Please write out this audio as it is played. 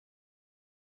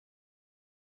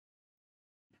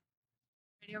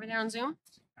Everybody over there on Zoom?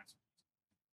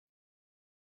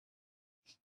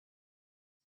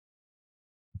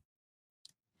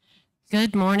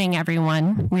 Good morning,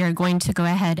 everyone. We are going to go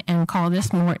ahead and call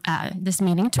this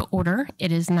meeting to order.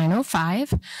 It is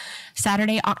 9:05,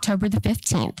 Saturday, October the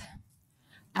 15th.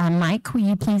 Mike, will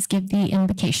you please give the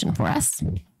invocation for us?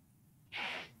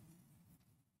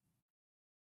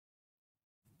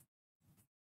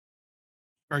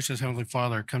 Gracious Heavenly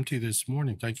Father, I come to you this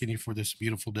morning thanking you for this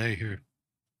beautiful day here.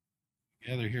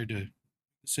 Gather here to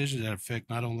decisions that affect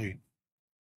not only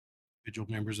individual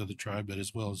members of the tribe, but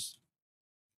as well as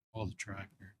all the tribe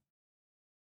here.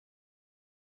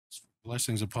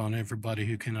 Blessings upon everybody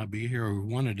who cannot be here or who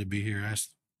wanted to be here.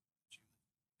 Ask you to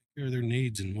take care of their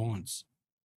needs and wants.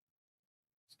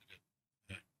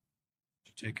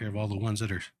 Take care of all the ones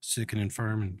that are sick and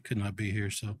infirm and could not be here.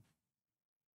 So,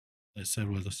 that said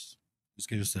with us, just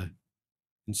give us the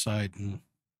insight and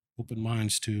open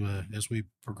minds to, as we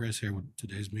progress here with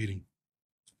today's meeting,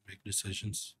 to make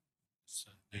decisions as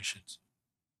nations.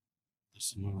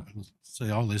 Say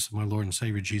all this in my Lord and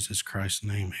Savior Jesus Christ's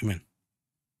name. Amen.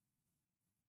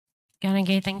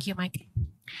 Thank you, Mike.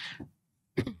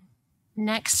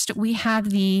 Next, we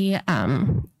have the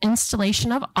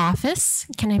installation of office.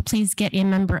 Can I please get a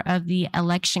member of the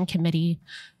election committee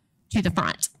to the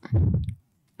front,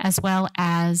 as well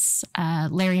as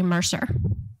Larry Mercer.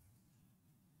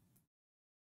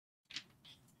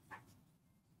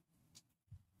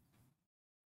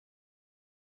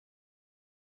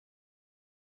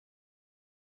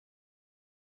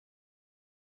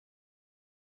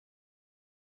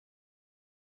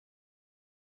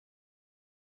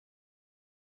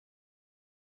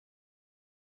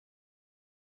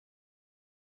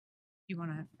 You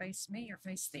want to face me or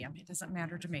face them? It doesn't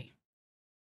matter to me.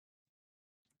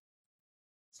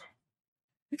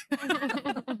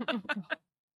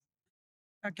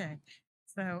 Okay,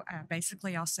 so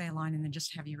basically I'll say a line and then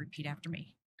just have you repeat after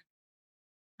me.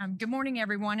 Good morning,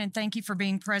 everyone, and thank you for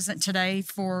being present today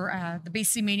for the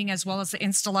BC meeting as well as the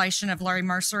installation of Larry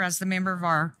Mercer as the member of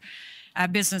our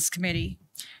business committee.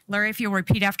 Larry, if you'll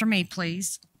repeat after me,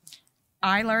 please.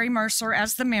 I, Larry Mercer,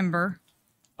 as the member.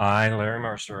 I, Larry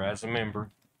Mercer, as a member,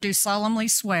 do solemnly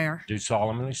swear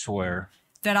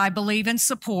that I believe and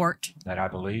support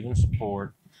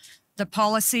the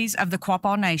policies of the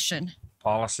Quapaw Nation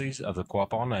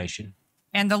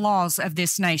and the laws of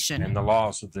this nation.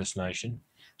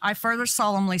 I further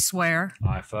solemnly swear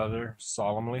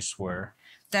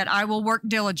that I will work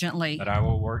diligently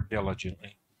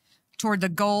toward the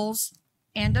goals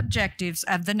and objectives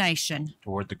of the nation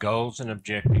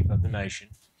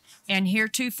and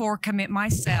heretofore commit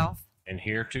myself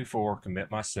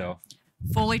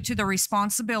fully to the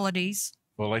responsibilities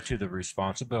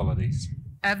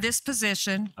of this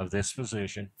position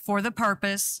for the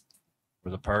purpose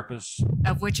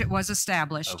of which it was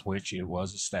established.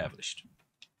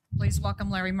 Please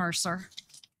welcome Larry Mercer.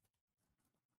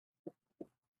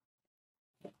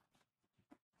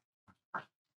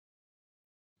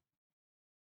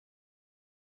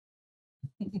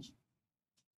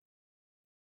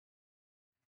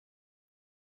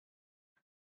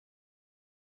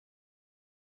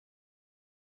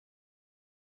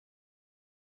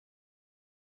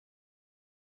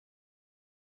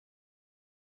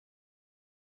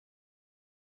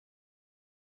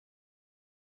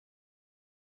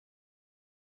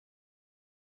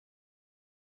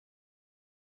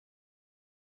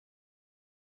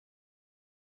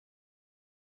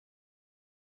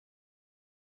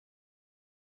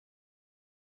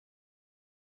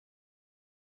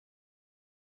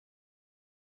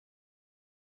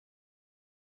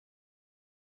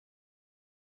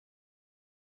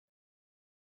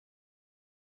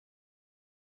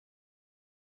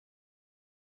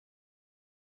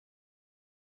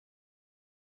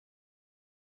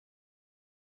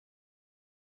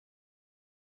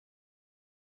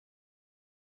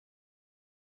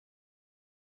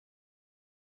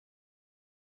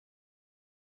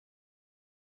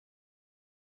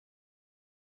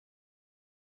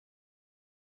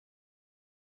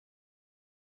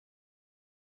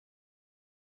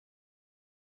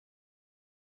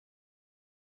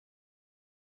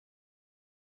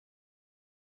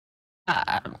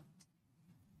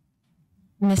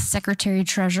 Miss Secretary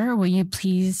Treasurer, will you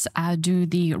please do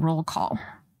the roll call?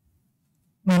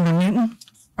 Member Newton?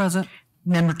 Present.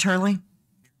 Member Turley?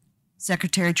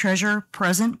 Secretary Treasurer?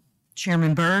 Present.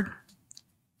 Chairman Berg?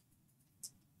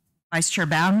 Vice Chair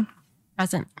Bowden?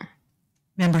 Present.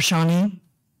 Member Shawnee?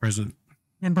 Present.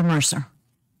 Member Mercer?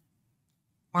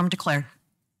 Quorum declared.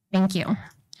 Thank you.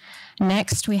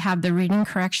 Next, we have the reading,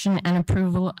 correction, and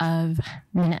approval of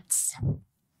minutes.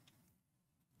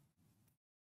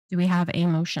 Do we have a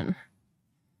motion?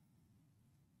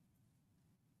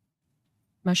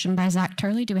 Motion by Zach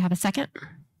Turley. Do we have a second?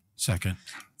 Second.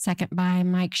 Second by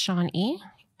Mike Shawnee.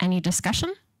 Any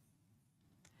discussion?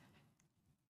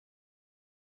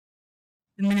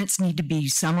 The minutes need to be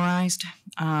summarized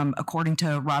according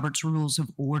to Robert's Rules of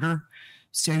Order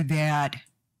so that,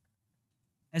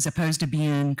 as opposed to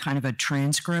being kind of a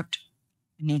transcript,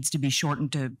 it needs to be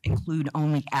shortened to include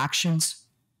only actions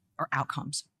or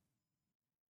outcomes.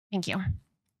 Thank you.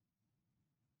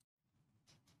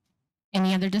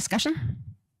 Any other discussion?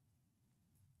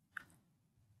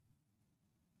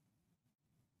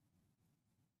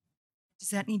 Does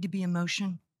that need to be a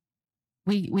motion?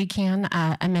 We can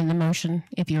amend the motion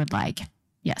if you would like.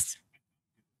 Yes.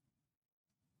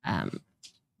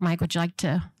 Mike, would you like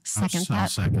to second I'll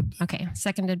that? second. Okay,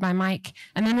 seconded by Mike,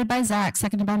 amended by Zach,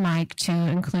 seconded by Mike to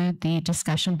include the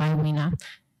discussion by Weena.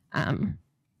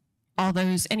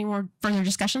 Any more further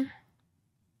discussion?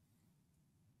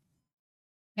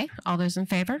 Okay, all those in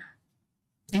favor,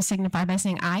 please signify by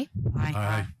saying aye.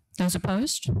 Aye. Those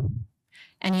opposed?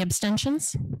 Any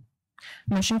abstentions?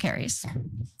 Motion carries.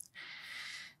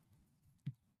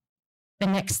 The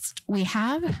next we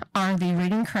have are the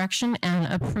reading correction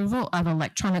and approval of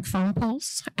electronic phone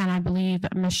polls. And I believe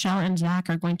Michelle and Zach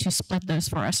are going to split those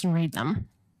for us and read them.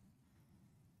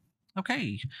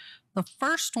 Okay. The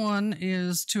first one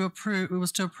is to approve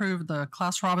the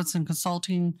Klaus Robinson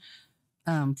Consulting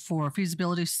for a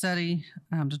feasibility study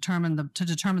to determine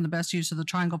the best use of the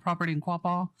triangle property in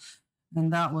Quapaw.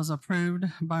 And that was approved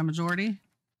by majority.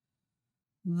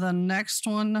 The next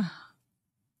one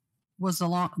was the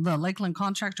Lakeland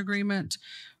contract agreement.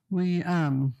 It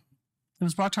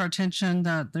was brought to our attention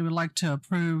that they would like to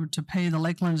approve to pay the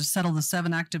Lakeland to settle the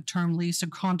 7 active term lease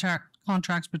and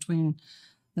contracts between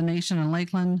the nation and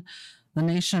Lakeland. The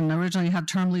nation originally had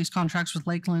term lease contracts with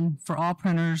Lakeland for all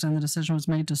printers, and the decision was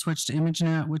made to switch to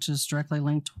ImageNet, which is directly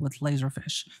linked with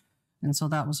Laserfish. And so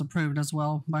that was approved as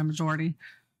well by majority.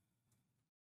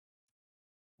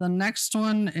 The next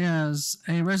one is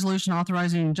a resolution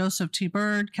authorizing Joseph T.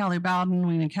 Bird, Callie Bowden,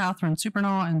 Weena Catherine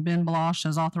Supernaw, and Ben Balosh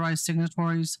as authorized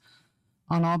signatories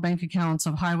on all bank accounts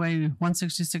of Highway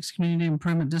 166 Community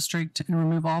Improvement District and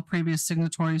remove all previous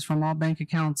signatories from all bank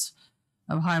accounts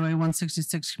of Highway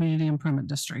 166 Community Improvement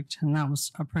District. And that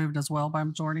was approved as well by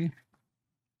majority.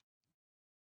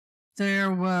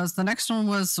 The next one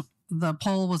was the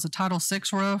poll was a Title VI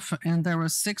roof, and there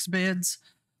was 6 bids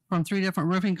from 3 different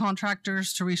roofing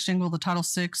contractors to reshingle the Title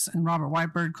VI and Robert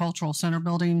Whitebird Cultural Center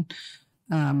building.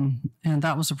 And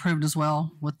that was approved as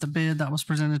well with the bid that was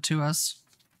presented to us.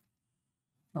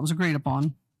 That was agreed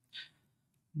upon.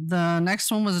 The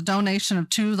next one was a donation of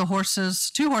 2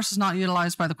 horses not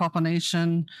utilized by the Quapaw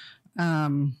Nation.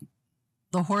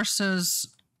 The horses,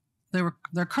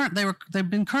 they've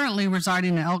been currently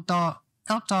residing in Elk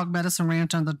Dog Medicine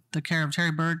Ranch under the care of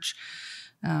Terry Birch.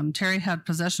 Terry had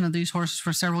possession of these horses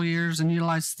for several years and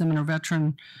utilized them in her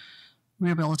veteran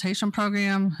rehabilitation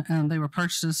program. And they were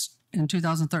purchased in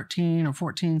 2013 or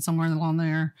 14, somewhere along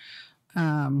there.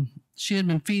 She had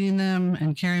been feeding them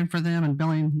and caring for them and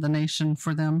billing the nation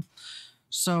for them.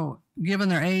 So given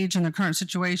their age and their current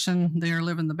situation, they are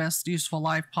living the best useful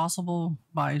life possible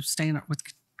by staying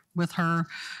with her.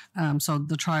 So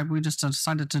the tribe, we just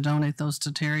decided to donate those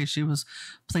to Terry. She was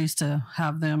pleased to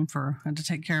have them and to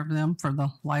take care of them for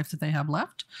the life that they have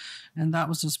left. And that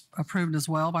was just approved as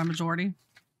well by majority.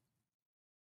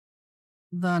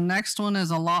 The next one is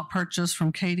a lot purchase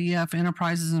from KDF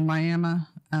Enterprises in Miami.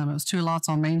 It was 2 lots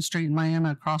on Main Street in Miami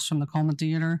across from the Coleman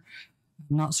Theater.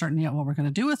 I'm not certain yet what we're going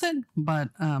to do with it, but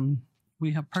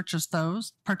we have purchased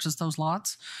those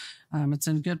lots. It's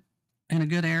in a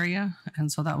good area,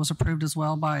 and so that was approved as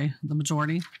well by the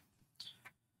majority.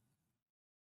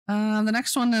 The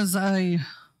next one is a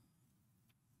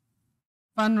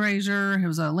fundraiser. It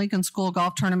was a Lincoln School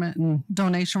golf tournament and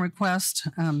donation request.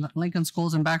 Lincoln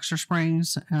School's in Baxter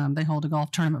Springs. They hold a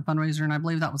golf tournament fundraiser, and I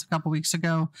believe that was a couple weeks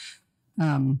ago.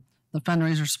 The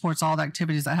fundraiser supports all the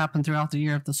activities that happen throughout the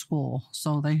year at the school.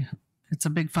 So it's a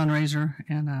big fundraiser,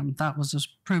 and that was just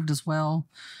approved as well.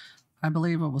 I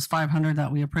believe it was $500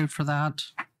 that we approved for that.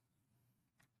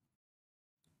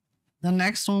 The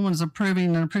next one was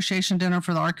approving an appreciation dinner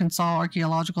for the Arkansas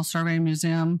Archaeological Survey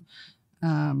Museum.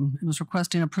 It was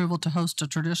requesting approval to host a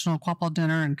traditional Quapaw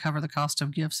dinner and cover the cost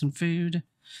of gifts and food.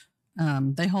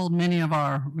 They hold many of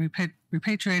our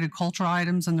repatriated cultural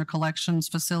items in their collections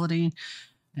facility.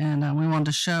 And we wanted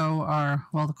to show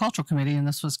the cultural committee, and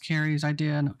this was Carrie's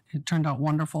idea, and it turned out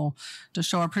wonderful, to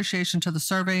show our appreciation to the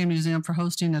Survey and Museum for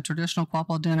hosting a traditional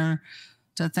Quapaw dinner,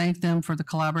 to thank them for the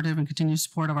collaborative and continued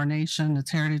support of our nation,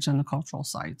 its heritage, and the cultural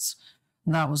sites.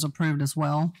 That was approved as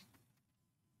well.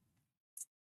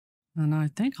 And I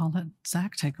think I'll let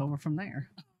Zach take over from there.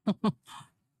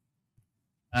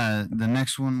 The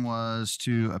next one was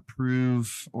to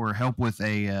approve or help with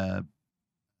a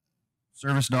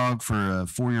service dog for a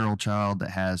 4-year-old child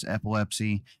that has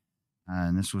epilepsy.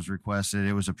 And this was requested.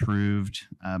 It was approved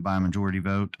by a majority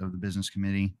vote of the business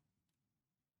committee.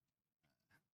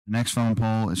 The next phone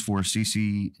poll is for a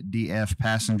CCDF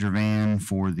passenger van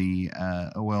for the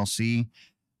OLC.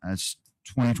 It's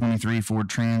 2023 Ford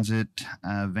Transit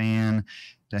van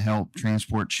to help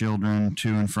transport children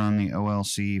to and from the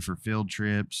OLC for field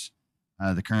trips.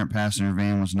 The current passenger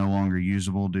van was no longer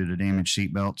usable due to damaged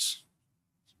seatbelts.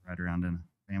 Right around in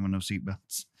a van with no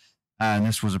seatbelts. And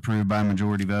this was approved by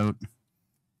majority vote.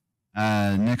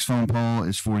 Next phone poll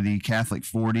is for the Catholic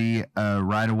 40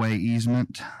 right-of-way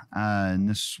easement. And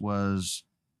this was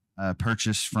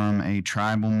purchased from a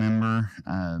tribal member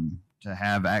to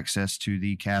have access to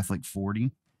the Catholic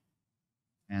 40.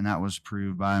 And that was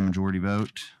approved by a majority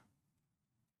vote.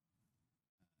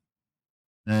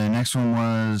 The next one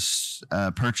was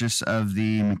purchase of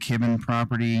the McKibben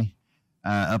property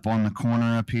up on the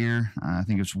corner up here. I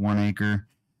think it's 1 acre.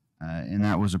 And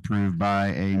that was approved by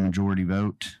a majority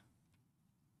vote.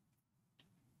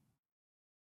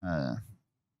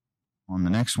 On the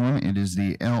next one, it is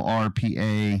the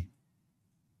LRPA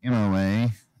MOA,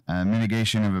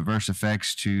 mitigation of adverse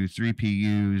effects to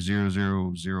 3PU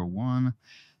 0001.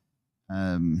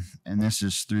 And this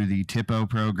is through the TIPO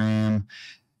program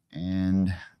and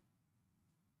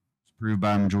it's approved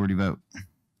by a majority vote.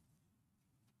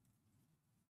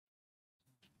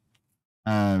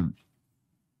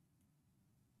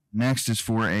 Next is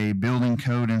for a building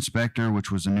code inspector, which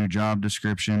was a new job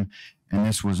description, and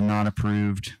this was not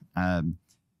approved. The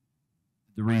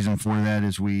reason for that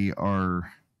is we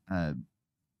are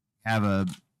have a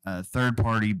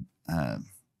third-party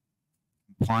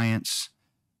compliance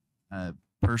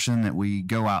person that we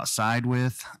go outside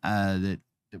with that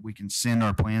we can send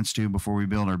our plans to before we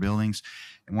build our buildings.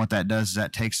 And what that does is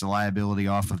that takes the liability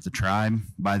off of the tribe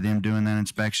by them doing that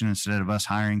inspection instead of us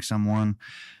hiring someone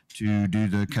to do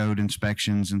the code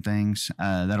inspections and things.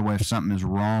 That way, if something is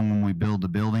wrong when we build the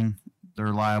building,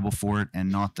 they're liable for it and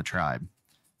not the tribe.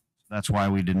 That's why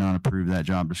we did not approve that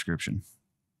job description.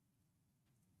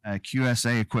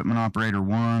 QSA Equipment Operator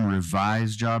 1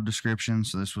 revised job description.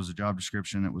 So this was a job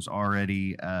description that was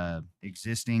already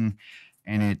existing,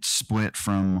 and it's split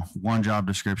from one job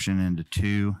description into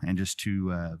two, and just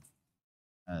two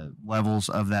levels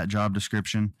of that job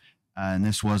description. And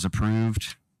this was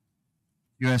approved.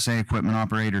 USA Equipment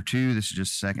Operator 2, this is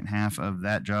just the second half of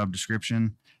that job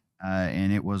description,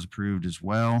 and it was approved as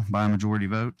well by a majority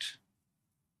vote.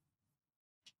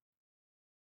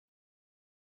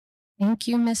 Thank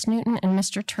you, Ms. Newton and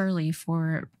Mr. Turley,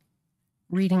 for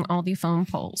reading all the phone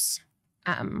polls.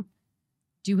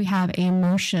 Do we have a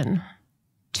motion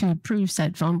to approve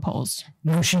said phone polls?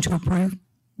 Motion to approve.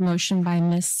 Motion by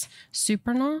Ms.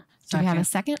 Supernaw. Do we have a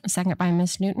second? A second by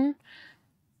Ms. Newton.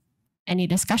 Any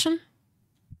discussion?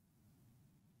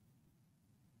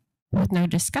 With no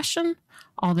discussion,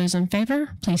 all those in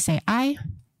favor, please say aye.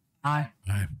 Aye.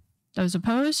 Aye. Those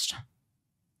opposed?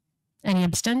 Any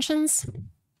abstentions?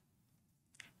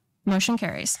 Motion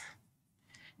carries.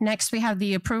 Next, we have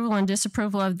the approval and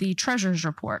disapproval of the treasurer's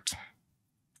report.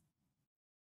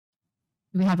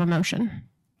 Do we have a motion?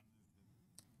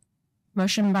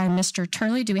 Motion by Mr.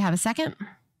 Turley. Do we have a second?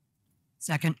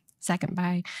 Second. Second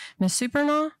by Ms.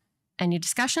 Supernaw. Any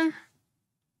discussion?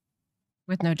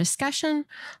 With no discussion,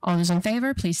 all those in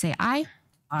favor, please say aye.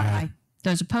 Aye.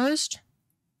 Those opposed?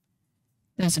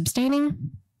 Those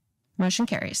abstaining? Motion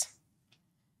carries.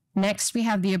 Next, we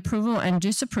have the approval and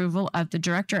disapproval of the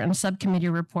director and subcommittee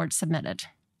reports submitted.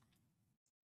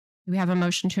 Do we have a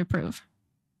motion to approve?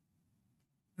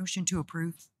 Motion to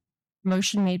approve.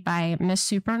 Motion made by Ms.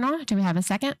 Supernaw. Do we have a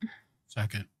second?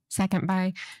 Second. Second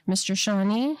by Mr.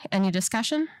 Shawnee. Any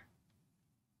discussion?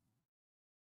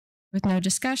 With no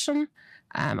discussion,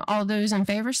 all those in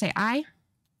favor say aye.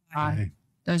 Aye.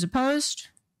 Those opposed?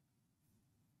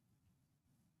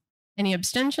 Any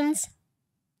abstentions?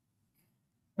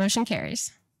 Motion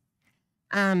carries.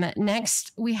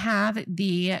 Next, we have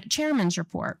the chairman's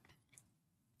report.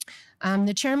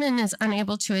 The chairman is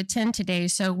unable to attend today,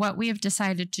 so what we have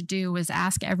decided to do is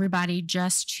ask everybody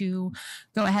just to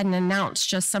go ahead and announce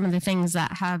just some of the things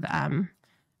that have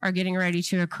are getting ready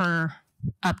to occur,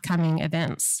 upcoming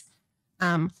events.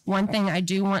 One thing I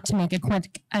do want to make a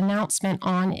quick announcement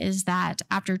on is that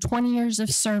after 20 years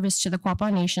of service to the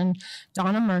Quapaw Nation,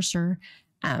 Donna Mercer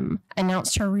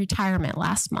announced her retirement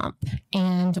last month,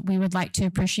 and we would like to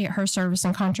appreciate her service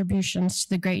and contributions to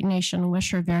the great nation and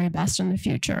wish her very best in the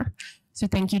future. So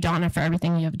thank you, Donna, for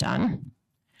everything you have done.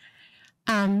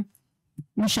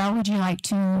 Michelle, would you like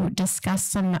to discuss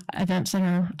some events that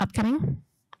are upcoming?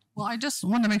 Well, I just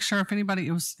wanted to make sure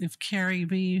if Carrie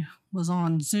B was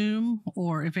on Zoom,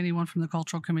 or if anyone from the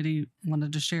cultural committee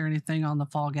wanted to share anything on the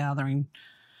fall gathering.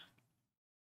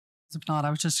 If not,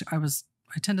 I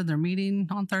attended their meeting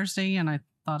on Thursday, and I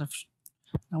thought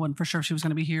I wasn't for sure if she was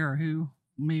going to be here or who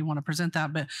may want to present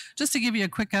that. But just to give you a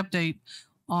quick update,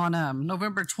 on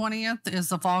November 20th is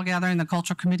the fall gathering the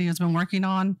cultural committee has been working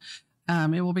on.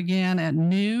 It will begin at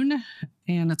noon,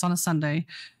 and it's on a Sunday.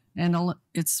 And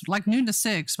it's like noon to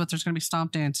 6, but there's going to be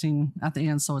stomp dancing at the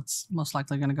end, so it's most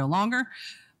likely going to go longer.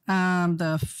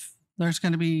 There's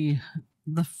going to be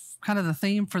the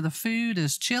theme for the food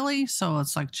is chili, so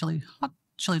it's like chili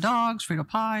dogs, Frito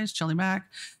pies, chili mac,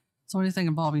 so anything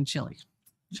involving chili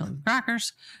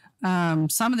crackers.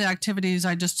 Some of the activities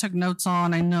I just took notes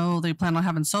on. I know they plan on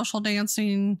having social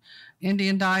dancing,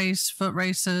 Indian dice, foot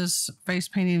races, face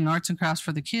painting, and arts and crafts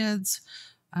for the kids.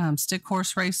 Stick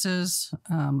horse races,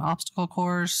 obstacle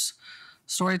course,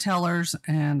 storytellers,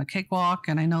 and a cakewalk.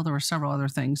 And I know there were several other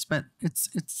things, but it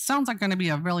sounds like going to be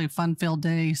a really fun-filled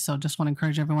day. So just want to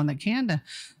encourage everyone that can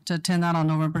to attend that on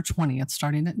November 20th,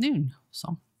 starting at noon.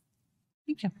 So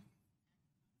thank you.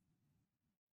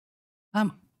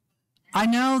 I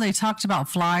know they talked about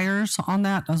flyers on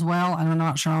that as well. I'm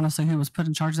not sure honestly who was put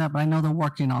in charge of that, but I know they're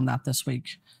working on that this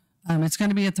week. It's going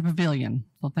to be at the pavilion.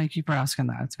 So thank you for asking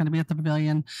that. It's going to be at the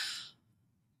pavilion.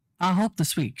 I hope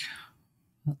this week.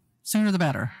 Sooner the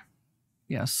better.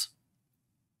 Yes.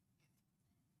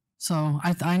 So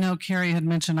I know Carrie had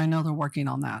mentioned, I know they're working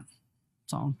on that.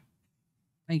 So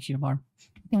thank you, Barb.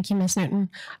 Thank you, Ms. Newton.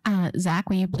 Zach,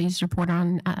 will you please report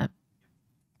on?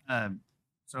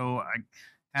 So I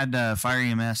had Fire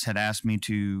EMS had asked me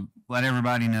to let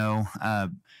everybody know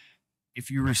if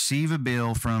you receive a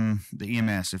bill from the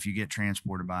EMS, if you get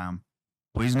transported by them,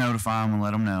 please notify them and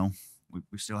let them know.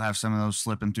 We still have some of those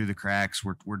slipping through the cracks.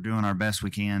 We're doing our best we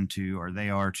can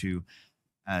to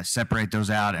separate those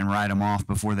out and write them off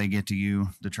before they get to you,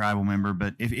 the tribal member.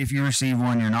 But if you receive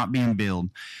one, you're not being billed.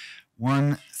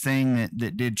 One thing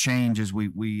that did change is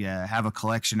we have a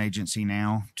collection agency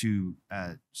now to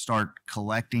start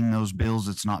collecting those bills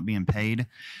that's not being paid.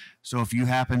 So if you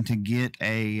happen to get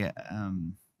a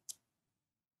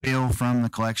bill from the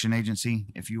collection agency,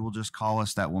 if you will just call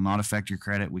us, that will not affect your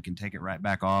credit. We can take it right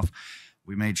back off.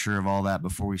 We made sure of all that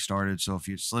before we started. So if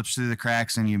it slips through the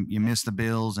cracks and you miss the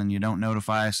bills and you don't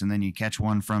notify us and then you catch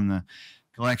one from the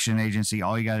collection agency,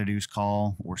 all you got to do is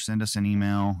call or send us an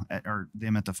email or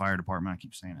them at the fire department. I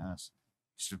keep saying us.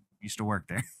 Used to work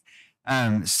there.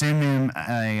 Send them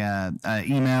a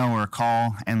email or a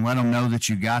call and let them know that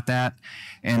you got that,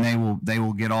 and they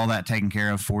will get all that taken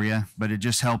care of for you. But it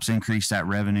just helps increase that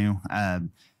revenue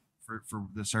for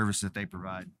the service that they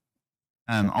provide.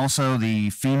 Also, the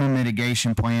FEMA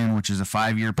mitigation plan, which is a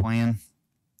 5-year plan,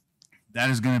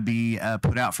 that is going to be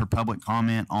put out for public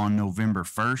comment on November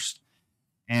 1st.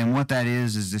 And what that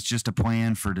is it's just a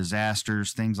plan for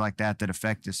disasters, things like that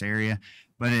affect this area.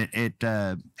 But it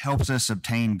helps us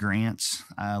obtain grants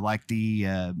like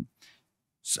the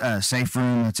safe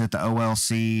room that's at the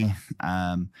OLC,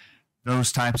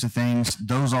 those types of things.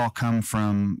 Those all come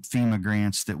from FEMA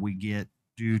grants that we get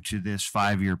due to this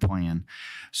 5-year plan.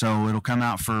 So it'll come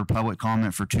out for public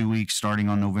comment for 2 weeks starting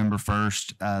on November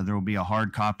 1st. There will be a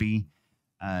hard copy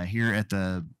here at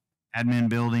the admin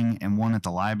building and one at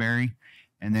the library.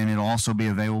 And then it'll also be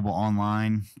available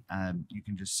online. You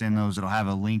can just send those. It'll have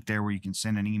a link there where you can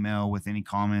send an email with any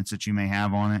comments that you may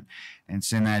have on it and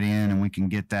send that in, and we can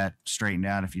get that straightened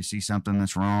out. If you see something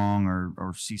that's wrong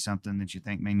or see something that you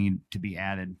think may need to be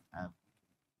added, get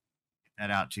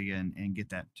that out to you and get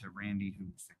that to Randy, who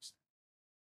will fix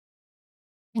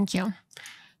it. Thank you.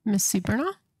 Ms.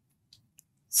 Superna?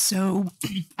 So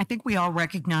I think we all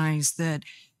recognize that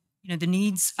the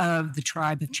needs of the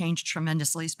tribe have changed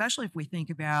tremendously, especially if we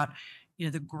think about,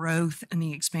 the growth and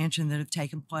the expansion that have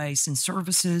taken place in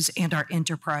services and our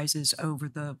enterprises over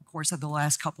the course of the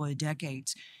last couple of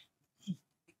decades.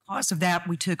 Because of that,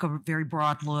 we took a very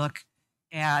broad look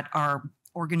at our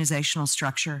organizational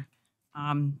structure,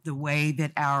 the way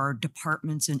that our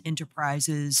departments and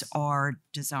enterprises are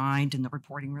designed and the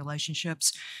reporting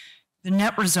relationships. The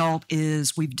net result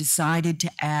is we've decided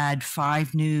to add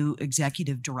 5 new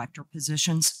executive director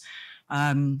positions.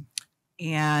 And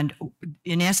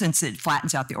in essence, it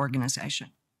flattens out the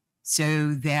organization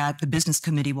so that the business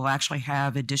committee will actually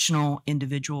have additional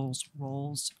individuals'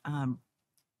 roles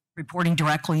reporting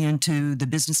directly into the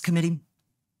business committee.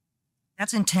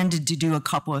 That's intended to do a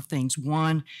couple of things.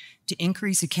 One, to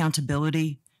increase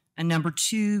accountability, and number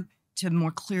two, to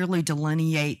more clearly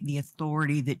delineate the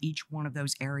authority that each one of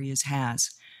those areas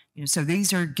has. So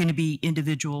these are going to be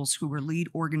individuals who are lead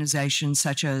organizations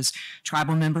such as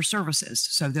tribal member services.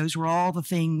 So those were all the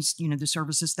things, the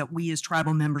services that we as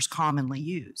tribal members commonly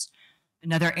use.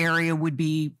 Another area would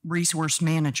be resource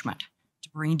management, to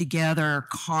bring together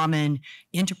common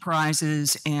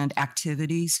enterprises and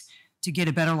activities to get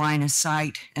a better line of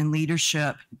sight and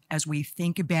leadership as we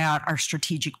think about our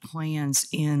strategic plans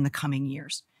in the coming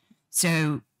years.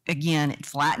 So again, it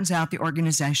flattens out the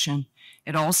organization.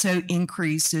 It also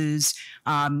increases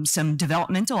some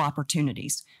developmental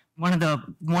opportunities. One of the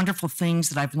wonderful things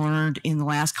that I've learned in the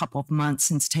last couple of months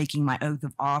since taking my oath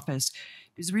of office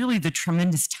is really the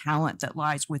tremendous talent that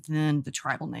lies within the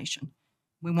tribal nation.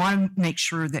 We want to make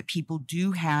sure that people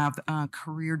do have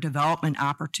career development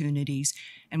opportunities,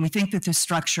 and we think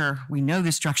that we know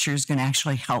the structure is going to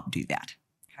actually help do that.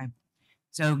 Okay.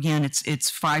 So again, it's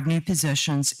 5 new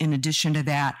positions. In addition to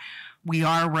that, we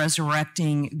are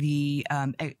resurrecting the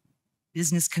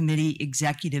business committee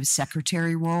executive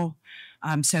secretary role.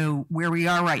 So where we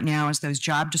are right now is those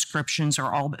job descriptions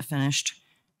are all but finished.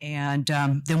 And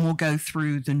then we'll go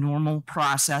through the normal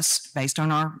process based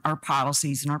on our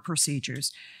policies and our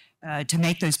procedures to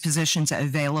make those positions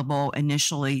available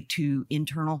initially to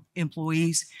internal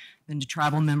employees, then to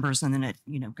tribal members, and then it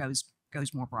goes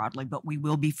more broadly. But we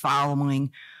will be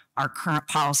following our current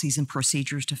policies and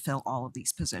procedures to fill all of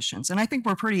these positions. And I think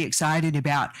we're pretty excited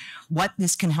about what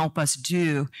this can help us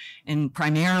do, and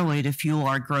primarily to fuel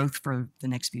our growth for the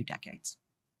next few decades.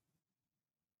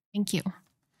 Thank you.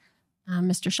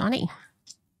 Mr. Shawnee.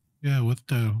 Yeah,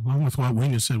 along with what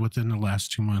Wena said, within the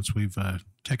last 2 months, we've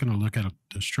taken a look at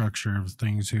the structure of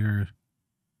things here,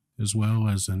 as well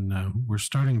as, we're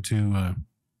starting to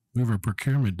move our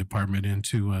procurement department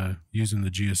into using the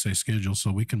GSA schedule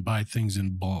so we can buy things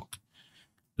in bulk.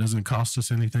 Doesn't cost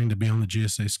us anything to be on the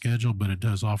GSA schedule, but it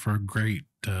does offer a great,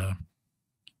 I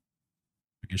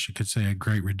guess you could say, a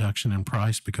great reduction in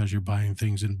price because you're buying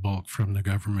things in bulk from the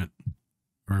government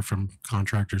or from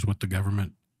contractors with the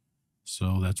government.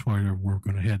 So that's why we're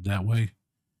going to head that way.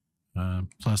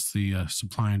 Plus the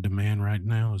supply and demand right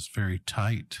now is very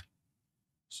tight.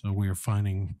 So we are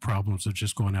finding problems of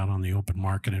just going out on the open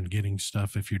market and getting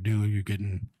stuff. If you're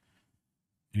getting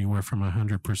anywhere from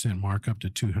 100% markup to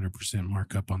 200%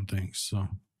 markup on things. So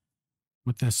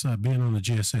with this being on the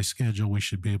GSA schedule, we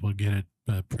should be able to get it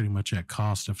pretty much at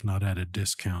cost, if not at a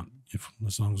discount,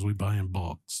 as long as we buy in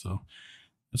bulk. So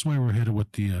that's why we're headed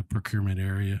with the procurement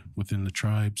area within the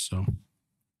tribe. So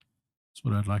that's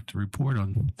what I'd like to report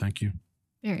on. Thank you.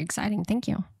 Very exciting. Thank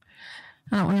you.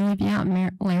 I don't want to leave you out,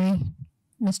 Larry.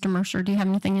 Mr. Mercer, do you have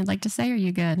anything you'd like to say? Or are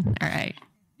you good? All right.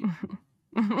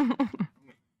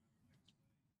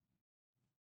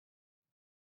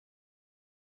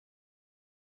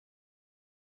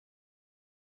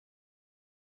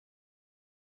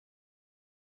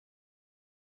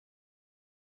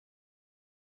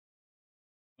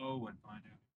 Oh, and find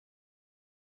out.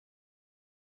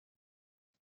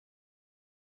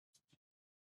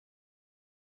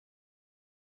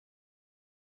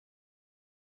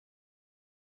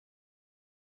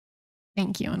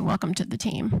 Thank you, and welcome to the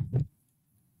team.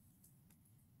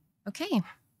 Okay.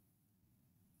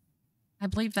 I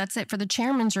believe that's it for the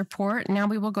chairman's report. Now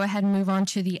we will go ahead and move on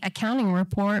to the accounting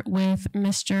report with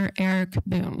Mr. Eric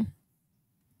Boone.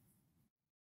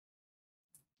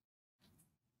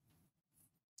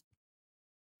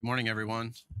 Good morning,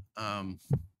 everyone.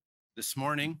 This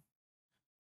morning,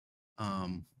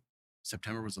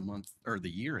 September was the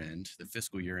year end, the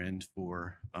fiscal year end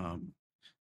for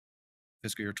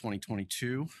fiscal year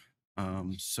 2022.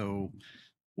 So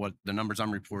what the numbers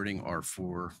I'm reporting are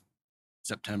for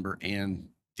September and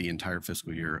the entire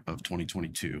fiscal year of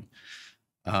 2022.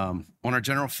 On our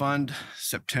general fund,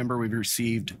 September, we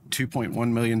received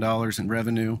 $2.1 million in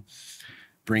revenue,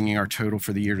 bringing our total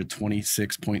for the year to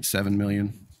 $26.7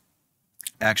 million.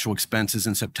 Actual expenses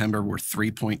in September were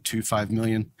 $3.25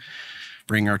 million,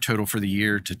 bringing our total for the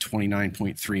year to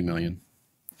 $29.3 million.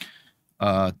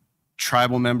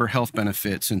 Tribal member health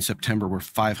benefits in September were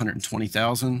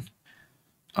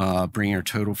 $520,000, bringing our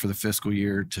total for the fiscal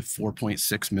year to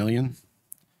 $4.6 million.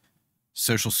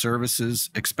 Social services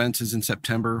expenses in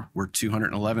September were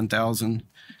 $211,000,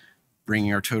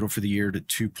 bringing our total for the year to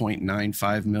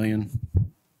 $2.95 million.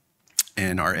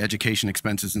 And our education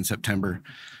expenses in September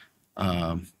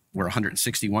were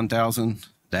 $161,000.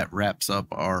 That wraps up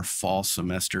our fall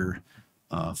semester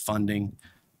funding.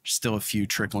 Still a few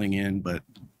trickling in, but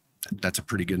that's a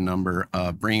pretty good number,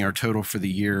 bringing our total for the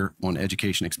year on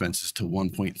education expenses to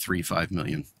 1.35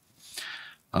 million.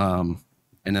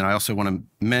 And then I also want to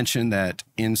mention that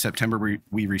in September,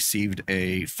 we received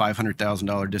a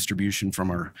 $500,000 distribution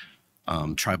from our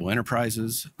tribal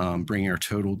enterprises, bringing our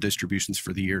total distributions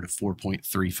for the year to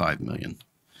 4.35 million.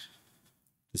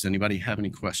 Does anybody have any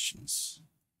questions?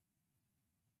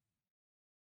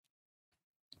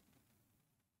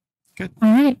 Good.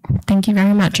 All right. Thank you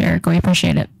very much, Eric. We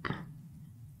appreciate it.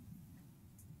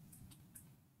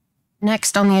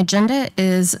 Next on the agenda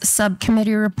is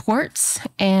subcommittee reports,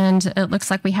 and it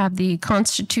looks like we have the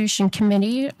Constitution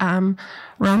Committee.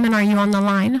 Roman, are you on the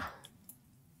line?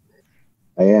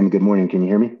 I am. Good morning. Can you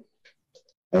hear me?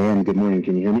 I am. Good morning.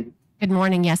 Can you hear me? Good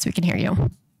morning. Yes, we can hear you.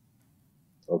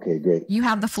 Okay, great. You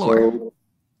have the floor. So,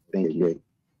 thank you.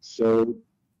 So,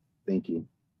 thank you.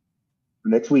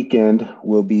 Next weekend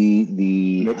will be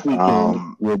the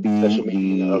special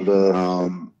meeting of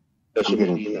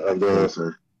the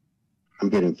sir. I'm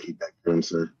getting feedback from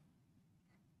sir.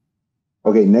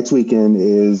 Okay, next weekend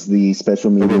is the special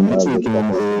meeting of the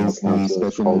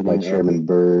council called by Chairman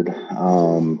Byrd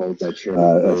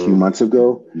a few months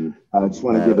ago. I just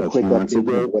want to give a quick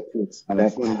update of what to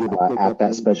expect at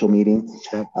that special meeting.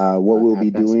 What we'll be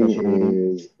doing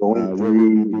is going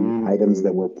through the items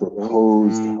that were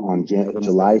proposed on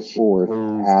July 4th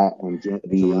at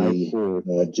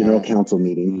the General Council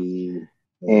meeting.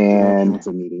 And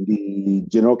the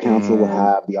General Council will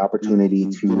have the opportunity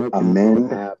to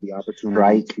amend,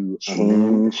 strike,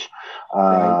 change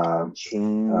the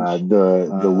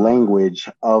language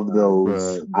of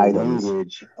those items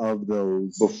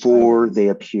before they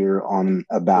appear on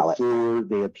a ballot.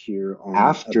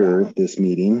 After this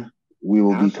meeting, we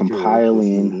will be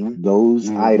compiling those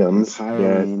items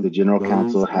that the General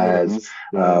Council has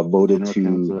voted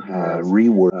to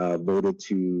reword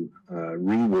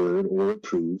or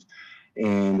approve,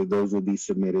 and those will be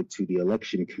submitted to the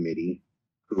Election Committee,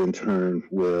 who in turn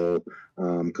will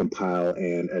compile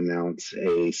and announce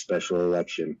a special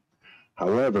election.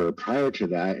 However, prior to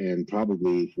that, and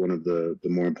probably one of the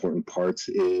more important parts,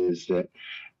 is that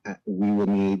we will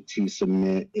need to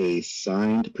submit a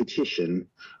signed petition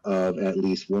of at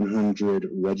least 100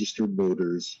 registered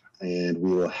voters, and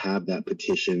we will have that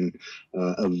petition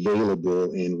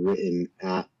available and written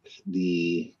at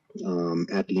the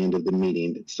end of the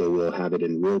meeting. So we'll have it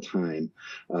in real time,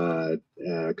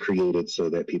 created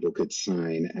so that people could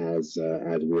sign as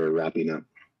we're wrapping up.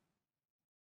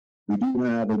 We do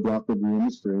have adopted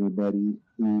rooms for anybody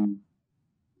who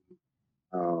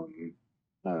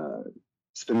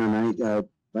spend the night.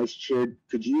 Vice Chair,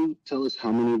 could you tell us how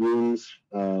many rooms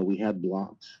we had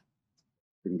blocked?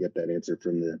 Didn't get that answer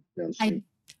from the downstream.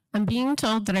 I'm being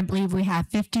told that I believe we have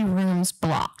 50 rooms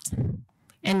blocked.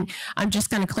 And I'm just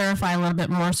going to clarify a little bit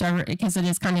more, so because it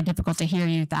is kind of difficult to hear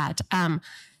you that.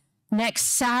 Next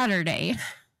Saturday,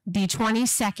 the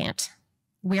 22nd,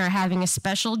 we are having a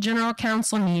special General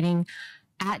Council meeting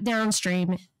at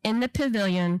Downstream in the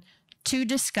pavilion to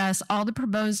discuss all the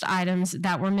proposed items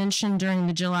that were mentioned during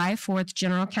the July 4th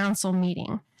General Council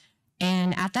meeting.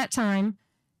 And at that time,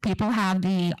 people have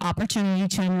the opportunity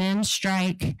to amend,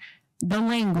 strike the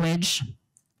language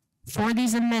for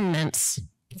these amendments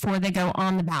before they go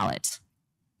on the ballot.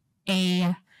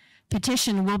 A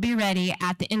petition will be ready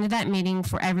at the end of that meeting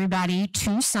for everybody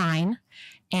to sign,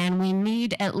 and we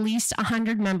need at least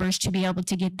 100 members to be able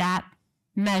to get that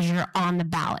measure on the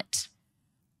ballot.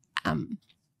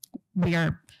 We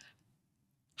are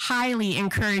highly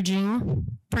encouraging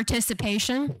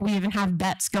participation. We even have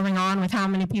bets going on with how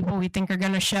many people we think are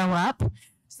going to show up.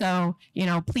 So, you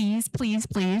know, please, please,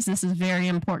 please, this is very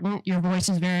important. Your voice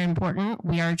is very important.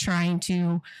 We are trying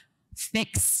to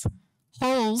fix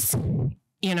holes,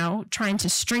 you know, trying to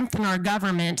strengthen our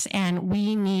government, and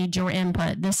we need your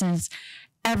input. This is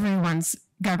everyone's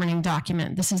governing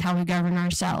document. This is how we govern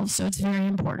ourselves. So it's very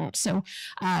important. So,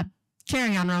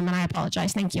 carry on, Roman. I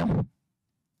apologize. Thank you.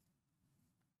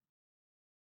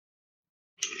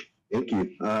 Thank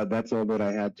you. That's all that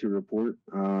I had to report.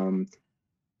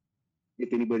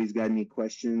 If anybody's got any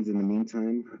questions in the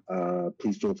meantime,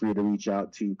 please feel free to reach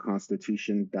out to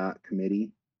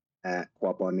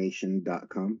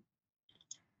constitution.committee@quapawnation.com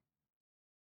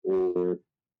or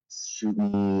shoot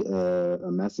me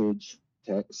a message,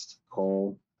 text,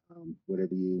 call,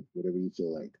 whatever you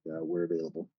feel like. We're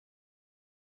available.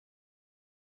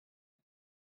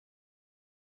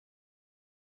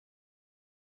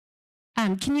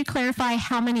 Can you clarify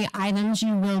how many items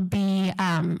you will be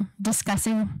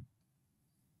discussing,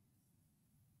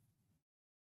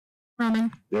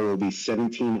 Roman? There will be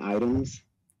 17 items.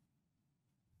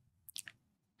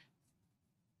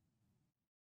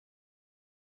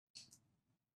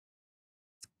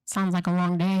 Sounds like a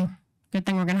long day. Good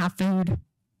thing we're going to have food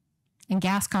and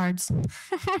gas cards.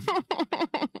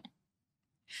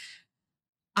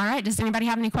 All right. Does anybody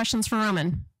have any questions for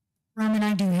Roman? Roman,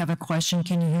 I do have a question.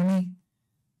 Can you hear me?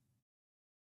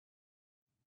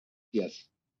 Yes.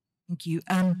 Thank you.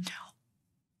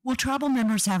 Will tribal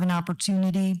members have an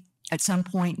opportunity at some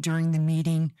point during the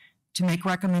meeting to make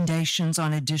recommendations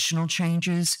on additional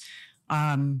changes,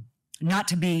 not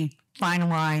to be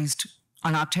finalized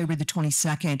on October the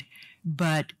 22nd,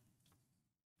 but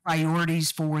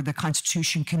priorities for the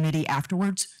Constitution Committee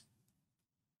afterwards?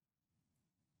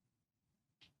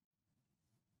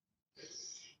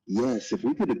 Yes, if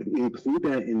we could include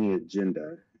that in the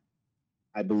agenda,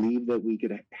 I believe that we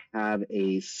could have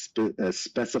a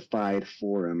specified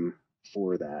forum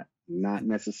for that, not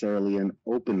necessarily an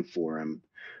open forum,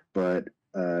 but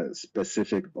a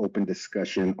specific open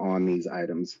discussion on these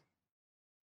items.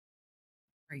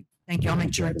 Great. Thank you. I'll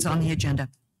make sure it's on the agenda.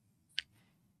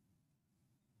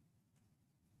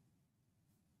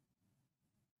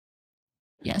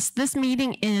 Yes, this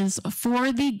meeting is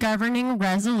for the governing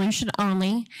resolution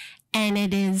only, and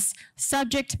it is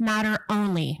subject matter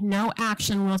only. No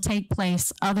action will take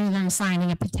place other than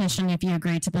signing a petition if you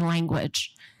agree to the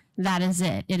language. That is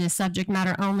it. It is subject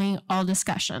matter only, all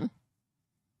discussion.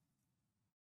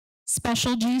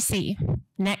 Special GC,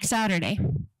 next Saturday,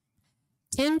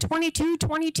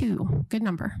 10/22/22, good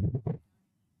number,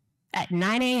 at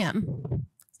 9 a.m.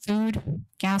 Food,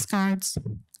 gas cards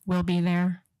will be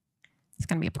there. It's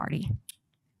going to be a party.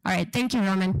 All right. Thank you,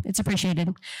 Roman. It's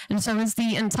appreciated. And so is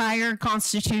the entire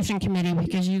Constitution Committee,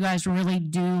 because you guys really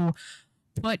do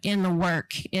put in the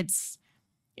work. It's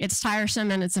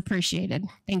tiresome and it's appreciated.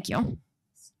 Thank you.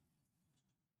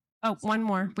 Oh, one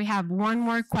more. We have one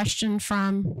more question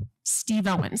from Steve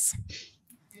Owens.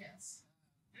 Yes.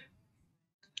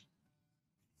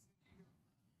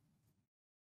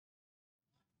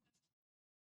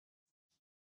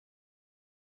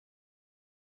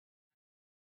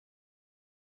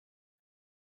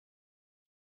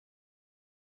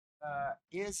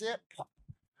 Is it?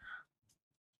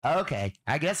 Okay,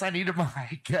 I guess I need a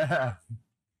mic.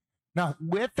 Now,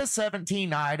 with the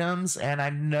 17 items, and I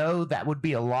know that would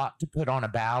be a lot to put on a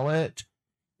ballot,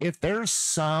 if there's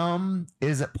some,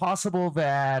 is it possible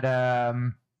that,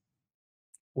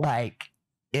 like,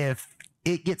 if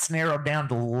it gets narrowed down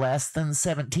to less than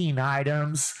 17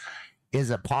 items, is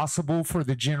it possible for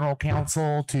the general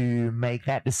counsel to make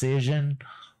that decision?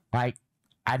 Like,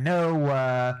 I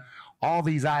know all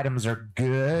these items are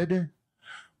good,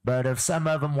 but if some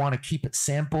of them want to keep it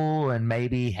simple and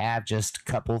maybe have just a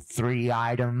couple, 3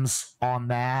 items on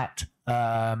that,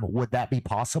 would that be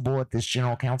possible at this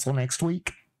general council next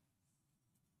week?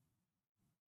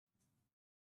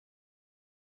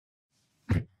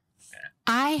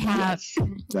 I have. Yes,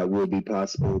 that would be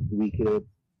possible. We could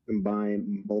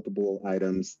combine multiple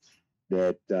items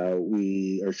that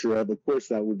we are sure of. Of course,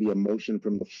 that would be a motion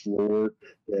from the floor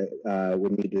that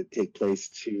would need to take place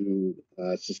to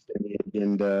suspend the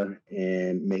agenda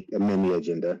and amend the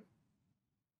agenda.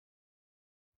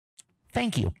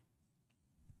 Thank you.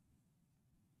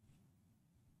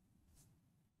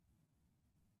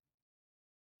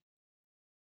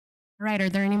 All right. Are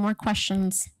there any more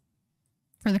questions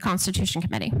for the Constitution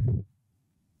Committee?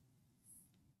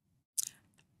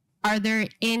 Are there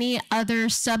any other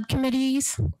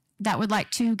subcommittees that would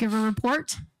like to give a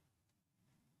report,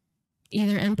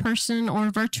 either in person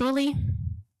or virtually?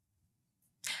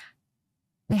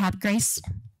 We have Grace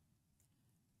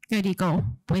Good Eagle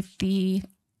with the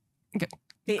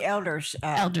Elders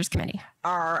Committee.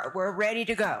 We're ready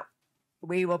to go.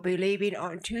 We will be leaving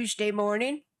on Tuesday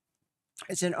morning.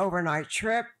 It's an overnight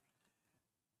trip.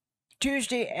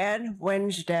 Tuesday and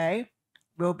Wednesday,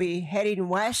 we'll be heading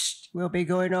west. We'll be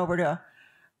going over to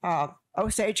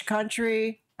Osage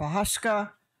Country,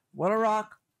 Pawhuska, Willow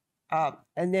Rock,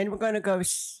 and then we're going to go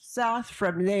south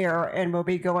from there, and we'll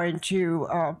be going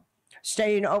to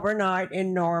staying overnight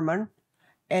in Norman,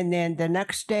 and then the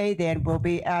next day, then we'll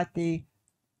be at the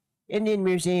Indian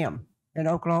Museum in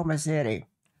Oklahoma City.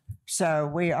 So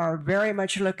we are very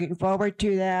much looking forward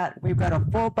to that. We've got a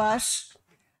full bus.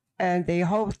 And the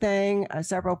whole thing,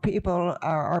 several people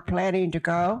are planning to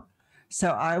go. So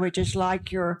I would just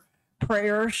like your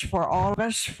prayers for all of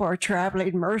us for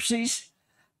traveling mercies.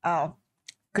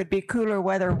 Could be cooler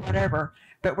weather, whatever.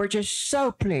 But we're just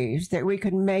so pleased that we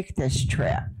could make this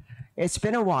trip. It's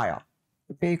been a while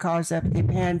because of the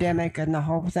pandemic and the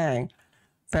whole thing.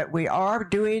 But we are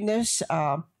doing this.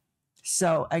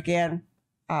 So again,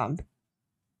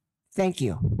 thank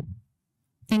you.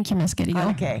 Thank you, Ms. Good Eagle.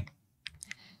 Okay.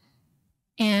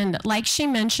 And like she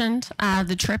mentioned,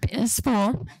 the trip is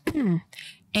full.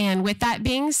 And with that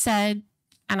being said,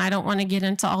 and I don't want to get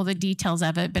into all the details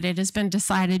of it, but it has been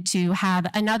decided to have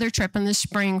another trip in the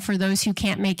spring for those who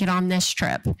can't make it on this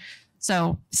trip.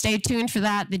 So stay tuned for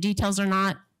that. The details are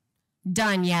not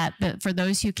done yet, but for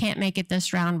those who can't make it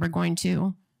this round, we're going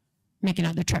to make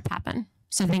another trip happen.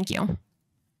 So thank you.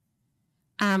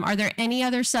 Are there any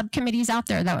other subcommittees out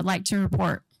there that would like to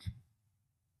report?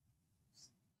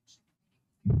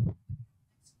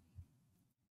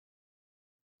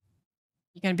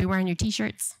 You're going to be wearing your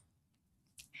t-shirts?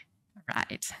 All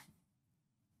right.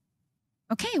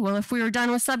 Okay, well, if we were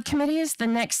done with subcommittees, the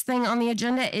next thing on the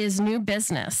agenda is new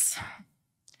business.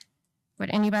 Would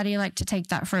anybody like to take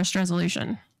that first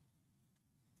resolution?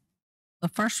 The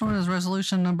first one is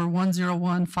resolution number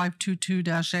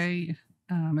 101522-A.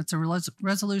 It's a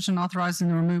resolution authorizing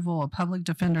the removal of Public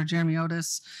Defender Jeremy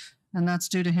Otis, and that's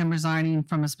due to him resigning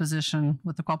from his position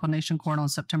with the Quapaw Nation Court on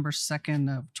September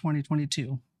 2nd of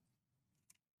 2022.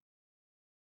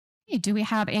 Okay, do we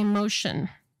have a motion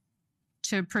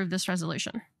to approve this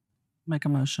resolution? Make a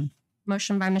motion.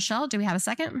 Motion by Michelle. Do we have a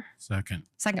second? Second.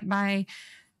 Second by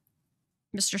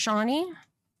Mr. Shawnee.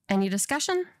 Any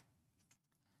discussion?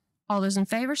 All those in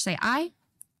favor say aye.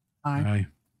 Aye.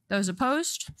 Those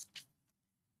opposed?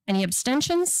 Any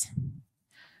abstentions?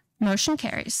 Motion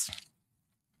carries.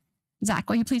 Zach,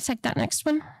 will you please take that next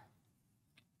one?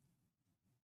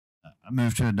 I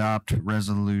move to adopt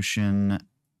resolution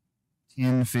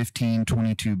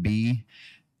 101522B.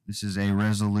 This is a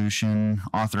resolution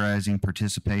authorizing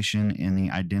participation in the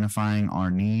Identifying Our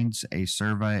Needs, a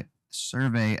survey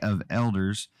of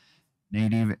elders,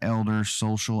 Native Elder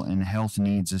Social and Health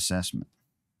Needs Assessment.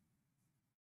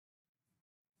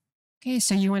 Okay,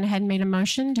 so you went ahead and made a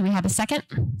motion. Do we have a second?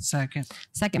 Second.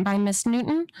 Second by Ms.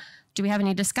 Newton. Do we have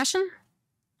any discussion?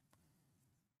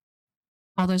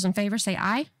 All those in favor say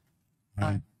aye.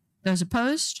 Aye. Those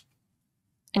opposed?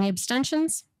 Any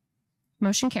abstentions?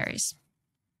 Motion carries.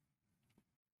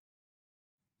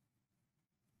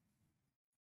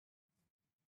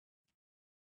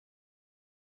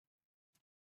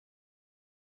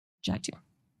 Would you like to?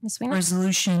 Ms. Weiner?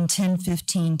 Resolution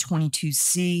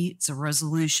 101522C. It's a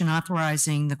resolution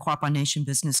authorizing the Quapaw Nation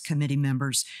Business Committee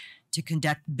members to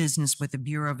conduct business with the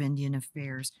Bureau of Indian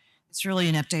Affairs. It's really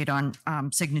an update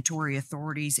on signatory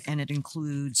authorities, and it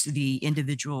includes the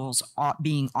individuals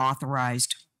being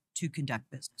authorized to conduct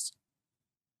business.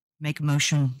 Make a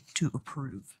motion to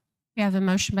approve. We have a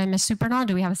motion by Ms. Supernaw.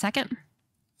 Do we have a second?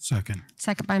 Second.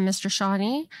 Second by Mr.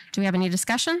 Shawnee. Do we have any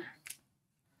discussion?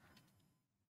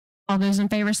 All those in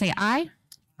favor say aye.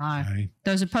 Aye. Aye.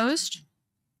 Those opposed?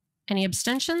 Any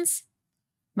abstentions?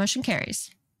 Motion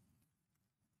carries.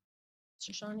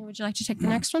 Mr. Shawnee, would you like to take the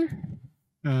next one?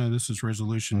 This is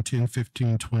resolution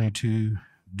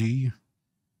 101522D.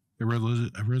 A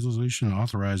resolution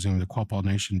authorizing the Quapaw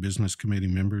Nation Business Committee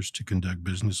members to conduct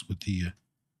business with the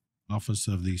Office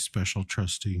of the Special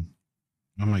Trustee.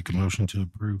 I'll make a motion to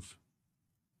approve.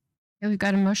 Okay, we've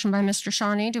got a motion by Mr.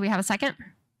 Shawnee. Do we have a second?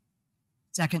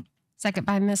 Second. Second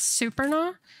by Ms.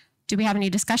 Supernaw. Do we have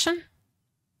any discussion?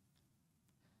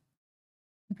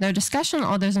 With no discussion,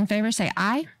 all those in favor say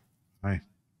aye. Aye.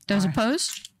 Those Aye.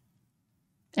 opposed?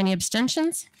 Any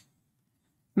abstentions?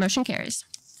 Motion carries.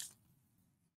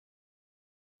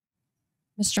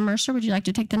 Mr. Mercer, would you like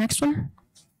to take the next one?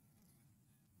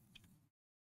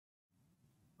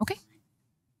 Okay.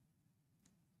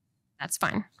 That's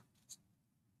fine.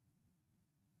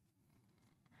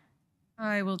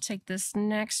 I will take this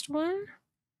next one.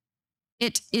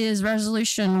 It is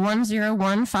resolution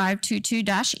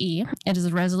 101522-E. It is a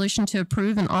resolution to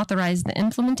approve and authorize the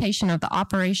implementation of the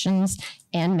operations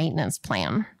and maintenance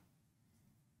plan.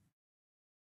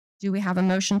 Do we have a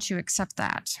motion to accept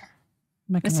that?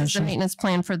 Make a This is the motion. maintenance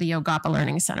plan for the O-gah-pah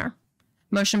Learning Center.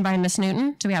 Motion by Ms.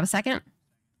 Newton. Do we have a second?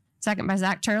 Second by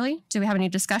Zach Turley. Do we have any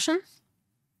discussion?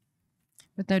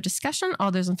 With no discussion,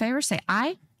 all those in favor say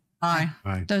aye. Aye.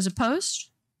 Aye. Those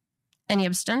opposed? Any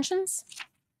abstentions?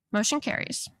 Motion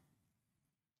carries.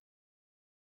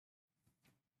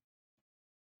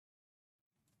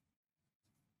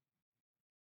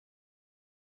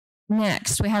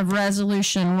 Next, we have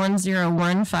resolution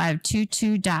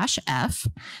 101522-F.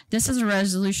 This is a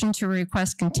resolution to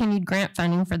request continued grant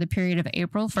funding for the period of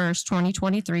April 1st,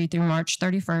 2023 through March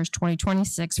 31st,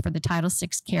 2026 for the Title VI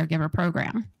Caregiver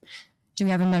Program. Do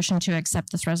we have a motion to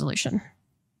accept this resolution?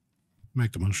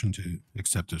 Make the motion to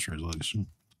accept this resolution.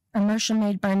 A motion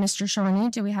made by Mr. Shawnee.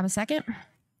 Do we have a second?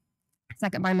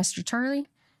 Second by Mr. Turley.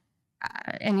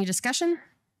 Any discussion?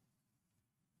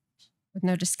 With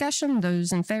no discussion,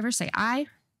 those in favor say aye.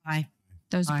 Aye.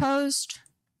 Those Aye. opposed?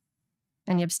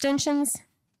 Any abstentions?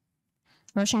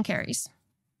 Motion carries.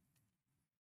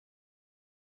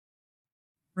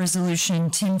 Resolution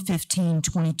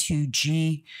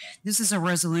 1015-22G. This is a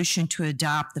resolution to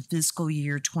adopt the fiscal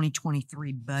year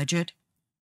 2023 budget.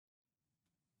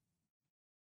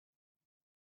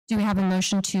 Do we have a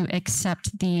motion to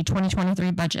accept the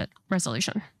 2023 budget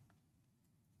resolution?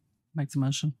 Make the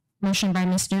motion. Motion by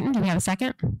Ms. Newton. Do we have a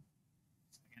second?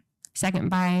 Second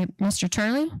by Mr.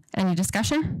 Turley. Any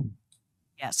discussion?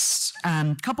 Yes.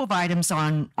 Couple of items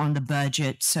on the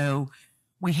budget. So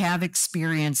we have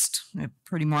experienced a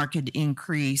pretty marked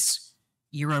increase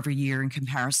year over year in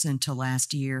comparison to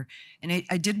last year. And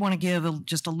I did want to give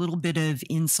just a little bit of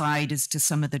insight as to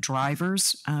some of the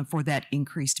drivers for that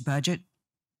increased budget.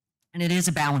 And it is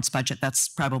a balanced budget. That's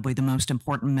probably the most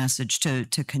important message to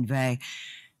convey.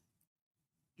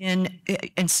 And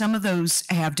some of those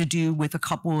have to do with a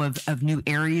couple of new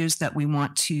areas that we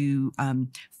want to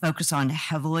focus on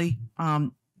heavily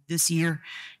this year.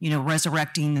 You know,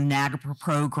 resurrecting the Uga'xpa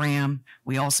program.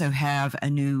 We also have a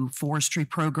new forestry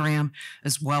program,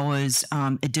 as well as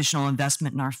additional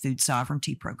investment in our food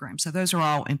sovereignty program. So those are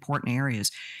all important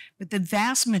areas. But the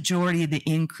vast majority of the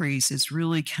increase is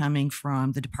really coming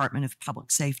from the Department of Public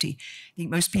Safety. I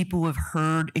think most people have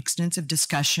heard extensive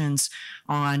discussions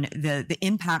on the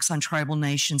impacts on tribal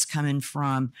nations coming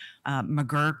from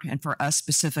McGirt, and for us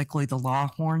specifically, the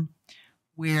Lawhorn,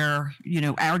 where, you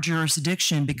know, our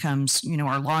jurisdiction becomes, you know,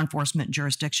 our law enforcement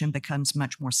jurisdiction becomes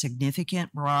much more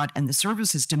significant, broad, and the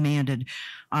services demanded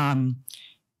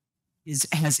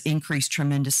has increased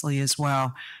tremendously as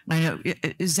well. And I know,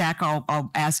 Zach,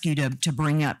 I'll ask you to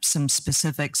bring up some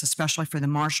specifics, especially for the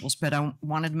marshals, but I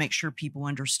wanted to make sure people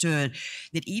understood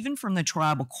that even from the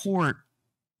tribal court,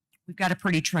 we've got a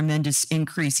pretty tremendous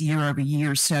increase year over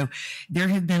year. So there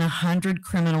have been 100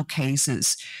 criminal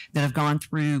cases that have gone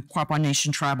through Quapaw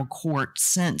Nation Tribal Court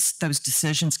since those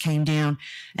decisions came down,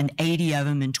 and 80 of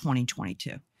them in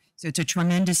 2022. So it's a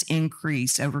tremendous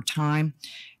increase over time.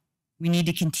 We need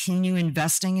to continue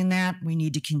investing in that. We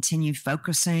need to continue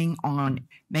focusing on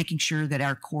making sure that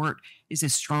our court is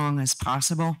as strong as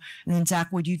possible. And then,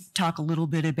 Zach, would you talk a little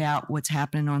bit about what's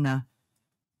happening on the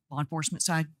law enforcement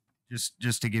side?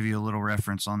 Just to give you a little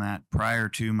reference on that, prior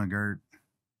to McGirt,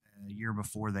 a year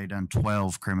before, they done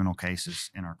 12 criminal cases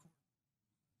in our court.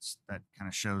 That kind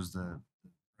of shows the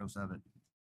growth of it.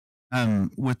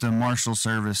 With the Marshal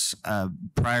Service,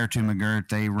 prior to McGirt,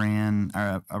 they ran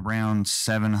around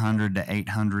 700 to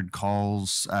 800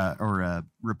 calls or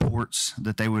reports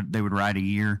that they would write a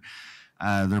year.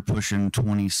 They're pushing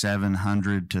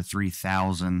 2,700 to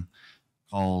 3,000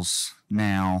 calls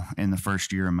now in the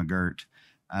first year of McGirt.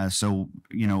 So,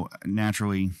 you know,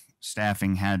 naturally,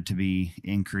 staffing had to be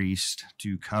increased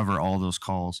to cover all those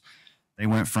calls. They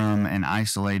went from an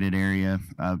isolated area,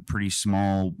 a pretty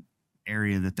small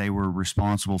area that they were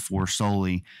responsible for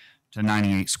solely, to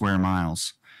 98 square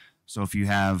miles. So if you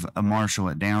have a marshal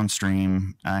at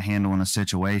downstream handling a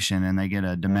situation and they get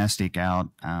a domestic out,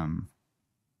 you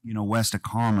know, west of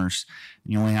Commerce,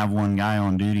 you only have one guy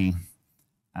on duty.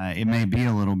 It may be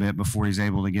a little bit before he's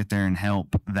able to get there and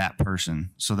help that person.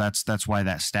 So that's why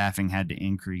that staffing had to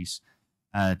increase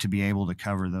to be able to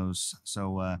cover those.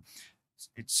 So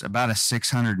it's about a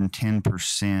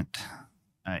 610%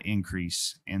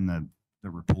 increase in the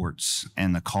reports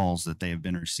and the calls that they have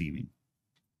been receiving.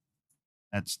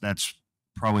 That's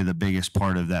probably the biggest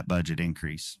part of that budget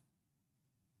increase.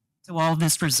 So all of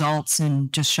this results in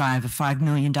just shy of a $5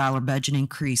 million budget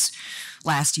increase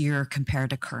last year compared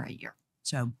to current year.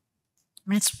 So, I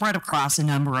mean, it's spread across a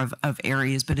number of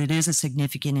areas, but it is a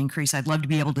significant increase. I'd love to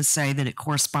be able to say that it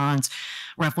corresponds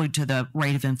roughly to the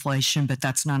rate of inflation, but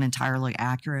that's not entirely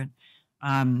accurate.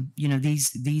 You know,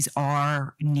 these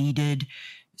are needed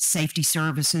safety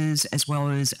services, as well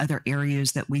as other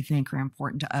areas that we think are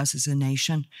important to us as a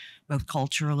nation, both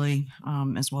culturally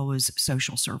as well as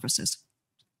social services.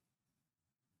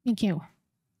 Thank you,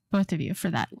 both of you, for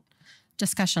that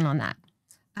discussion on that.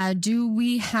 Do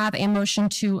we have a motion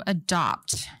to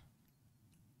adopt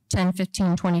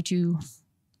 1015-22?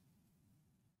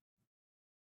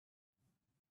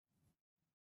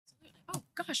 Oh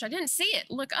gosh, I didn't see it.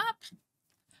 Look up.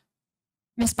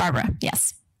 Miss Barbara,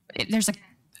 yes. There's a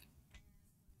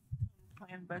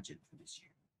planned budget for this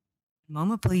year.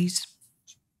 Moment, please.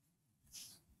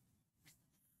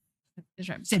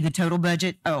 Say the total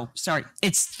budget. Oh, sorry.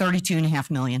 It's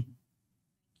 $32.5 million.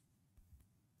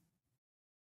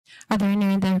 Are there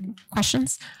any other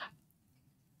questions?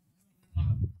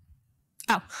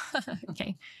 Oh,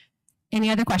 okay. Any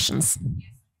other questions?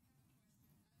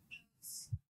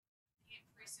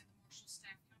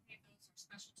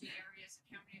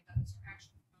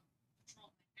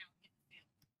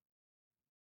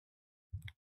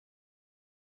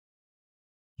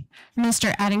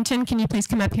 Mr. Addington, can you please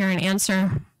come up here and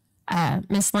answer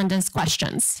Miss Linda's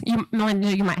questions?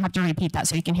 Melinda, you might have to repeat that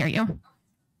so you can hear you.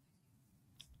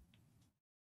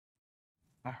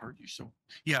 I heard you. So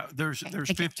yeah, there's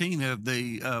 15 of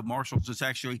the marshals that's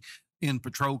actually in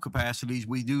patrol capacities.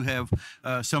 We do have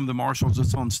some of the marshals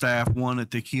that's on staff, one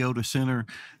at the Kyoto Center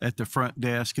at the front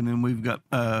desk, and then we've got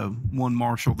one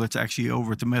marshal that's actually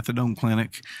over at the methadone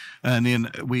clinic. And then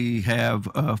we have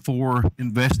 4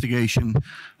 investigation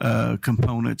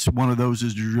components. One of those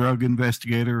is the drug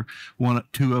investigator, 2 of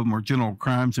them are general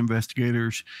crimes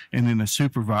investigators, and then a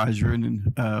supervisor. And then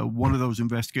one of those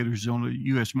investigators is on the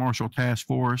U.S. Marshal Task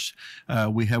Force.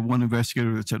 We have one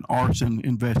investigator that's an arson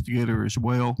investigator as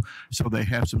well. So they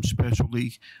have some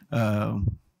specialty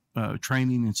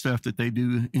training and stuff that they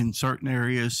do in certain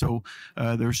areas. So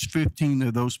there's 15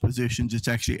 of those positions. It's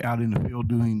actually out in the field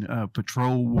doing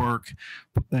patrol work,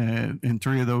 and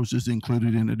 3 of those is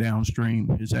included in the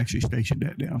downstream, is actually stationed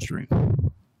at downstream.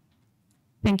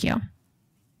 Thank you.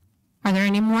 Are there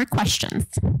any more questions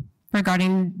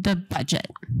regarding the budget?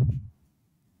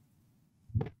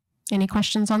 Any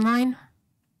questions online?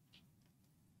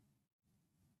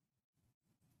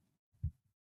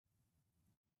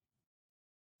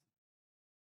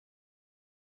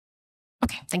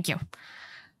 Okay, thank you.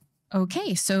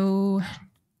 Okay, so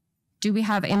do we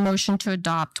have a motion to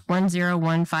adopt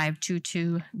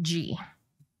 101522G?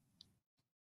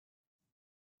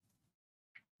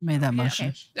 Made that motion.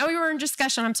 Okay. Oh, we were in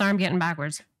discussion. I'm sorry, I'm getting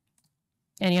backwards.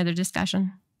 Any other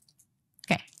discussion?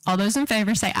 Okay, all those in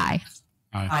favor say aye.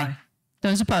 Aye. Aye.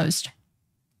 Those opposed?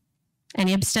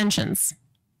 Any abstentions?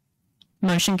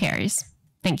 Motion carries.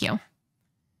 Thank you.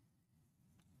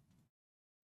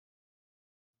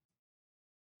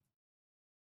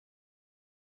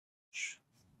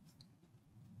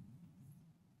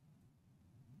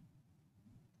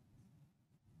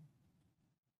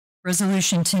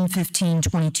 Resolution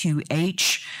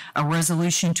 1015-22H, a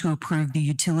resolution to approve the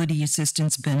utility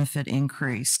assistance benefit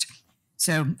increased.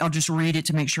 So I'll just read it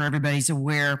to make sure everybody's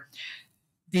aware.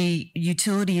 The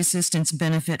utility assistance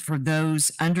benefit for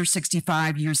those under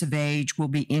 65 years of age will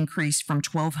be increased from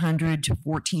 $1,200 to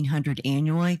 $1,400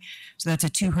 annually. So that's a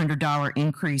 $200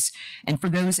 increase. And for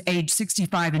those age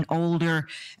 65 and older,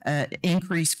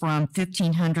 increase from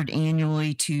 $1,500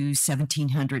 annually to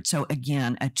 $1,700. So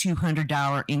again, a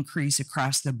 $200 increase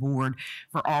across the board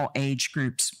for all age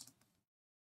groups.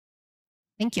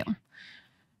 Thank you.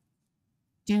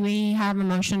 Do we have a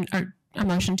motion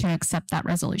to accept that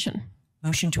resolution?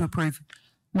 Motion to approve.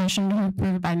 Motion to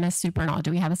approve by Ms. Supernall.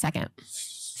 Do we have a second?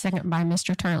 Second by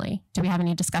Mr. Turley. Do we have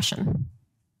any discussion?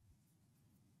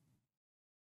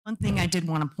 One thing I did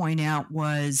want to point out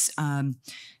was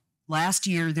last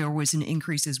year there was an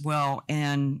increase as well,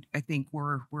 and I think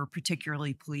we're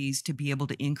particularly pleased to be able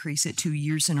to increase it 2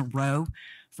 years in a row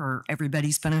for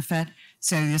everybody's benefit.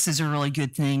 So this is a really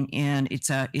good thing, and it's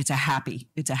a happy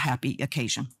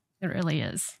occasion. It really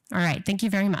is. All right. Thank you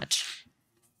very much.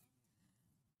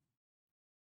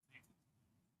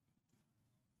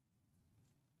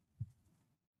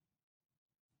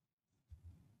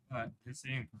 This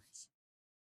increase.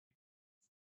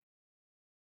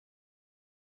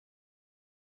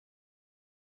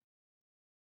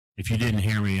 If you didn't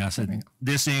hear me, I said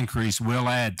this increase will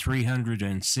add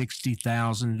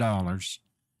 $360,000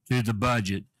 to the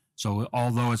budget. So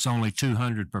although it's only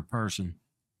 $200 per person,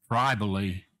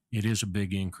 tribally, it is a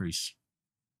big increase.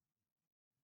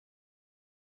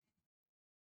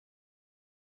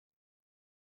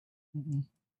 Mm-mm.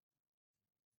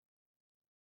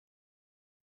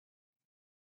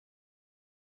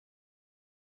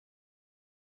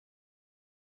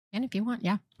 And if you want,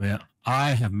 yeah. Well, I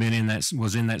have been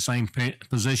was in that same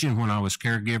position when I was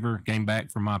caregiver, came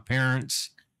back from my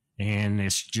parents, and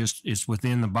it's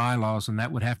within the bylaws, and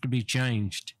that would have to be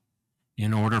changed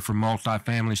in order for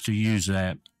multifamilies to use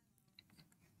that.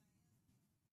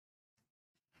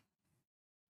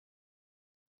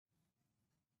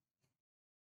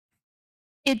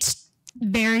 It's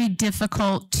very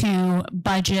difficult to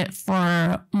budget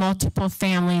for multiple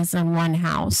families in one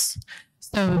house.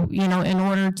 So, in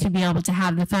order to be able to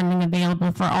have the funding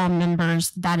available for all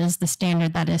members, that is the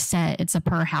standard that is set. It's a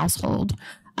per household.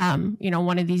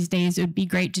 One of these days it would be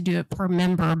great to do it per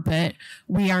member, but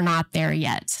we are not there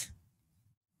yet.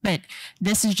 But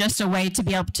this is just a way to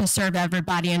be able to serve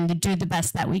everybody and to do the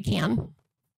best that we can.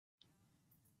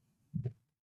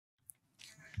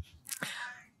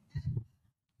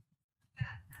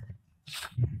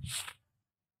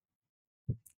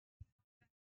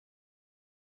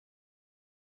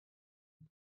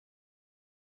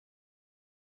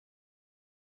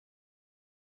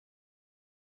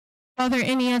 Are there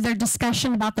any other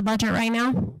discussion about the budget right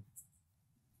now?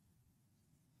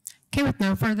 Okay, with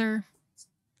no further,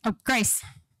 oh, Grace.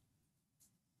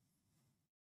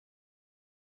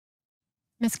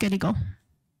 Ms. Good Eagle.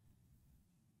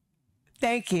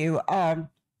 Thank you. I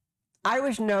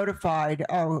was notified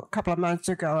a couple of months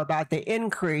ago about the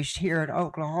increase here in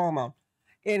Oklahoma,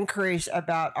 increase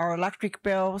about our electric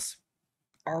bills,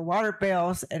 our water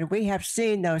bills, and we have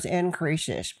seen those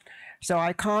increases. So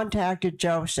I contacted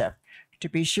Joseph to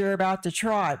be sure about the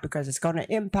tribe because it's going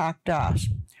to impact us.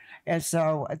 And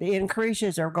so the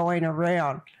increases are going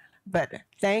around. But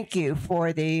thank you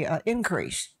for the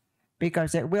increase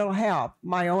because it will help.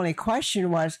 My only question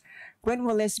was, when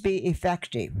will this be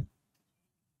effective?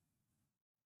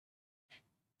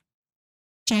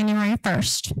 January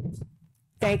 1st.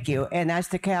 Thank you. And that's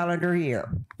the calendar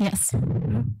year. Yes.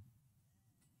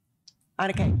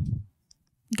 Okay.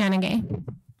 Ganagay.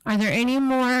 Are there any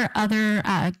more other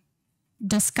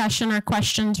discussion or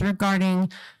questions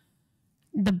regarding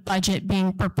the budget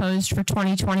being proposed for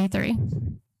 2023?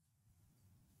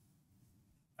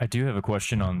 I do have a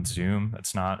question on Zoom.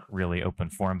 It's not really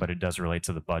open forum, but it does relate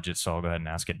to the budget, so I'll go ahead and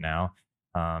ask it now.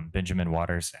 Benjamin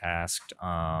Waters asked,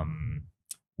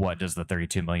 what does the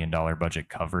 $32 million budget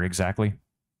cover exactly?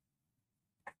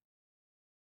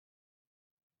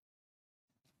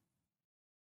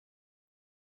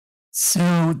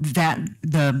 So that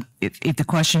if the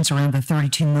question's around the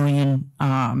 32 million,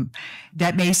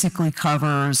 that basically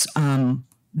covers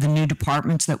the new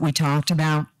departments that we talked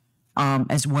about,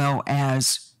 as well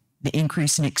as the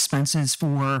increase in expenses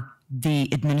for the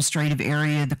administrative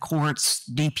area, the courts,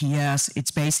 DPS.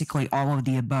 It's basically all of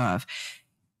the above.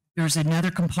 There's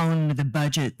another component of the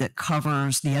budget that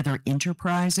covers the other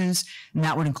enterprises, and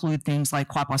that would include things like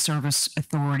Quapaw Service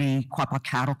Authority, Quapaw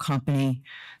Cattle Company,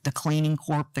 the Cleaning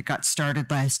Corp that got started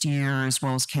last year, as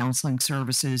well as Counseling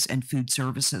Services and Food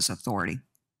Services Authority.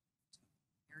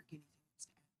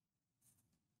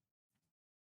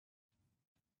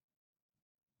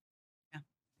 Yeah,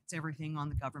 it's everything on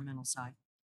the governmental side.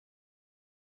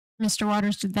 Mr.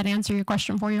 Waters, did that answer your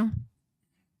question for you?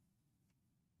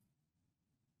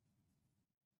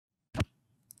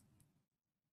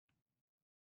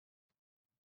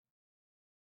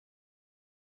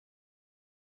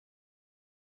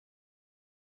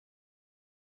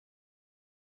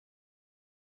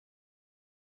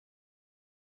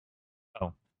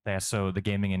 Oh, yeah. So the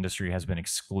gaming industry has been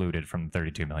excluded from the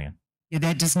 32 million. Yeah,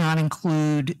 that does not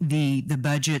include the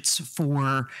budgets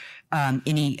for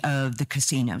any of the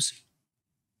casinos.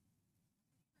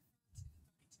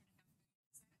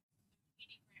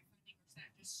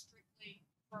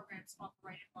 Programs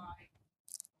operated by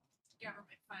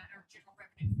government fund or general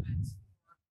revenue funds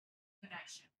for the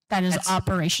nation. That is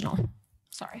operational.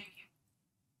 Sorry.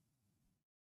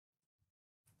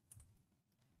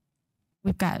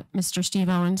 We've got Mr. Steve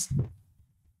Owens.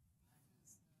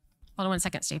 Hold on 1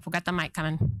 second, Steve. We've got the mic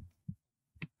coming.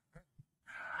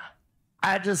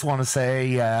 I just want to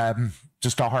say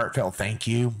just a heartfelt thank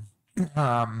you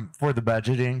for the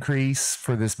budget increase,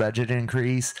 for this budget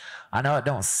increase. I know it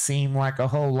don't seem like a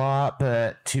whole lot,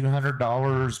 but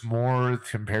 $200 more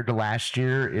compared to last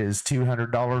year is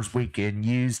 $200 we can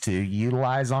use to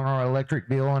utilize on our electric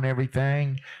bill and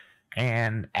everything.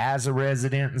 And as a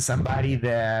resident and somebody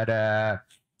that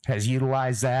has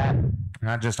utilized that,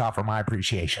 I just offer my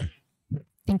appreciation.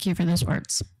 Thank you for those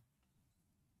words.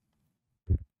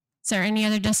 Is there any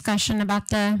other discussion about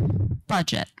the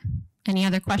budget? Any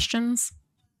other questions?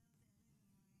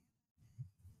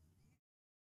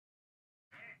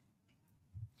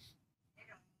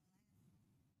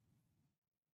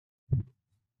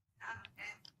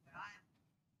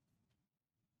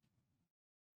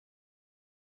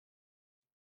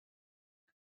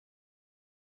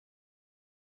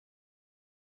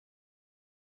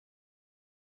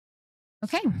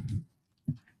 Okay.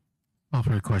 Call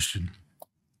for a question.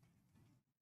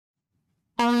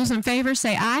 All those in favor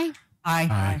say aye. Aye.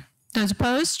 Aye. Those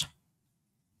opposed?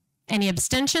 Any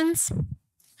abstentions?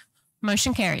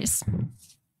 Motion carries.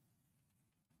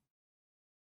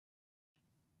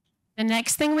 The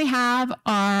next thing we have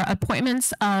are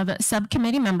appointments of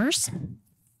subcommittee members.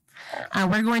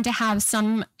 We're going to have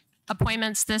some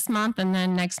appointments this month, and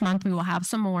then next month we will have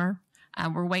some more.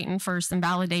 We're waiting for some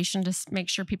validation to make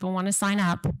sure people want to sign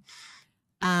up.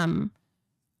 I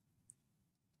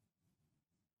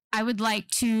would like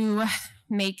to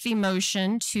make the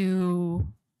motion to,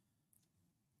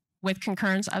 with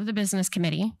concurrence of the business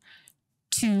committee,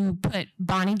 to put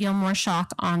Bonnie Gilmore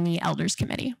Shock on the elders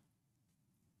committee.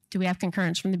 Do we have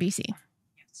concurrence from the BC?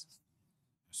 Yes.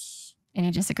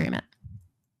 Any disagreement?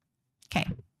 Okay.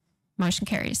 Motion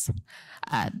carries.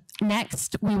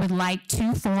 Next, we would like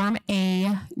to form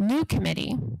a new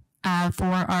committee for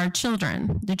our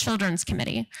children, the Children's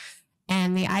Committee.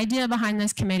 And the idea behind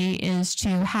this committee is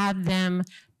to have them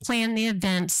plan the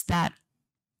events that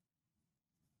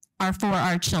are for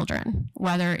our children,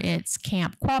 whether it's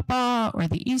Camp Quapaw or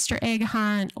the Easter egg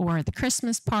hunt or the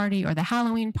Christmas party or the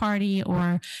Halloween party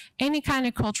or any kind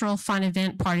of cultural fun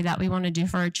event party that we want to do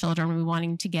for our children. We're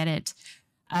wanting to get it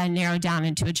narrowed down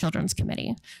into a children's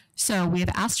committee. So we have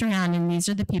asked around, and these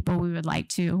are the people we would like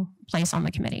to place on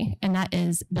the committee. And that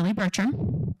is Billy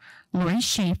Bertram, Lori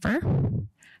Schaefer,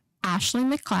 Ashley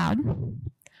McLeod,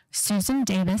 Susan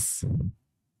Davis,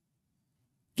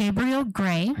 Gabriel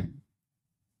Gray,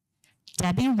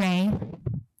 Debbie Ray,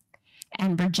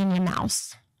 and Virginia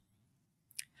Mouse.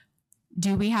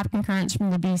 Do we have concurrence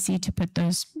from the BC to put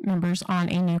those members on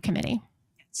a new committee?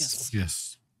 Yes.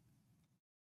 Yes.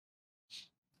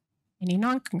 Any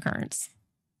non-concurrence?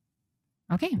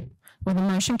 Okay, well, the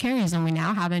motion carries and we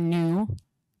now have a new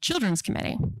children's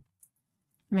committee.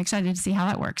 I'm excited to see how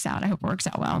that works out. I hope it works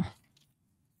out well.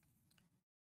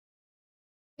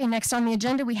 Okay, next on the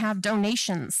agenda, we have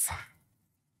donations.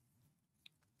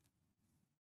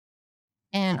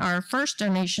 And our first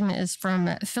donation is from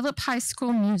Phillip High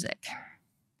School Music.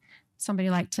 Somebody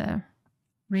like to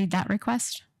read that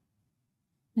request?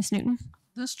 Ms. Newton?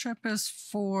 This trip is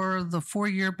for the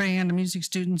 4-year band and music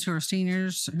students who are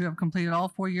seniors who have completed all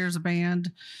 4 years of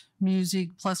band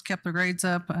music plus kept their grades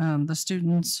up. The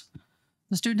student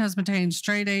has maintained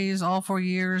straight A's all 4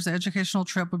 years. The educational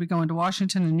trip will be going to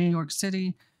Washington and New York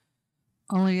City.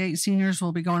 Only 8 seniors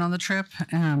will be going on the trip.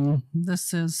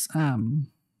 This is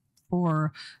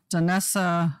for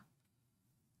Danessa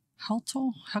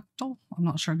Hechtel. I'm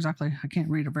not sure exactly. I can't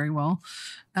read it very well.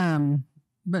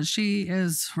 But she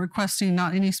is requesting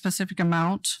not any specific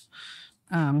amount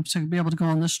to be able to go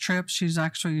on this trip. She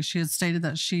had stated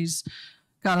that she's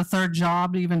got a third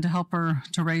job even to help her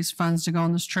to raise funds to go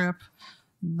on this trip.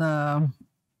 I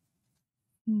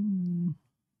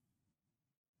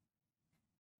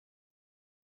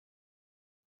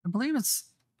believe it's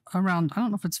around, I don't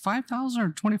know if it's 5,000 or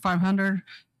 2,500.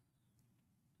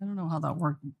 I don't know how that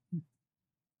worked.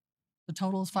 The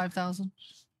total is 5,000.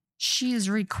 She is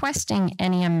requesting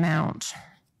any amount.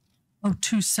 Oh,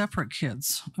 2 separate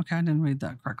kids. Okay, I didn't read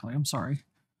that correctly. I'm sorry.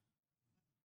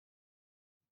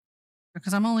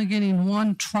 Because I'm only getting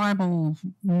one tribal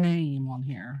name on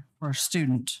here for a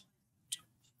student.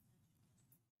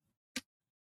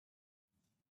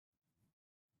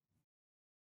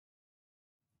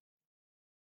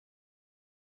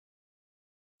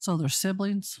 So they're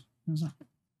siblings? Is that?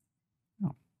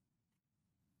 Oh.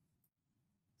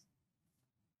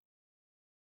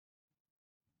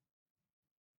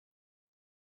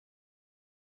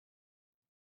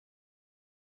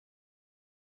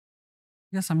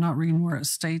 Yes, I'm not reading where it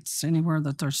states anywhere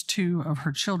that there's 2 of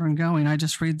her children going. I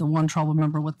just read the one tribal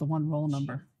member with the one roll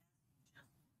number.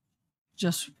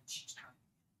 Just.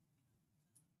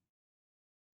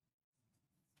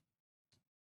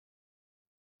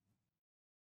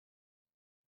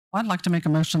 I'd like to make a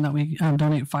motion that we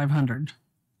donate 500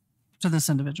 to this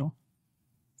individual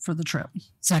for the trip.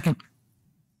 Second.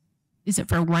 Is it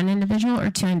for one individual or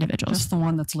 2 individuals? Just the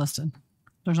one that's listed.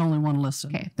 There's only one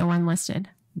listed. Okay, the one listed.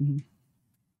 Mm-hmm.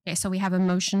 Okay, so we have a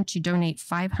motion to donate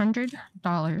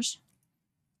 $500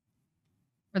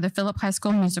 for the Phillip High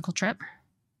School musical trip.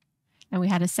 And we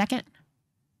had a second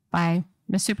by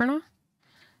Ms. Supernaw.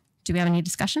 Do we have any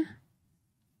discussion?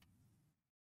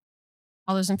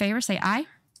 All those in favor say aye.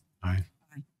 Aye.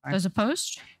 Aye. Those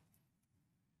opposed?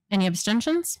 Any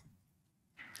abstentions?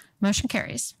 Motion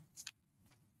carries.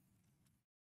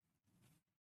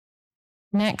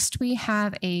 Next, we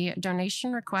have a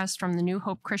donation request from the New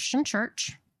Hope Christian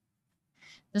Church.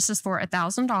 This is for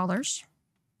 $1,000,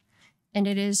 and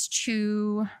it is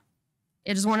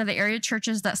one of the area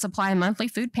churches that supply a monthly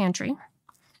food pantry.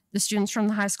 The students from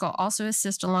the high school also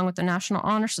assist along with the National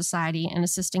Honor Society in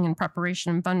assisting in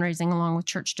preparation and fundraising along with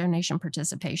church donation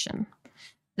participation.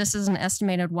 This is an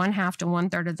estimated 1/2 to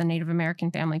 1/3 of the Native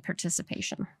American family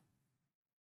participation.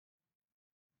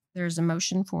 There's a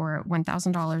motion for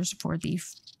 $1,000 for the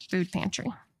food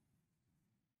pantry.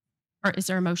 Or is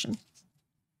there a motion?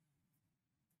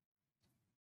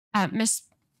 Miss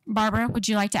Barbara, would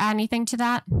you like to add anything to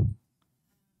that?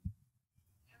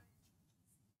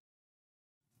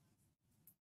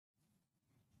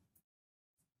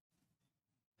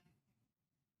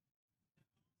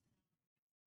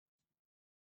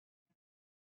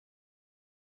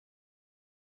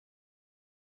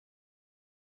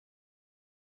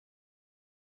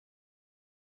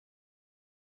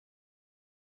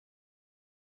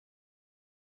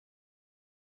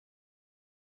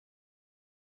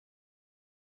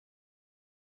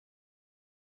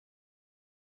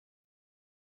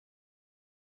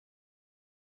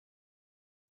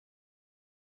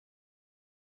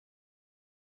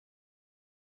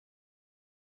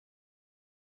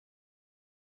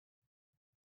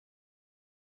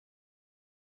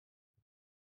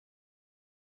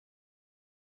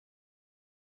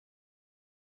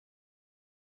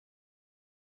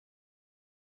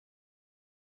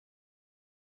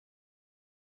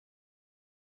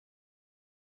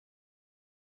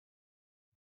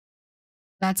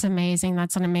 That's amazing.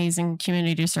 That's an amazing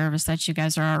community service that you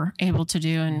guys are able to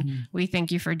do. And we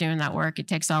thank you for doing that work. It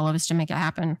takes all of us to make it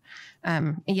happen.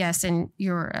 Yes, and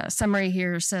your summary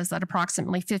here says that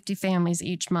approximately 50 families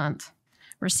each month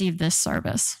receive this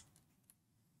service.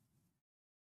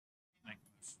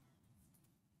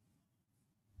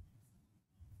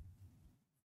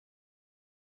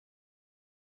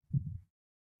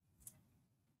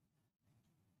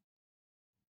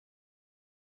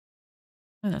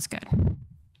 Oh, that's good.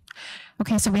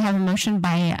 Okay, so we have a motion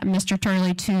by Mr.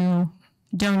 Turley to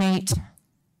donate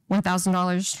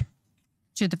 $1,000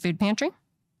 to the food pantry.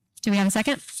 Do we have a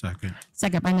second? Second.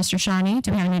 Second by Mr. Shawnee.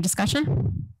 Do we have any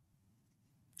discussion?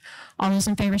 All those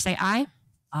in favor say aye.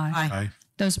 Aye. Aye.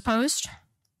 Those opposed?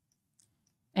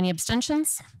 Any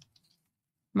abstentions?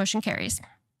 Motion carries.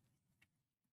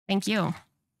 Thank you.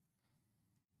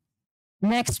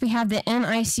 Next, we have the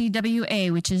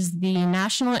NICWA, which is the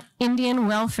National Indian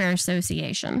Welfare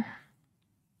Association.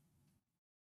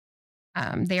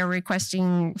 They are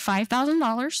requesting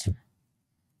 $5,000.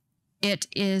 It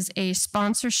is a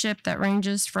sponsorship that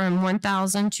ranges from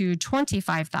 $1,000 to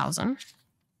 $25,000.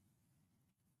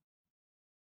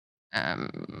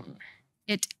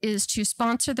 It is to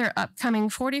sponsor their upcoming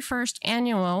 41st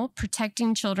annual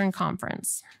Protecting Children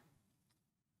Conference.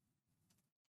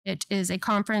 It is a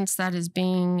conference that is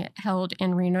being held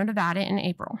in Reno, Nevada in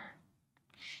April,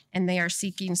 and they are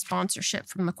seeking sponsorship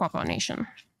from the Quapaw Nation.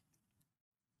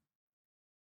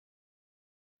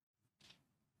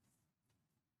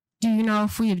 Do you know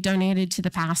if we have donated to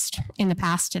in the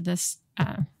past to this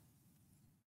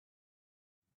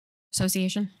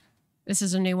association? This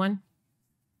is a new one.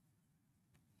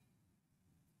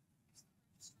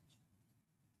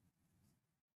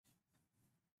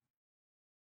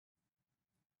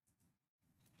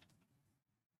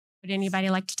 Would anybody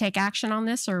like to take action on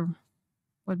this, or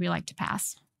would we like to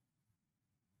pass?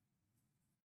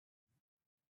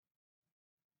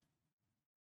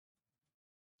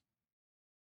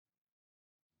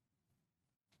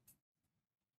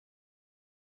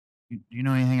 Do you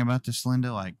know anything about this,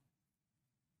 Linda? Like,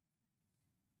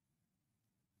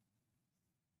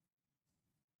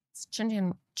 It's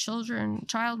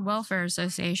Child Welfare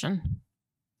Association.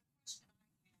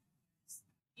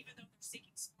 Even though they're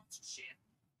seeking sponsorship,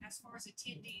 as far as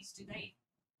attendees,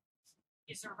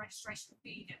 is there a registration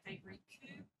fee that they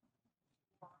recoup?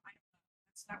 Or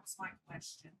that was my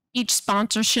question. Each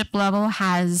sponsorship level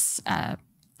has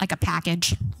like a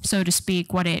package, so to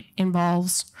speak, what it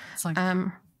involves. It's like,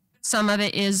 some of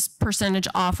it is percentage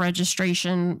off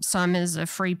registration. Some is a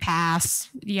free pass.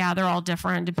 Yeah, they're all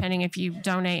different depending if you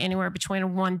donate anywhere between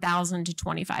 $1,000 to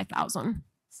 $25,000.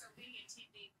 So any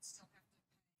attendee would still have to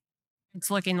pay. It's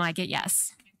looking like it,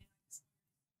 yes.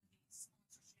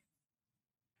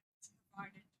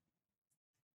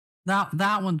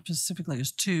 that one specifically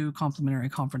is 2 complimentary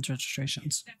conference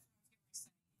registrations,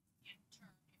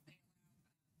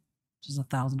 which is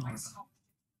 $1,000.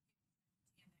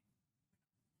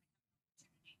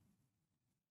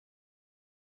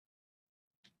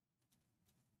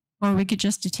 Or we could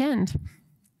just attend.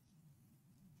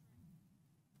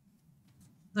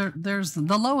 There's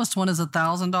the lowest one is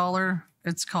 $1,000.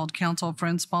 It's called Council of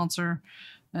Friends Sponsor,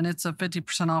 and it's a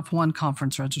 50% off one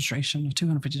conference registration, a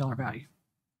 $250 value.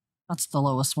 That's the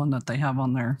lowest one that they have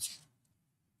on there.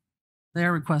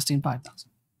 They're requesting $5,000,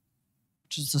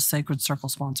 which is the Sacred Circle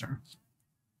sponsor.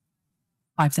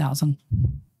 $5,000.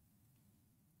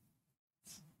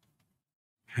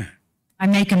 I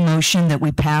make a motion that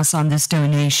we pass on this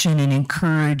donation and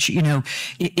encourage,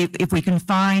 if we can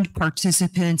find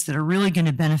participants that are really going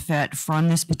to benefit from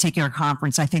this particular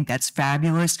conference, I think that's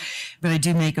fabulous. But I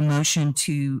do make a motion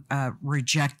to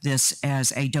reject this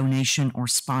as a donation or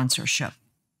sponsorship.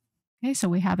 Okay, so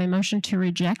we have a motion to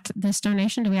reject this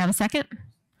donation. Do we have a second?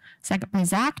 Second by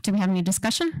Zach. Do we have any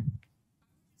discussion?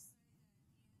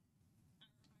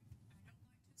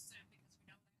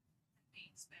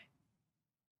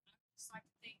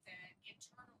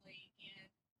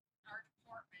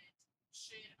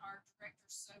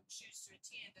 So choose to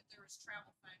attend, that there is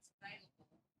travel funds available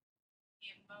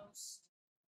in most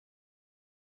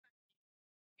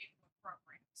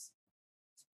programs.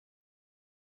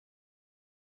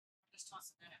 I'm just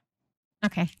tossing that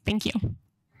out. Okay, thank you.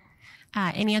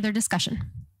 Any other discussion?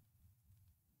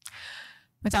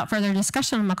 Without further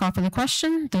discussion, I'm going to call for the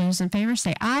question. Those in favor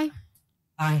say aye.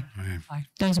 Aye. Aye.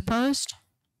 Those opposed?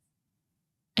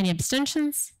 Any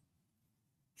abstentions?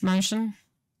 Motion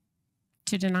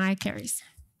to deny carries.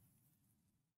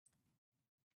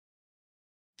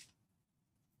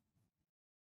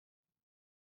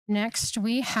 Next,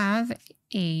 we have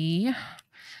a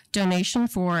donation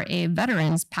for a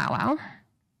veterans powwow.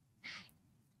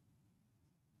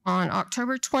 on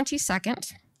October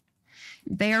 22nd.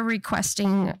 They are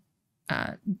requesting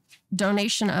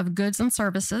donation of goods and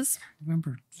services.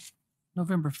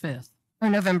 November 5th. Or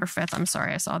November 5th. I'm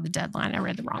sorry. I saw the deadline. I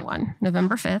read the wrong one.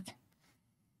 November 5th.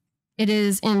 It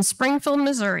is in Springfield,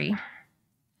 Missouri.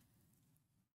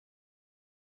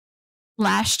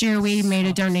 Last year, we made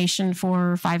a donation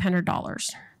for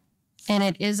 $500, and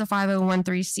it is a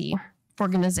 501(c)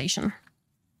 organization.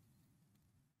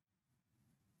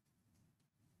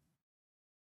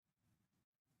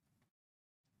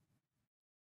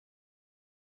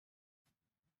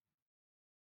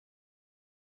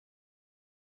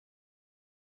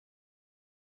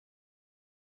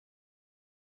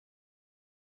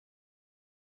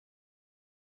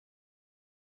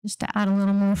 Just to add a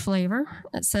little more flavor,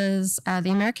 it says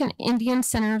the American Indian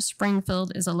Center of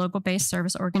Springfield is a local-based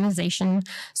service organization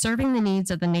serving the needs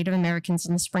of the Native Americans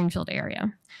in the Springfield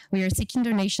area. We are seeking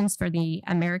donations for the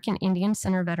American Indian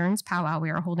Center Veterans Powwow we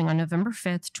are holding on November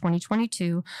 5th,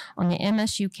 2022 on the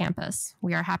MSU campus.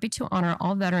 We are happy to honor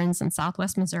all veterans in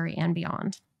Southwest Missouri and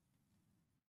beyond.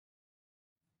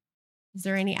 Is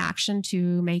there any action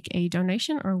to make a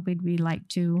donation, or would we like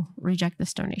to reject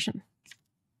this donation?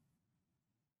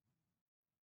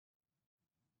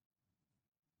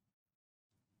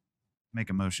 Make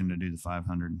a motion to do the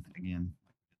 500 again.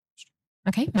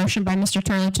 Okay, motion by Mr.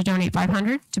 Turley to donate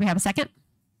 500. Do we have a second?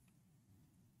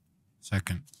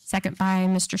 Second. Second by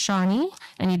Mr. Shawnee.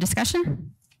 Any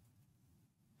discussion?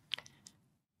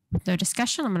 No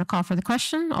discussion. I'm going to call for the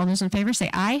question. All those in favor say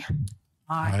aye.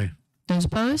 Aye. Those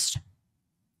opposed?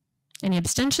 Any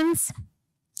abstentions?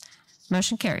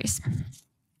 Motion carries. Does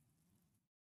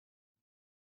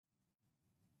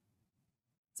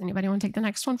anybody want to take the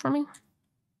next one for me?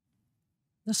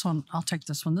 This one, I'll take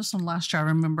this one. This one last year, I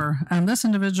remember. This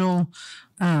individual,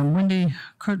 Wendy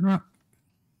Kudrow,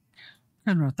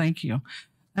 thank you.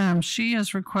 She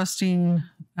is requesting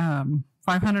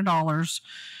 $500.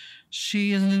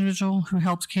 She is an individual who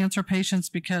helps cancer patients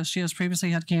because she has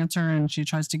previously had cancer and she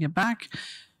tries to get back.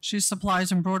 She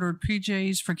supplies embroidered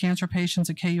PJs for cancer patients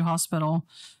at KU Hospital.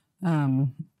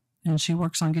 And she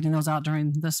works on getting those out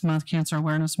during this month, Cancer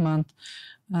Awareness Month.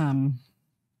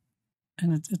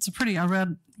 And it's a pretty,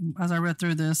 as I read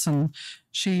through this, and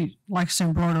she likes to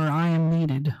embroider "I am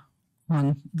needed"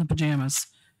 on the pajamas.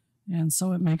 And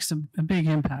so it makes a big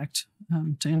impact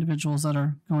to individuals that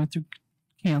are going through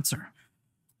cancer.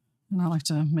 And I'd like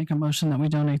to make a motion that we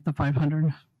donate the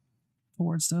 500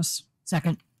 towards this.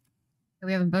 Second.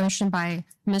 We have a motion by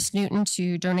Ms. Newton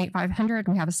to donate 500.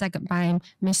 We have a second by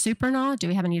Ms. Supernaw. Do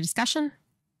we have any discussion?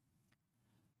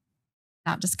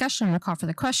 Without discussion, I'm going to call for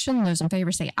the question. Those in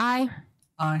favor say aye.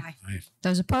 Aye. Aye.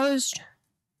 Those opposed?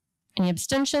 Any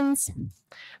abstentions?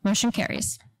 Motion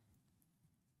carries.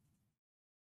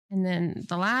 And then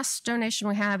the last donation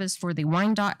we have is for the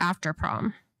Wyandotte After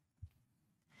Prom.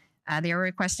 They are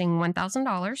requesting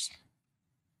 $1,000.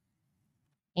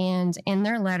 And in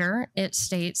their letter, it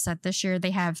states that this year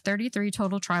they have 33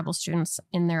 total tribal students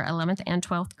in their 11th and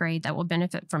 12th grade that will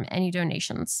benefit from any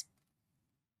donations.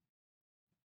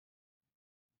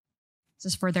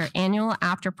 This is for their annual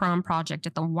after prom project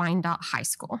at the Wyandotte High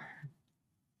School.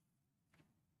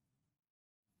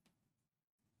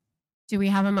 Do we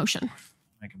have a motion?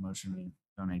 Make a motion to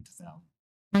donate the 1,000.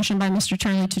 Motion by Mr.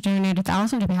 Turley to donate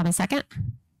 1,000. Do we have a second?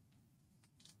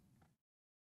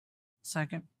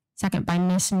 Second. Second by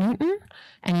Ms. Newton.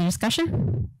 Any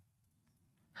discussion?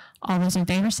 All those in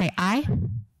favor say aye.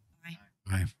 Aye.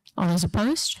 Aye. All those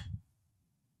opposed?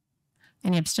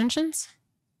 Any abstentions?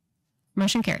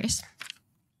 Motion carries.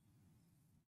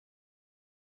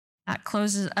 That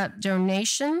closes up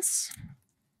donations.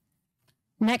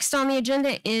 Next on the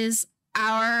agenda is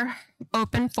our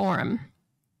open forum.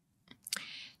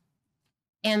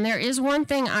 And there is one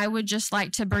thing I would just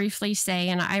like to briefly say,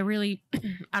 and I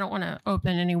don't want to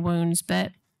open any wounds,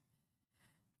 but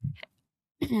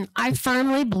I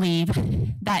firmly believe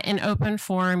that in open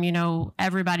forum,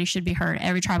 everybody should be heard.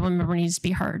 Every tribal member needs to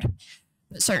be heard.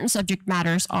 But certain subject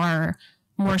matters are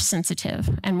more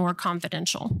sensitive and more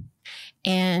confidential.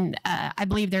 And I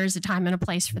believe there is a time and a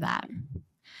place for that.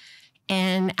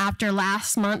 And after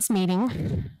last month's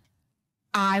meeting,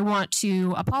 I want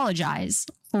to apologize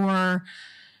for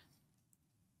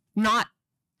not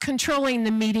controlling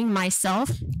the meeting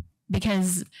myself,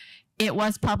 because it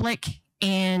was public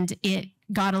and it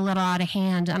got a little out of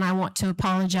hand. And I want to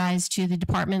apologize to the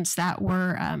departments that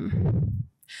were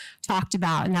talked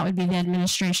about, and that would be the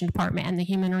administration department and the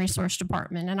human resource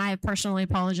department. And I have personally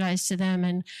apologized to them,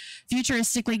 and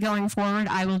futuristically going forward,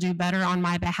 I will do better on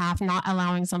my behalf, not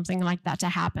allowing something like that to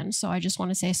happen. So I just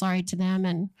want to say sorry to them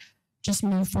and just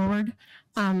move forward.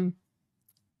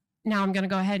 Now I'm going to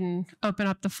go ahead and open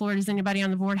up the floor. Does anybody on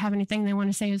the board have anything they want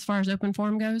to say as far as open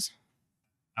forum goes?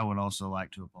 I would also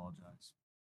like to apologize.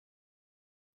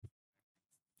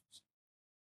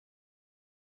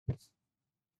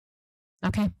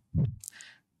 Okay.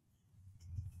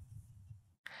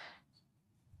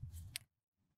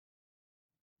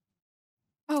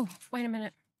 Oh, wait a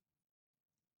minute.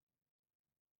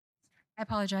 I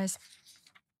apologize.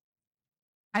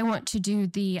 I want to do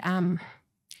the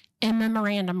in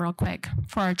memorandum real quick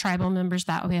for our tribal members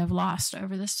that we have lost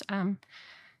over this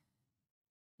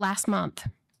last month.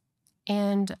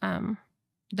 And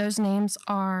those names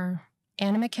are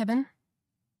Anna McKibben,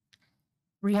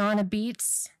 Rihanna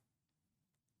Beats,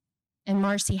 and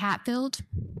Marcy Hatfield.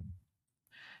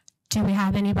 Do we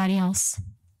have anybody else?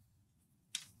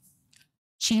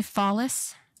 Chief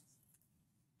Follis.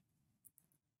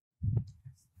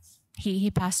 He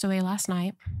passed away last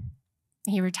night.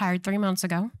 He retired 3 months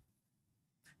ago.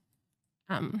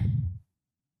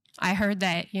 I heard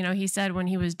that, he said when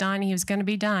he was done, he was going to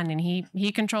be done, and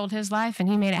he controlled his life and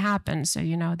he made it happen. So,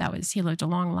 he lived a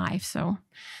long life. So,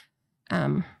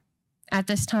 at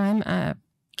this time,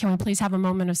 can we please have a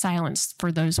moment of silence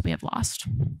for those we have lost?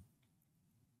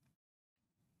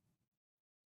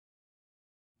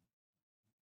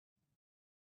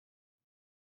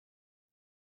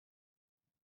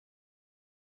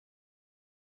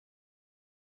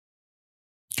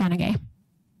 Carnegie.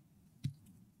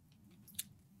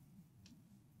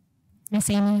 Miss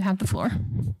Amy, you have the floor.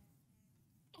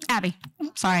 Abby,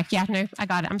 sorry. Yeah, no, I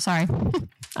got it. I'm sorry.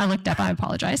 I looked up. I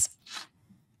apologize.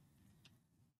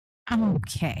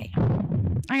 Okay.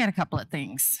 I got a couple of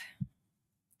things.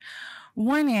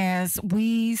 One is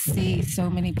we see so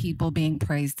many people being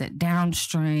praised at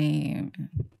Downstream,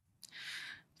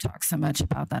 talk so much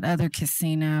about that other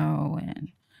casino,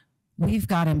 and we've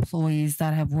got employees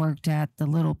that have worked at the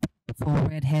little beautiful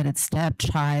redheaded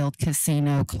stepchild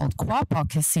casino called Quapaw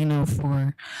Casino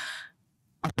for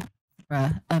a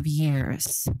plethora of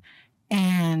years.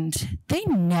 And they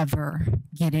never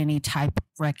get any type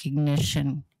of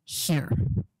recognition here.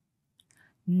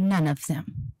 None of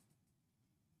them.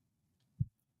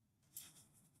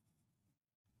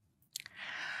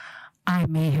 I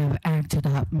may have acted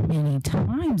up many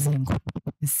times in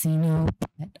Quapaw Casino,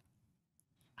 but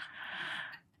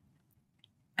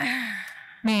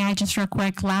may I just real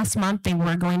quick, last month they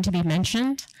were going to be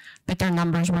mentioned, but their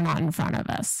numbers were not in front of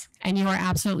us. And you are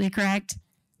absolutely correct.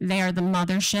 They are the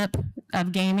mothership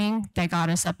of gaming. They got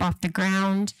us up off the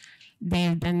ground. They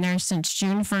have been there since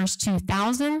June 1st,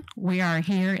 2000. We are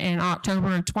here in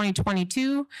October of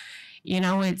 2022.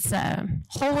 It's a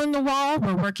hole in the wall.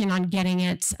 We're working on getting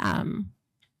it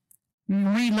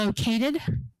relocated.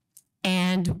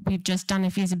 And we've just done a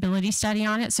feasibility study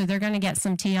on it. So they're going to get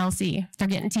some TLC. They're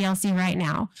getting TLC right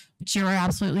now. But you are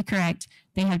absolutely correct.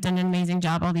 They have done an amazing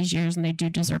job all these years, and they do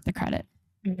deserve the credit.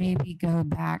 Maybe go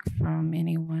back from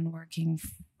anyone working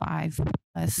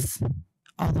 5+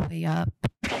 all the way up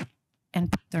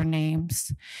and put their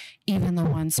names, even the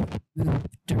ones who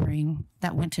moved during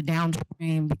that went to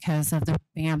Downstream because of the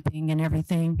revamping and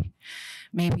everything.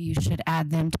 Maybe you should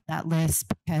add them to that list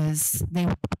because they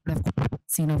were part of the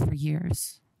casino for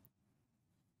years.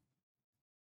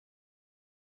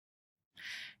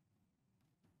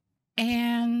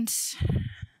 And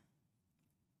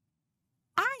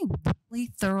I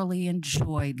really thoroughly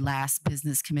enjoyed last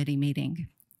business committee meeting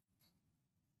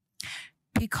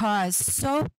because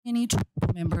so many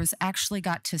tribal members actually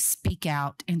got to speak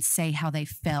out and say how they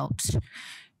felt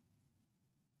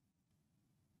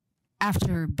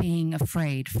after being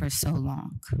afraid for so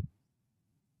long.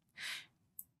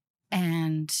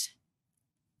 And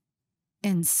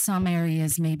in some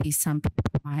areas, maybe some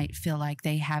people might feel like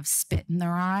they have spit in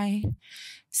their eye.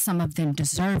 Some of them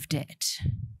deserved it.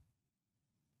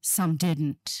 Some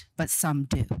didn't, but some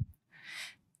do.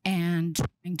 And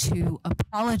trying to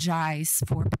apologize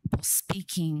for people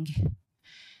speaking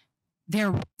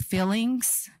their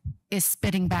feelings is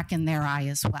spitting back in their eye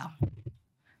as well.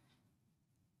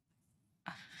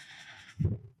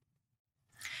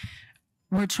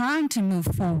 We're trying to move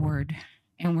forward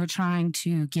and we're trying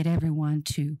to get everyone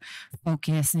to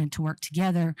focus and to work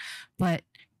together, but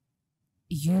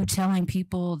you telling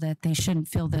people that they shouldn't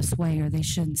feel this way or they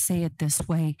shouldn't say it this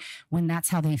way when that's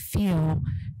how they feel,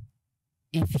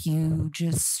 if you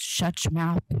just shut your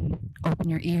mouth and open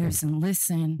your ears and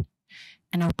listen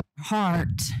and open your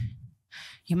heart,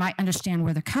 you might understand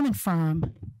where they're coming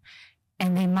from,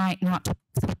 and they might not talk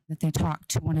the way that they talk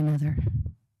to one another.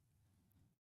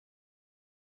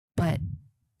 But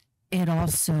it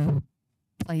also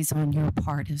plays on your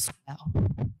part as well,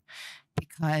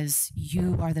 because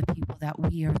you are the people that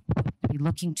we are be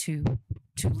looking to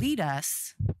lead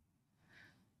us.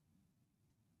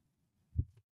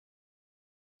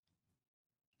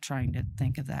 Trying to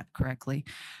think of that correctly.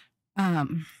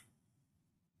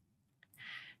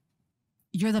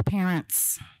 You're the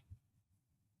parents.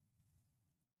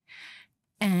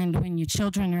 And when your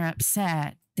children are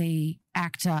upset, they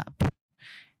act up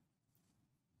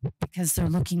because they're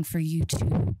looking for you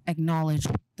to acknowledge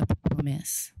what the problem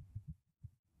is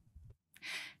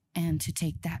and to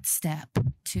take that step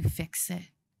to fix it.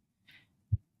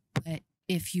 But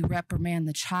if you reprimand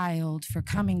the child for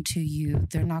coming to you,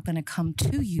 they're not going to come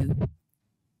to you.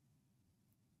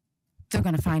 They're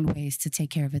going to find ways to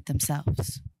take care of it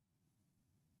themselves.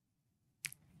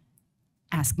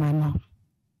 Ask my mom.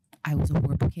 I was a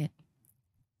horrible kid.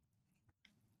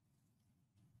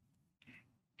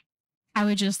 I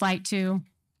would just like to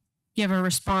give a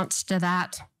response to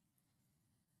that.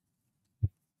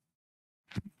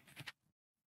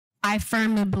 I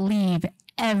firmly believe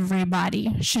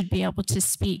everybody should be able to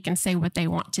speak and say what they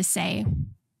want to say.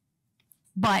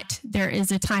 But there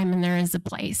is a time and there is a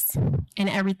place, and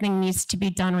everything needs to be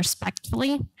done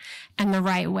respectfully and the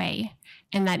right way.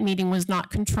 And that meeting was not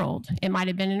controlled. It might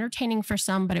have been entertaining for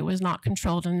some, but it was not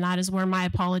controlled. And that is where my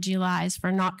apology lies, for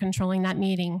not controlling that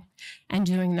meeting and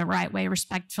doing the right way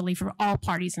respectfully for all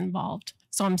parties involved.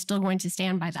 So I'm still going to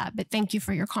stand by that. But thank you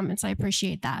for your comments. I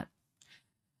appreciate that.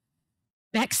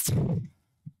 Next.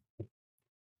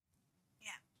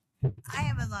 I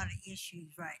have a lot of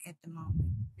issues right at the moment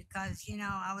because, you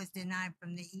know, I was denied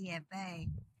from the EFA.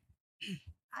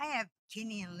 I have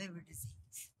kidney and liver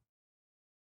disease.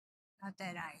 Not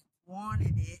that I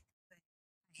wanted it, but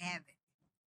I have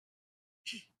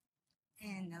it.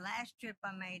 And the last trip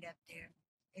I made up there,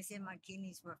 they said my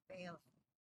kidneys were failing.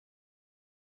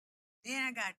 Then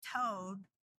I got told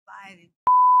by the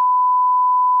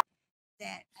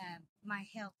that my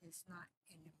health is not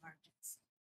an emergency.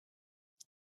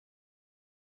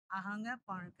 I hung up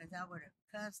on her because I would have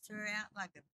cussed her out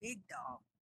like a big dog.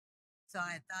 So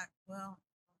I thought, well,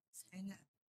 let's hang up.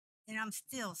 And I'm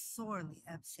still sorely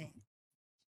upset.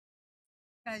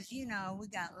 Because, you know, we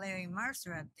got Larry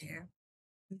Mercer up there,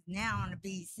 who's now on the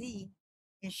BC,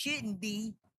 and shouldn't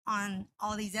be on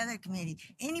all these other committees.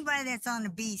 Anybody that's on the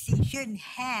BC shouldn't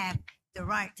have the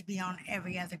right to be on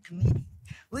every other committee.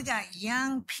 We got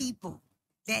young people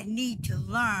that need to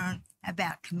learn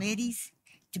about committees,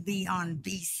 to be on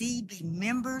BC, be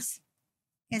members,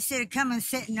 instead of coming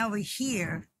sitting over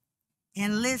here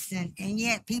and listen, and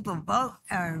yet people vote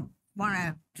or want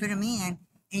to put them in,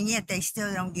 and yet they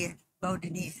still don't get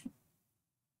voted in.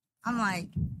 I'm like,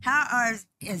 how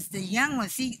is the young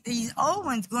ones, see, these old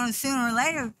ones going sooner or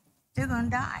later, they're going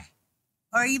to die.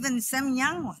 Or even some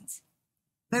young ones.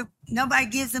 But nobody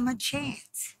gives them a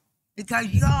chance because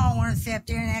you all want to sit up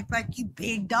there and act like you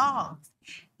big dogs.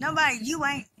 You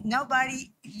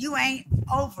ain't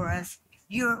over us.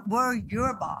 We're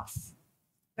your boss.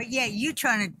 But yet you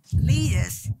trying to lead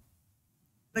us,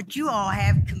 but you all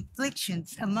have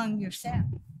conflictions among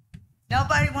yourselves.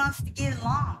 Nobody wants to get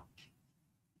along.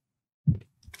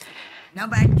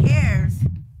 Nobody cares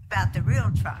about the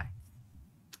real tribe.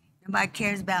 Nobody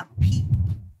cares about people.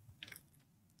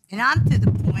 And I'm to the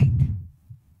point,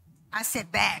 I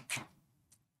sit back.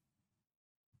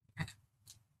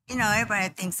 You know,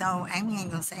 everybody thinks, oh, Amy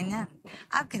ain't gonna say nothing.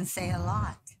 I can say a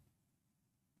lot.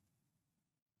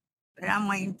 But I'm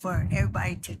waiting for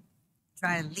everybody to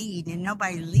try to lead, and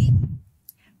nobody leading.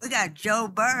 We got Joe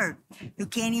Bird, who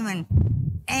can't even,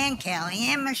 and Kelly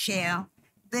and Michelle,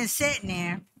 been sitting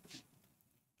there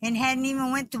and hadn't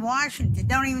even went to Washington,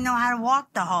 don't even know how to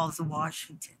walk the halls of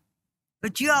Washington.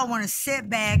 But you all want to sit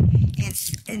back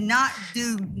and not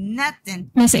do nothing.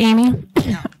 Miss Amy?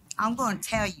 No, I'm going to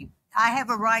tell you. I have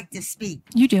a right to speak.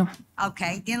 You do.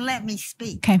 Okay, then let me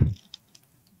speak. Okay.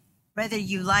 Whether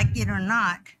you like it or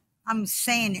not, I'm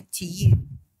saying it to you.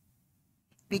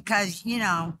 Because, you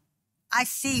know, I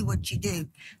see what you do.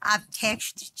 I've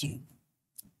texted you.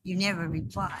 You never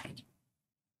replied.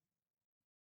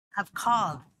 I've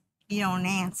called. You don't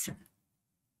answer.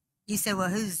 You said, well,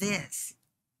 who's this?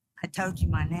 I told you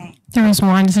my name. There was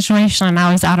one situation and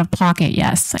I was out of pocket,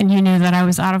 yes. And you knew that I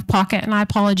was out of pocket, and I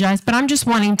apologize. But I'm just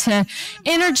wanting to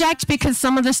interject because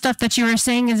some of the stuff that you were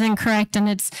saying is incorrect and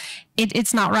it's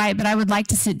not right. But I would like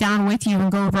to sit down with you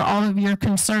and go over all of your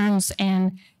concerns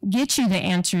and get you the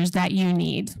answers that you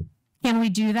need. Can we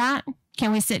do that?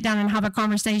 Can we sit down and have a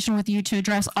conversation with you to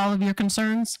address all of your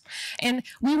concerns? And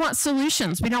we want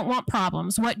solutions. We don't want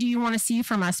problems. What do you want to see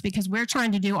from us? Because we're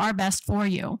trying to do our best for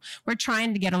you. We're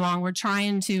trying to get along. We're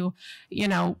trying to, you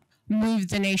know, move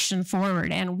the nation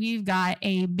forward. And we've got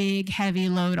a big, heavy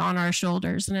load on our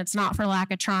shoulders, and it's not for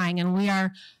lack of trying. And we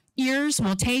are ears,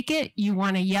 we'll take it. You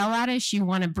want to yell at us, you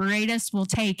want to berate us, we'll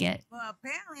take it. Well,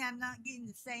 apparently I'm not getting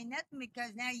to say nothing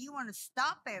because now you want to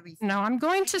stop everything. No, I'm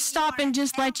going to stop and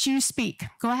just let you speak.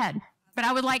 Go ahead. But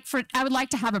I would like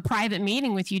to have a private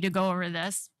meeting with you to go over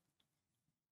this.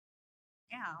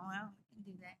 Yeah, well, we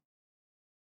can do that.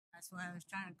 That's why I was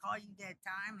trying to call you that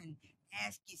time and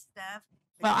ask you stuff.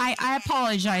 Well, I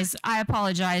apologize.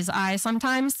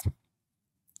 Sometimes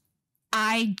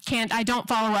I don't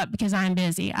follow up because I'm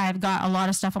busy. I've got a lot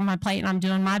of stuff on my plate and I'm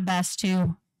doing my best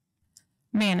to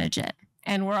manage it.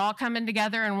 And we're all coming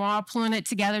together and we're all pulling it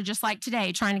together just like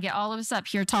today, trying to get all of us up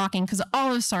here talking because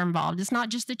all of us are involved. It's not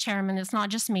just the chairman. It's not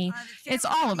just me. It's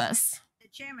all of us. The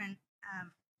chairman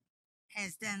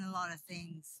has done a lot of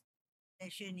things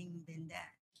that shouldn't even been done,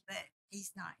 but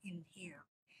he's not in here.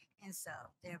 And so,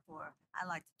 therefore, I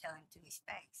like to tell him to his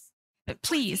face. But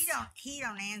please. He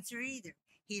don't answer either.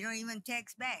 He don't even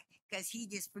text back because he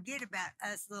just forget about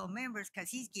us little members because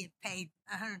he's getting paid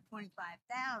 $125,000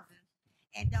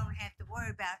 and don't have to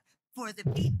worry about for the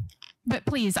people. But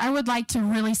please, I would like to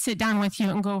really sit down with you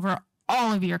and go over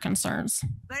all of your concerns.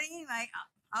 But anyway,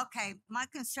 okay, my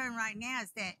concern right now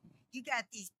is that you got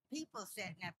these people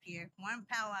sitting up here, one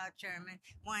powwow chairman,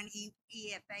 one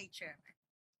EFA chairman.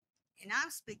 And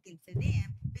I'm speaking to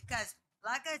them because,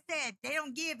 like I said, they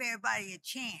don't give everybody a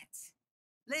chance.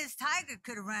 Liz Tiger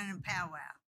could have run in powwow,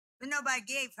 but nobody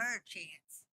gave her a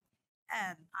chance.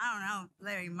 I don't know,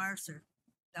 Larry Mercer.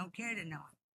 Don't care to know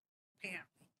him,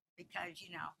 apparently, because,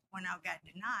 when I got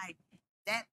denied,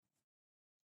 that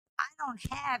I don't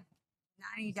have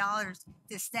 $90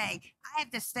 to stay. I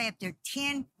have to stay up there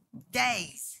 10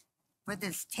 days for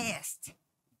this test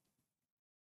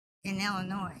in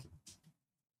Illinois.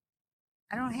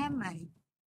 I don't have money.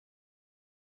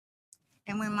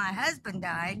 And when my husband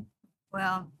died,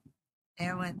 well,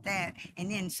 there went that.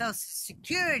 And then Social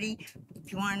Security,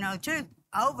 if you want to know the truth,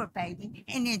 overpaid me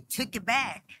and then took it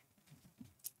back.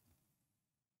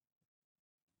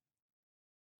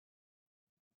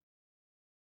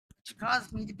 Which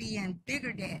caused me to be in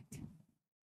bigger debt.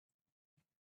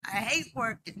 I hate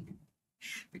working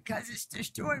because it's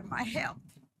destroyed my health.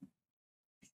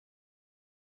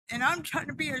 And I'm trying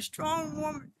to be a strong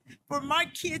woman for my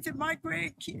kids and my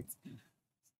grandkids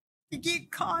to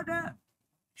get caught up.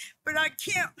 But I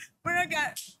can't, when I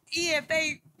got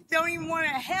EFA, don't even want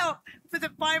to help for the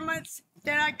 5 months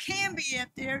that I can be up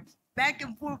there back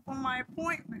and forth for my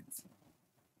appointments.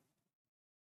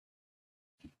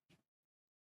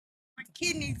 My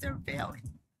kidneys are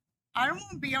failing. I don't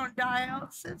want to be on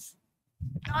dialysis.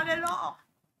 Not at all.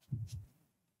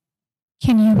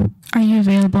 Are you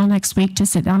available next week to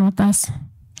sit down with us?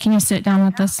 Can you sit down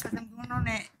with us? Because I'm going on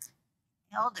that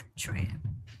elder trip.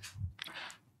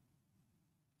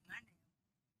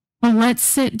 Well, let's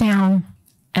sit down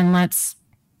and let's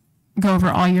go over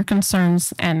all your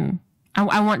concerns. And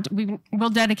we'll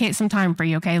dedicate some time for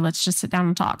you. Okay. Let's just sit down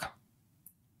and talk.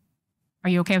 Are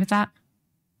you okay with that?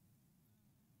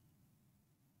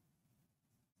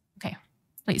 Okay,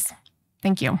 please.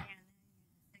 Thank you.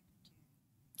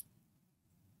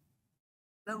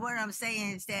 But what I'm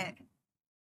saying is that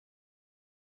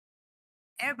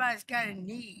everybody's got a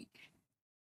need.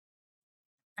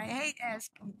 I hate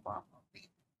asking for people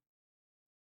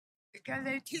because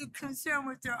they're too concerned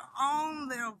with their own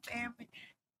little family,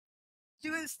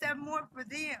 doing stuff more for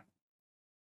them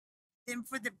than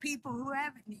for the people who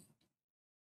have a need.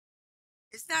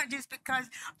 It's not just because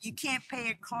you can't pay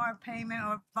a car payment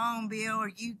or phone bill or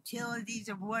utilities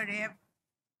or whatever.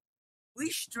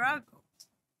 We struggle.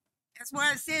 That's what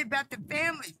I said about the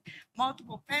families.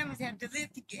 Multiple families have to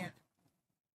live together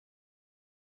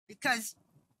because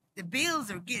the bills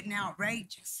are getting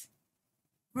outrageous.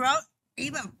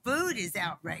 Even food is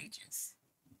outrageous.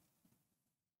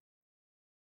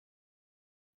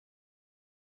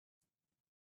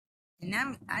 And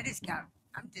I'm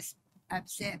just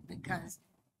upset because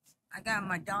I got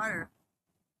my daughter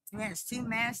who has 2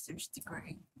 master's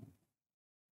degrees.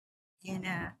 And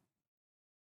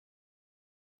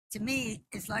to me,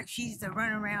 it's like she's the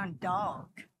runaround dog,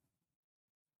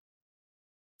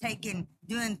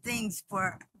 doing things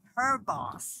for her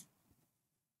boss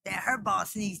that her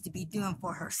boss needs to be doing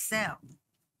for herself.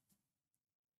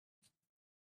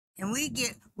 And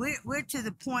we're to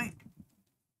the point,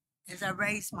 as I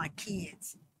raise my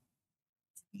kids,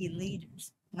 to be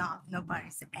leaders, not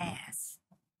nobody's ass.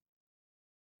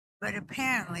 But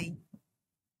apparently,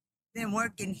 then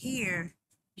working here,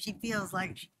 she feels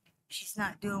like she's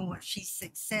not doing what she's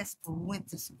successful, went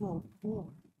to school for.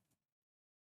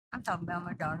 I'm talking about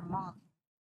my daughter, Molly.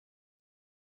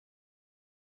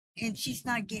 and she's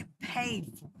not getting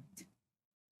paid for it.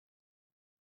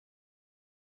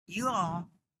 You all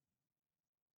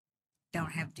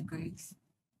don't have degrees,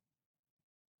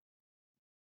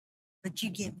 but you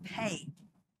get paid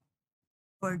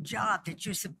for a job that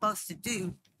you're supposed to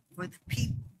do for the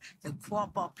people, the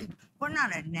Quapaw people. We're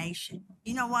not a nation.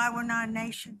 You know why we're not a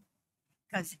nation?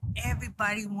 Because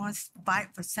everybody wants to fight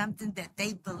for something that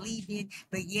they believe in,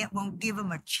 but yet won't give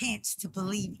them a chance to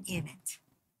believe in it.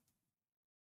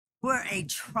 We're a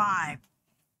tribe.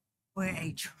 We're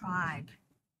a tribe.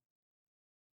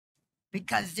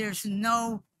 Because there's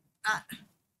no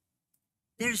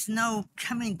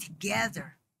coming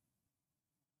together.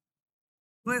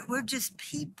 We're just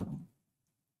people.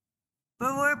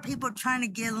 But we're people trying to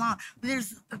get along.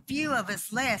 There's a few of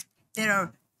us left that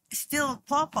are still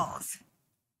Quapaws.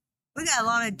 We got a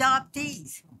lot of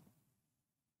adoptees.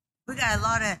 We got a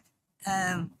lot of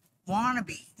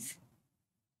wannabes.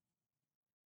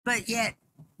 But yet,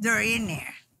 they're in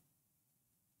there.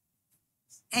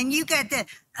 And you got to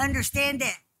understand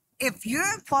that if you're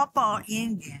a Quapaw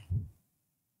Indian,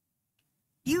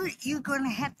 you're going to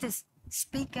have to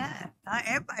speak up.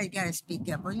 Everybody got to speak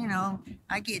up. Well, you know,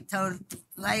 I get told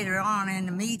later on in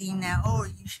the meeting that, oh,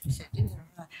 you should say this.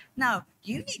 No,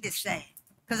 you need to say it.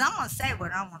 Because I'm going to say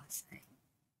what I want to say.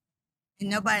 And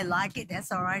nobody like it,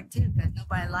 that's all right too, because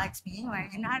nobody likes me anyway,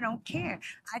 and I don't care.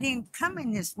 I didn't come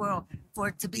in this world for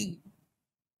it to be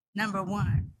number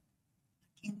one.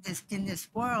 In this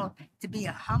world, to be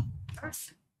a humble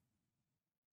person.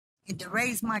 And to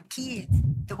raise my kids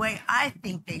the way I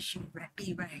think they should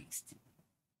be raised.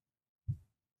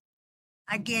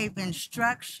 I gave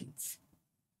instructions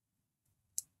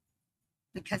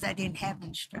because I didn't have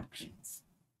instructions.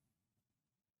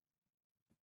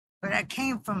 But I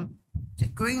came from the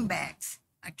greenbacks.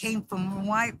 I came from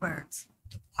whitebirds,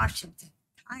 to Washington,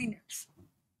 Tiners.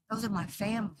 Those are my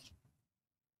family.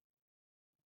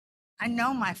 I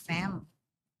know my family.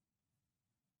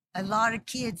 A lot of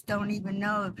kids don't even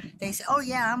know. They say, oh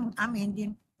yeah, I'm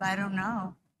Indian, but I don't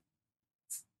know.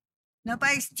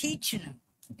 Nobody's teaching them.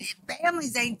 Their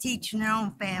families ain't teaching their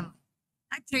own family.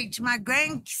 I teach my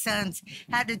grandsons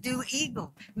how to do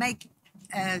eagle,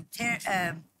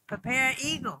 prepare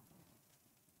eagle.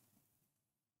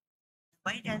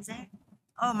 Nobody does that.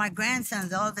 Oh, my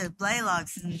grandsons, all the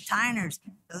Blaylocks and the Tiners,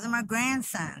 those are my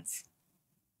grandsons.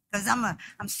 Because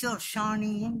I'm still a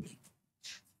Shawnee Indian.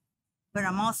 But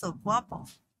I'm also Quapaw.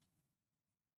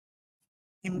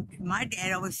 And my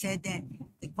dad always said that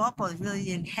the Quapaws really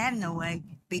didn't have no way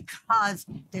because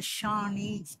the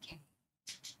Shawnees came.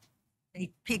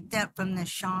 They picked up from the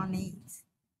Shawnees.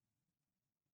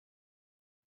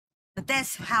 But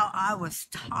that's how I was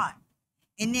taught.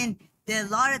 And then there are a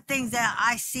lot of things that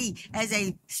I see as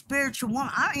a spiritual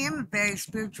woman. I am a very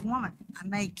spiritual woman. I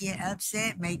may get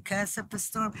upset, may cuss up a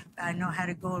storm, but I know how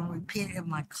to go and repent in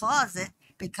my closet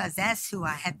because that's who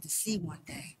I have to see one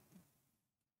day.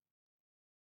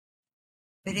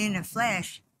 But in the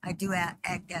flesh, I do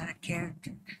act out of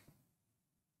character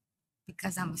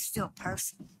because I'm still a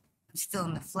person. I'm still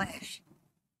in the flesh.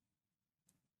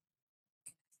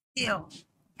 Still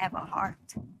have a heart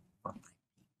for my people.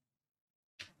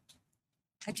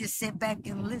 I just sit back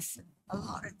and listen a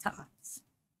lot of times.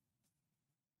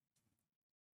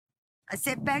 I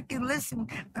sit back and listen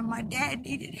when my dad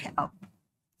needed help.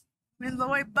 When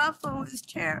Lloyd Buffalo was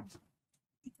sheriff,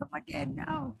 he told my dad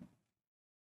no.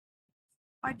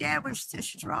 My dad was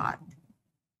distraught.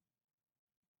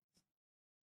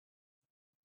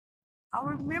 I'll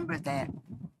remember that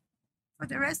for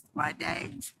the rest of my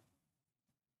days.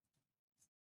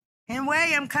 In a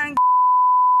way, I'm kind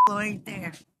of ain't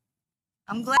there.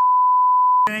 I'm glad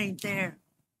ain't there.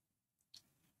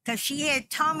 Because she had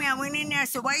told me, I went in there, I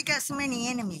said, why you got so many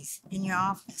enemies in your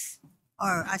office?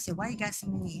 Or I said, why you got so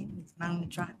many enemies among the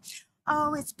tribe?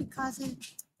 Oh, it's because of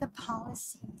the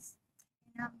policies.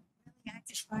 You know, really, I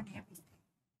just run everything.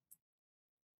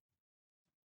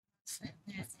 Sitting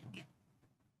there thinking,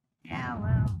 yeah,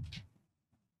 well,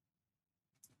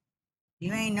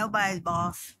 you ain't nobody's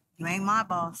boss. You ain't my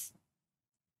boss.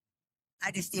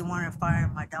 I just didn't want to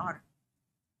fire my daughter.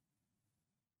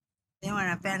 Then when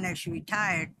I found out she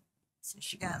retired, so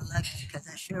she got lucky because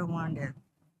I sure wanted to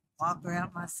walk her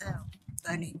out myself.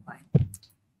 But anyway.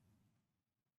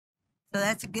 So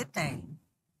that's a good thing.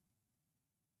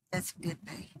 That's a good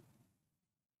thing.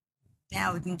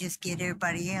 Now we can just get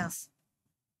everybody else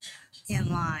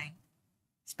in line,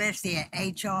 especially at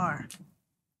HR.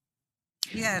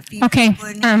 Okay,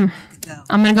 I'm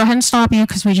going to go ahead and stop you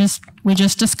because we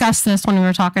just discussed this when we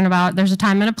were talking about there's a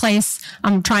time and a place.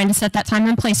 I'm trying to set that time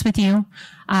and place with you.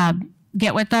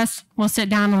 Get with us. We'll sit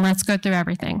down and let's go through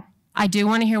everything. I do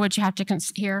want to hear what you have to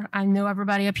hear. I know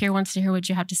everybody up here wants to hear what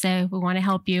you have to say. We want to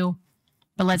help you,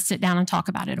 but let's sit down and talk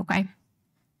about it, okay?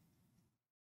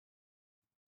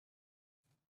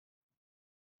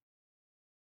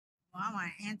 Well, I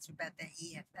want to answer about the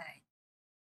EFA.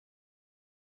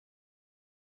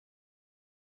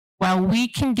 Well, we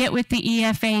can get with the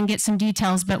EFA and get some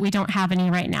details, but we don't have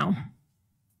any right now.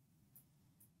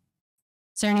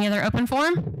 Is there any other open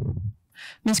forum?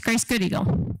 Ms. Grace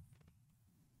Goodeagle.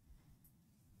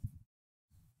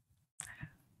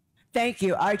 Thank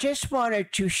you. I just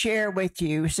wanted to share with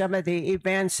you some of the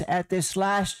events at this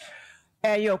last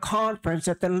annual conference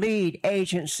at the lead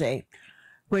agency,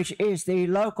 which is the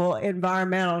local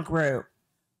environmental group.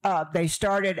 They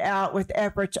started out with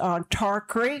efforts on Tar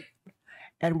Creek,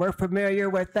 and we're familiar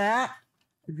with that.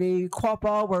 The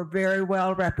Quapaw were very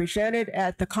well represented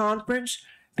at the conference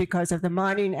because of the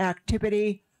mining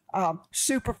activity,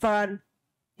 Superfund,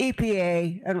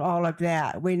 EPA, and all of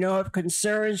that. We know of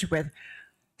concerns with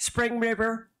Spring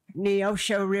River,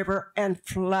 Neosho River, and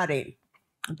flooding.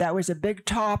 That was a big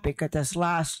topic at this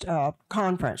last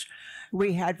conference.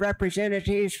 We had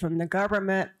representatives from the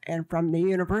government and from the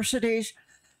universities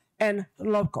and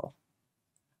local.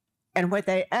 And what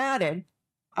they added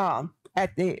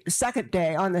at the second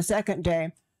day,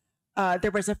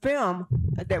 there was a film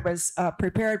that was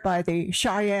prepared by the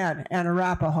Cheyenne and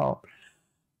Arapaho.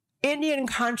 Indian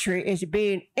country is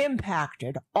being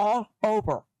impacted all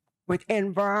over with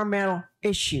environmental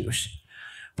issues.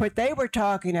 What they were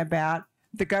talking about,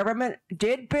 the government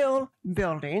did build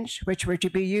buildings which were to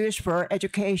be used for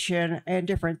education and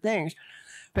different things.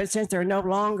 But since they're no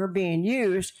longer being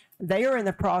used, they are in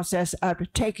the process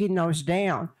of taking those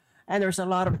down. And there's a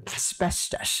lot of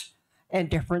asbestos and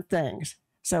different things.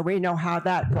 So we know how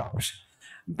that goes.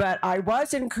 But I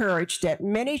was encouraged that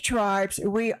many tribes,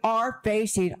 we are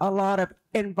facing a lot of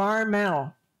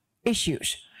environmental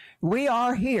issues. We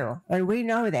are here, and we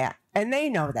know that, and they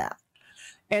know that.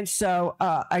 And so,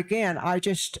 again, I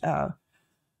just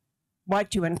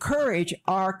want to encourage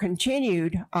our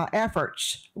continued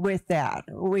efforts with that.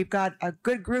 We've got a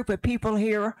good group of people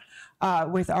here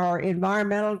with our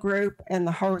environmental group and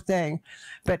the whole thing.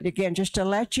 But again, just to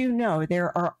let you know,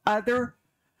 there are other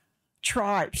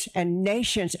tribes and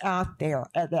nations out there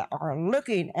that are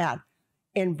looking at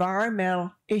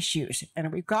environmental issues,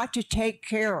 and we've got to take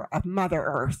care of Mother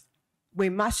Earth. We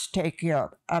must take care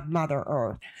of Mother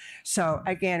Earth. So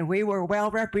again, we were well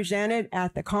represented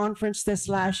at the conference this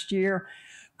last year.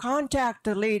 Contact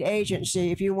the lead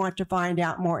agency if you want to find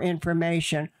out more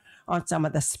information on some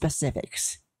of the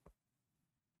specifics.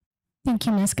 Thank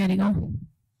you, Ms. Goodeagle.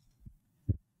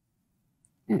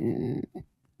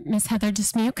 Ms. Heather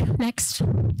Dismuke, next.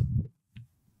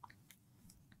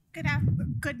 Good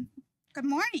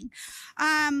morning.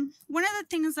 One of the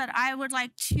things that I would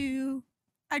like to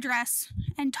address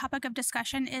and topic of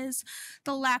discussion is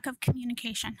the lack of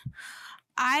communication.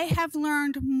 I have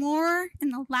learned more in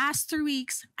the last 3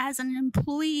 weeks as an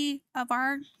employee of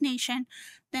our nation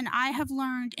than I have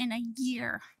learned in a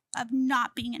year of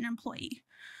not being an employee.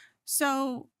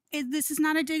 So this is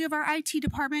not a dig of our IT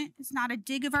department. It's not a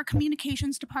dig of our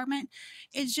communications department.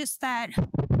 It's just that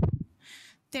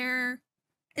there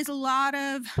is a lot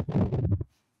of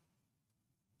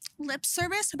lip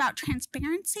service about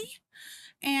transparency.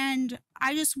 And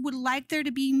I just would like there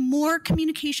to be more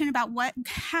communication about what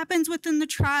happens within the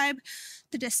tribe,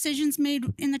 the decisions made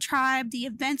in the tribe, the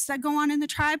events that go on in the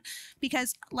tribe.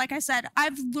 Because like I said,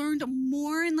 I've learned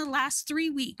more in the last 3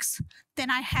 weeks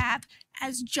than I have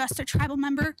as just a tribal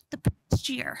member the past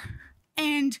year.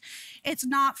 And it's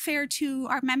not fair to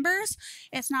our members.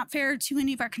 It's not fair to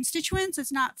any of our constituents.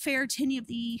 It's not fair to any of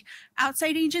the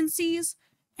outside agencies.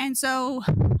 And so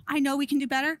I know we can do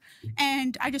better.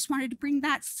 And I just wanted to bring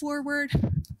that forward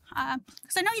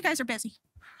because I know you guys are busy.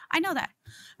 I know that.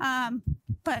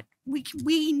 But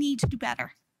we need to do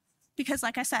better because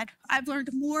like I said, I've learned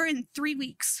more in 3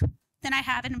 weeks than I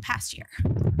have in the past year.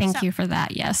 Thank you for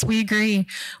that. Yes, we agree.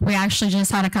 We actually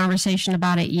just had a conversation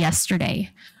about it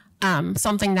yesterday.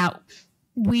 Something that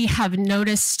we have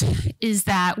noticed is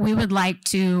that we would like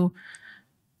to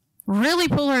really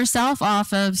pull ourselves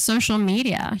off of social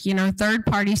media,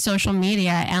 third-party social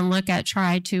media, and look at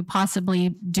try to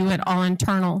possibly do it all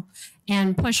internal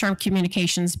and push our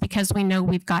communications because we know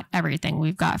we've got everything.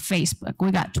 We've got Facebook,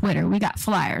 we got Twitter, we got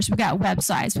flyers, we got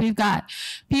websites, we've got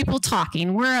people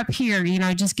talking. We're up here,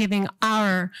 just giving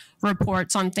our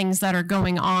reports on things that are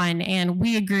going on, and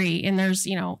we agree. And there's,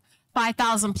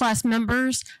 5,000 plus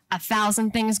members,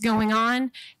 1,000 things going on,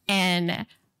 and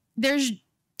there's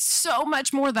so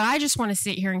much more that I just want to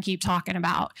sit here and keep talking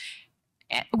about.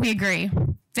 We agree.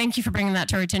 Thank you for bringing that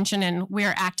to our attention, and we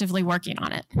are actively working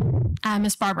on it.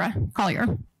 Ms. Barbara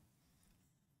Collier.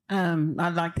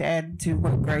 I'd like to add to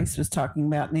what Grace was talking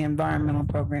about in the environmental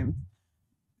program.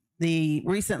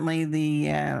 Recently,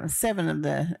 the 7 of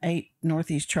the 8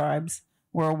 Northeast tribes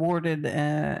were awarded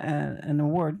an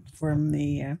award from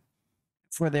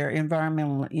for their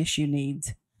environmental issue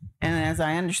needs. And as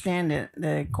I understand it,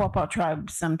 the Quapaw tribe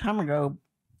some time ago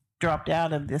dropped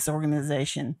out of this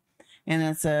organization. And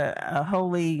it's a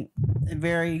wholly,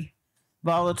 very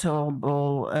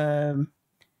volatile,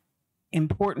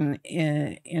 important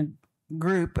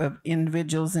group of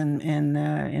individuals and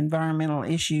environmental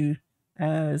issues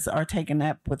are taken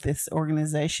up with this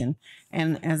organization.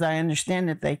 And as I understand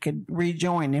it, they could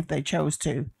rejoin if they chose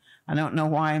to. I don't know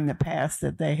why in the past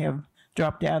that they have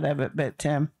dropped out of it, but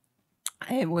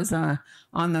it was on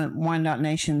the Wyandotte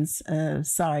Nation's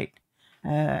site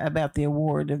about the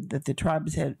award that the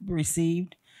tribes had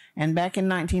received. And back in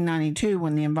 1992,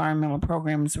 when the environmental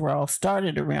programs were all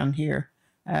started around here,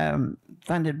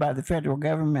 funded by the federal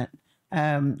government,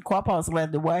 Quapaws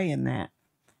led the way in that.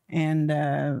 And,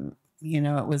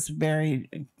 it was very,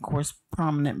 of course,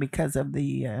 prominent because of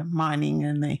the mining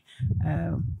and the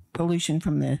pollution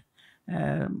from the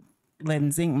lead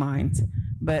and zinc mines.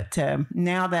 But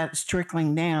now that's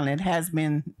trickling down. It has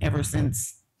been ever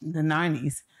since the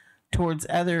 90s towards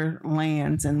other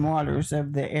lands and waters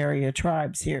of the area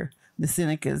tribes here, the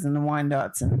Senecas and the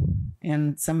Wyandottes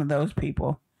and some of those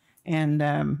people. And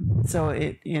so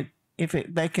if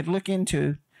they could look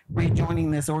into rejoining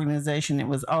this organization, it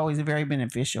was always very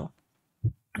beneficial.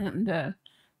 And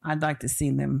I'd like to see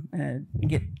them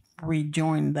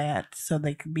rejoin that so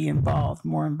they could be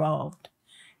more involved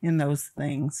in those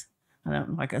things.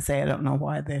 Like I say, I don't know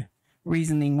why the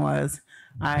reasoning was.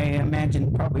 I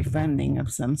imagine probably funding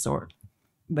of some sort.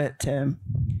 But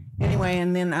anyway,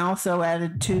 and then I also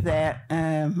added to that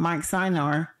Mike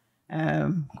Sinar,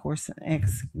 of course,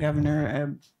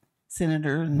 ex-governor,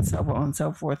 senator, and so on and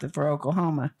so forth for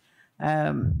Oklahoma.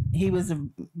 He was a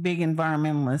big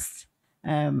environmentalist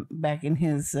back in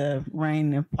his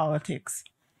reign of politics.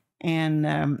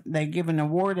 And they give an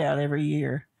award out every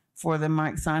year for the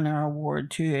Mike Sinar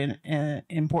Award to an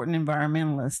important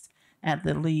environmentalist at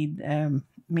the lead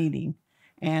meeting.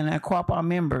 And a Quapaw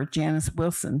member, Janice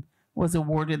Wilson, was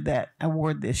awarded that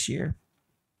award this year.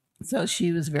 So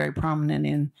she was very prominent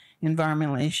in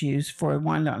environmental issues for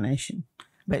Wyandotte Nation,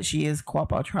 but she is a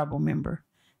Quapaw tribal member.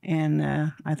 And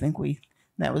I think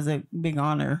that was a big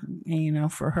honor,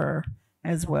 for her,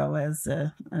 as well as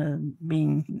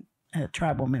being a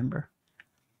tribal member.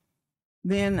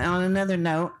 Then on another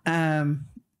note,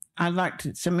 I'd like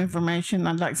some information.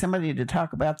 I'd like somebody to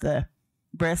talk about the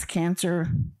breast cancer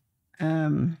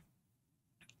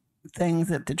things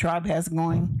that the tribe has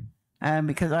going,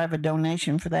 because I have a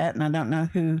donation for that, and I don't know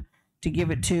who to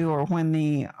give it to or when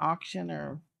the auction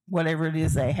or whatever it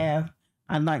is they have.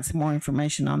 I'd like some more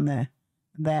information on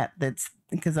that's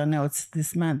because I know it's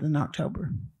this month in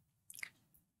October.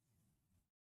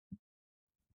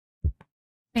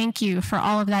 Thank you for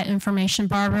all of that information,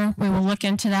 Barbara. We will look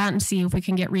into that and see if we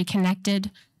can get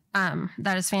reconnected.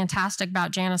 That is fantastic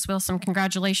about Janice Wilson.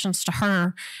 Congratulations to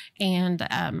her. And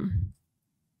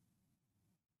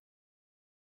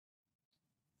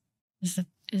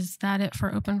is that it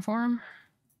for open forum?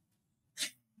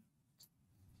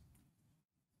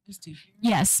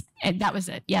 Yes, that was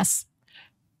it. Yes.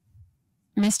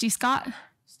 Misty Scott?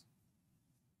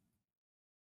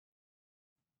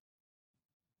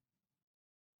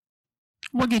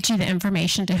 We'll get you the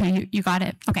information to who you got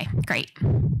it. Okay, great.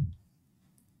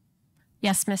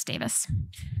 Yes, Miss Davis.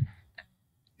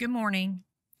 Good morning.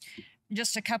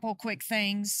 Just a couple quick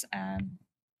things.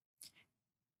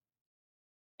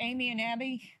 Amy and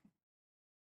Abby,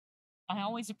 I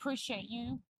always appreciate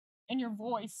you and your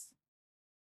voice.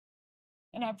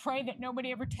 And I pray that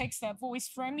nobody ever takes that voice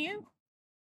from you.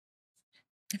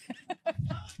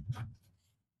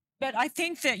 But I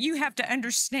think that you have to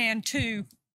understand too,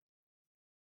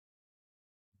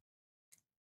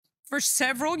 for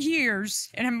several years,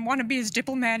 and I want to be as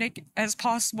diplomatic as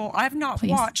possible, I've not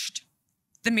watched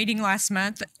the meeting last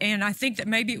month, and I think that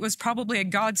maybe it was probably a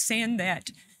godsend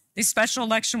that the special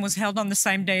election was held on the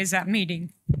same day as that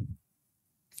meeting.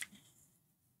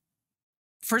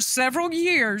 For several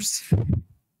years,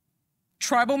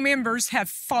 tribal members have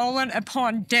fallen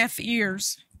upon deaf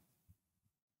ears.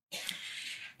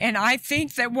 And I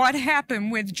think that what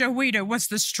happened with Joetta was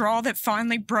the straw that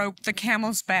finally broke the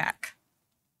camel's back.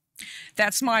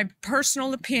 That's my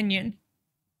personal opinion.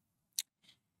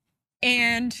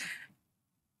 And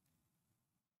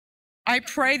I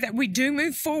pray that we do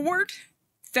move forward,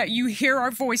 that you hear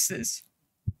our voices.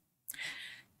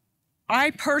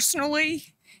 I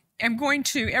personally am going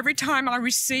to, every time I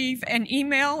receive an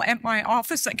email at my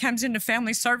office that comes into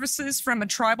Family Services from a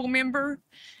tribal member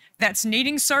that's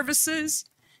needing services,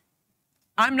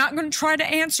 I'm not going to try to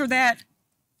answer that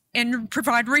and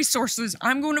provide resources.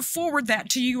 I'm going to forward that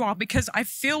to you all because I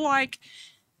feel like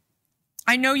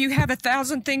I know you have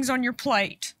 1,000 things on your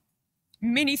plate,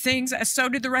 many things, as so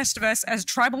do the rest of us as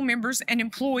tribal members and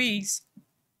employees.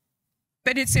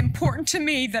 But it's important to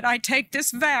me that I take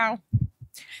this vow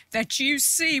that you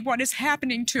see what is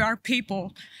happening to our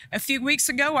people. A few weeks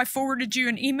ago, I forwarded you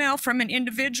an email from an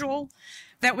individual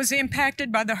that was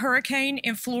impacted by the hurricane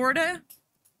in Florida.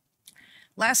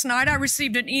 Last night, I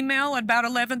received an email at about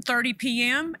 11:30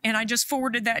 p.m., and I just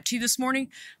forwarded that to you this morning,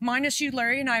 minus you,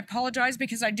 Larry, and I apologize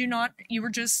because you were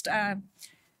just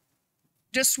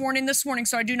sworn in this morning,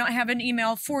 so I do not have an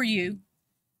email for you.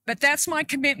 But that's my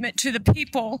commitment to the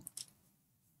people,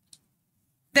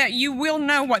 that you will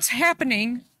know what's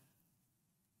happening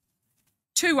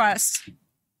to us.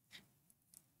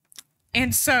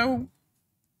 And so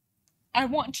I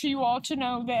want you all to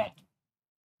know that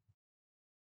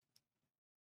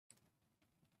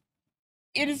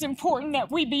it is important that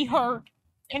we be heard.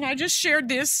 And I just shared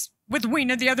this with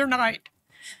Weena the other night.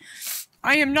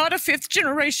 I am not a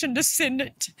fifth-generation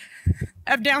descendant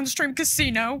of Downstream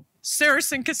Casino,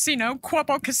 Saracen Casino,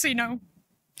 Quapaw Casino.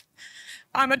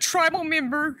 I'm a tribal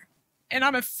member, and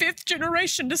I'm a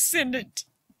fifth-generation descendant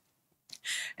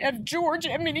of George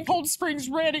and Minnie Cold Springs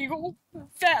Red Eagle.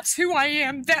 That's who I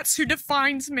am. That's who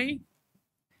defines me.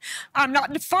 I'm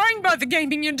not defined by the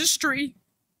gaming industry.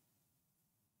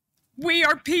 We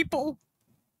are people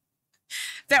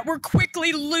that we're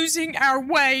quickly losing our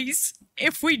ways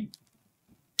if we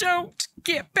don't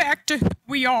get back to who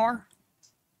we are.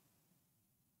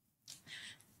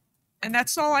 And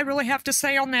that's all I really have to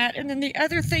say on that. And then the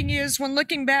other thing is, when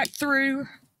looking back through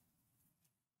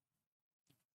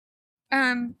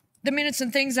the minutes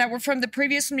and things that were from the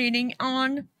previous meeting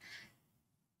on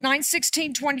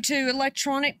 9/16/22,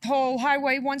 electronic poll,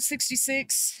 Highway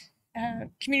 166,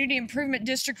 Community Improvement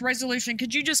District resolution.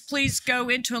 Could you just please go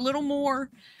into a little more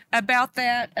about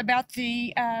that, about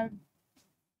the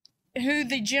who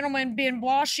the gentleman Ben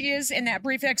Blosh is in that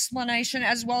brief explanation,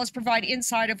 as well as provide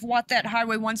insight of what that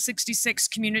Highway 166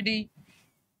 Community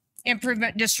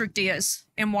Improvement District is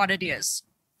and what it is?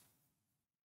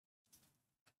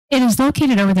 It is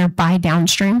located over there by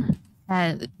Downstream.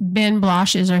 Ben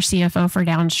Blosh is our CFO for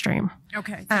Downstream.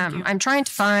 Okay. Thank you. I'm trying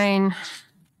to find.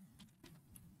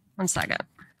 One second.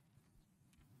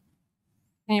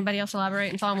 Anybody else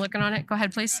elaborate until I'm looking on it? Go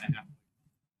ahead, please.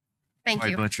 Thank I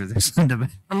you. butcher this.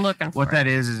 I'm looking for What it. that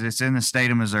is it's in the state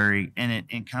of Missouri, and it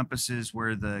encompasses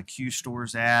where the Q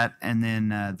store's at, and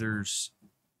then there's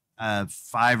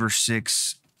 5 or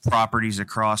 6 properties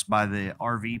across by the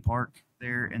RV park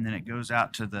there, and then it goes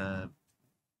out to the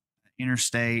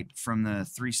interstate from the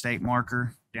 3-state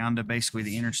marker down to basically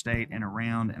the interstate and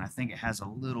around, and I think it has a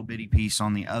little bitty piece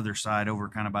on the other side over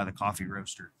kind of by the coffee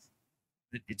roaster.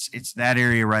 It's that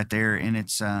area right there, and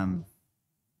it's Missouri.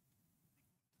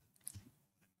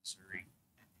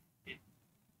 It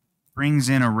brings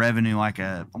in a revenue like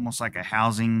almost like a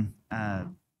housing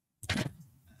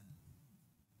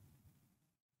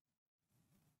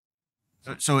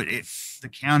so the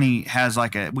county has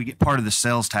like we get part of the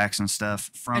sales tax and stuff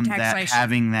from that,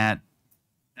 having that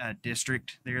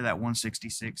district there, that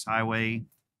 166 highway,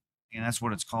 and that's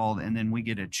what it's called. And then we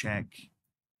get a check.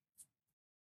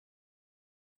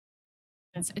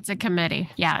 It's a committee,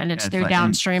 yeah, and it's Yeah, through like-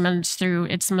 Downstream, and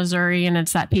it's Missouri, and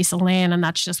it's that piece of land, and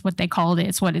that's just what they called it.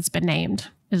 It's what it's been named,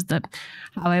 is the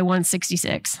Highway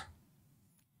 166.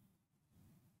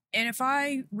 And if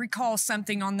I recall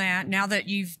something on that, now that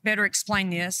you've better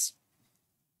explained this,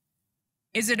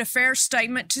 is it a fair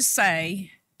statement to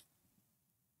say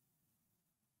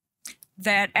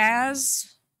that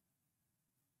as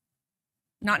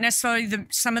not necessarily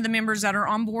some of the members that are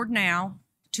on board now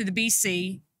to the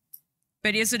BC,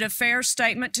 but is it a fair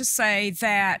statement to say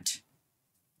that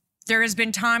there has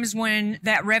been times when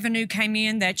that revenue came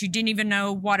in that you didn't even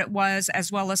know what it was, as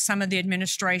well as some of the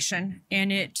administration,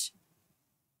 and it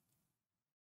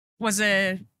was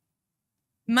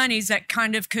monies that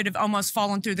kind of could have almost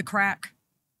fallen through the crack?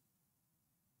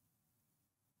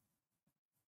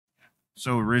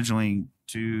 So originally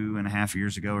 2.5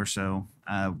 years ago or so,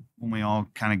 when we all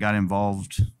kind of got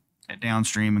involved at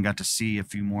Downstream and got to see a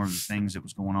few more of the things that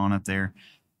was going on up there,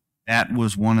 that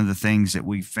was one of the things that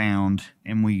we found,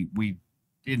 and we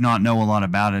did not know a lot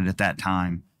about it at that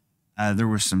time. There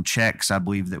were some checks, I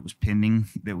believe, that was pending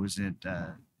that was at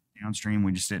Downstream.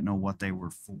 We just didn't know what they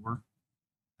were for.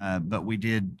 But we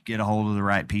did get a hold of the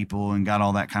right people and got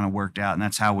all that kind of worked out, and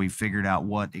that's how we figured out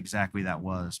what exactly that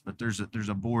was. But there's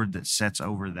a board that sets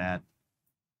over that.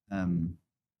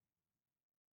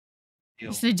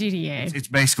 It's the DDA. It's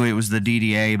basically, it was the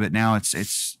DDA, but now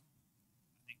it's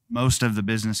most of the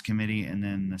business committee and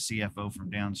then the CFO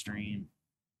from downstream.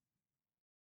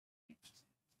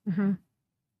 Mm-hmm.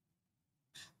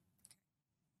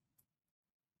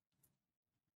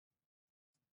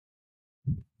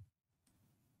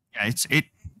 Yeah,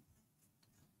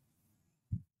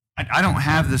 I don't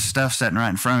have this stuff sitting right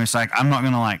in front of me. It's like, I'm not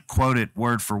going to like quote it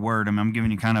word for word. I mean, I'm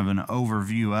giving you kind of an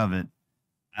overview of it.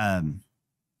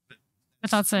 But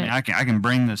that's it. I mean, I can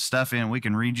bring the stuff in. We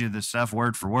can read you the stuff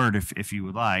word for word if you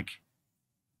would like.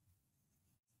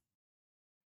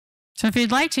 So if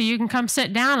you'd like to, you can come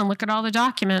sit down and look at all the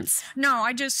documents. No,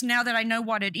 I just, now that I know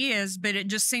what it is, but it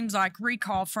just seems like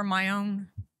recall from my own.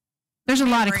 There's a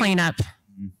lot of memory. cleanup.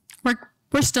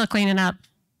 We're still cleaning up.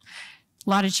 A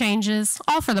lot of changes,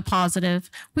 all for the positive.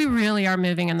 We really are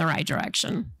moving in the right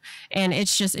direction. And it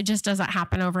just doesn't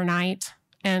happen overnight.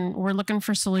 And we're looking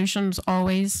for solutions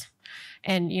always.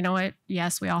 And you know what?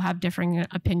 Yes, we all have differing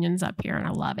opinions up here, and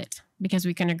I love it because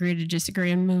we can agree to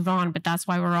disagree and move on. But that's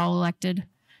why we're all elected.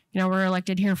 You know, we're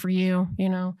elected here for you. You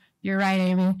know, you're right,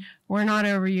 Amy. We're not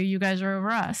over you. You guys are over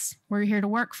us. We're here to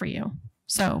work for you.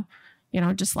 So, you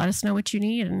know, just let us know what you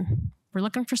need, and we're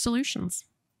looking for solutions.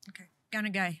 Okay,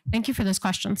 gonna go. Thank you for those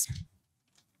questions.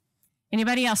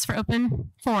 Anybody else for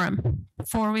open forum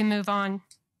before we move on?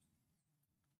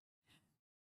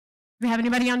 Do we have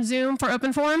anybody on Zoom for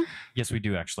open forum? Yes, we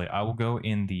do actually. I will go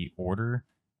in the order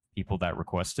people that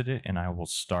requested it, and I will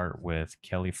start with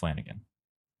Kelly Flanagan.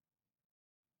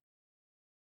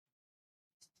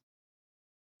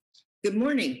 Good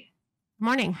morning.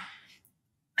 Morning.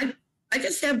 I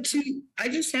just have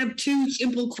two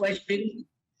simple questions.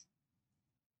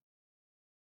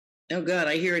 Oh God,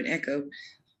 I hear an echo.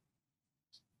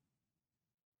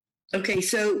 Okay,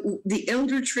 so the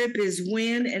elder trip is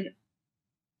when, and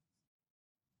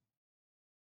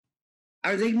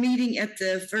are they meeting at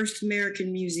the First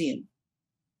American Museum?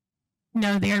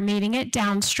 No, they are meeting at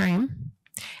Downstream,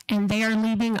 and they are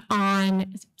leaving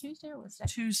on, is it Tuesday or Wednesday?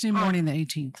 Tuesday morning, the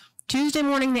 18th. Tuesday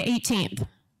morning, the 18th.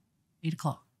 8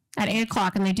 o'clock. At 8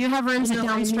 o'clock, and they do have rooms at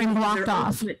Downstream blocked their off.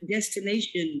 ultimate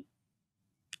destination,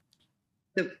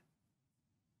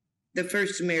 the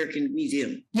First American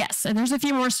Museum. Yes, and there's a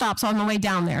few more stops on the way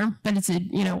down there, but it's a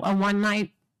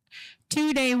 2-day,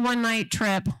 1-night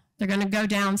trip. They're going to go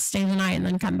down, stay the night, and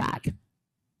then come back.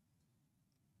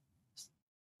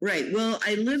 Right. Well,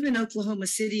 I live in Oklahoma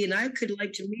City, and I could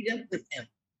like to meet up with them.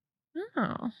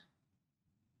 Oh.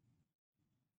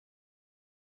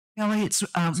 Kelly, it's So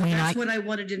that's what I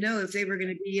wanted to know, if they were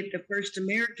going to be at the First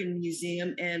American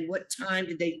Museum, and what time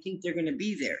did they think they're going to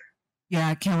be there?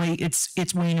 Yeah, Kelly,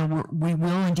 it's Wayne. We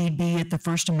will indeed be at the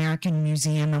First American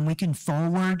Museum, and we can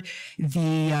forward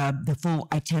the full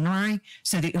itinerary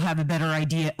so that you'll have a better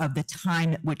idea of the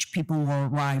time at which people will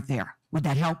arrive there. Would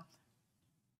that help?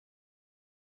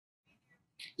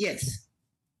 Yes.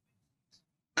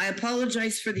 I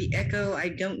apologize for the echo. I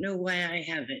don't know why I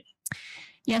have it.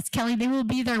 Yes, Kelly, they will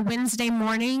be there Wednesday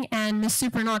morning, and Ms.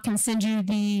 Supernaut can send you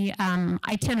the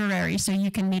itinerary so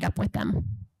you can meet up with them.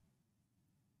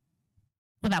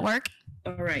 Will that work?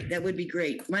 All right, that would be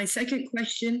great. My second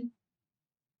question,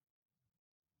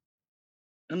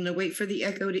 I'm going to wait for the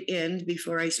echo to end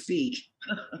before I speak.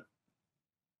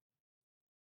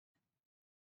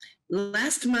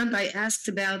 Last month, I asked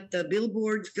about the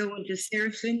billboards going to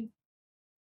Saracen.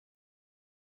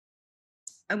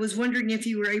 I was wondering if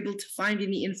you were able to find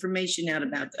any information out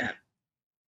about that.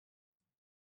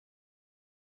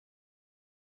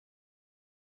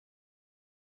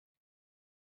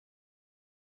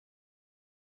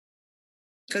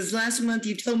 Because last month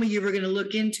you told me you were going to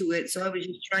look into it, so I was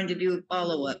just trying to do a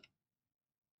follow-up.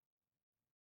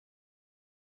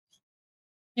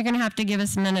 You're going to have to give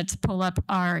us a minute to pull up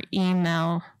our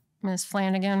email, Ms.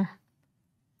 Flanagan.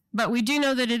 But we do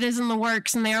know that it is in the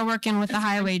works, and they are working with the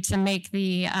highway to make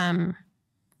the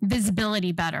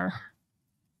visibility better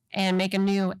and make a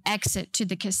new exit to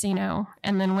the casino.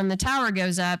 And then when the tower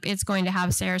goes up, it's going to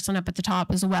have Saracen up at the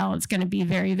top as well. It's going to be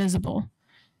very visible.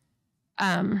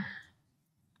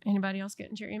 Anybody else get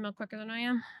into your email quicker than I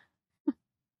am?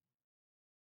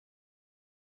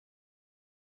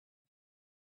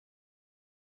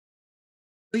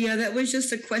 But yeah, that was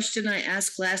just a question I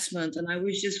asked last month, and I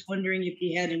was just wondering if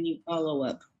you had any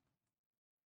follow-up.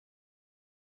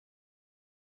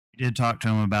 We did talk to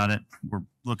him about it. We're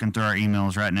looking through our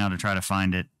emails right now to try to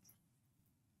find it.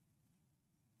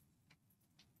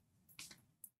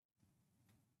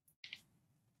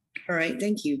 All right,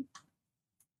 thank you.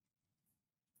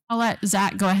 I'll let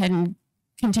Zach go ahead and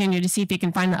continue to see if he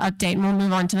can find the update, and we'll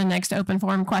move on to the next open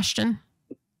forum question.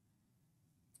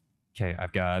 Okay,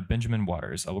 I've got Benjamin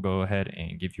Waters. I will go ahead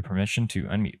and give you permission to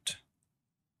unmute.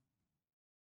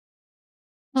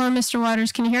 Hello, Mr.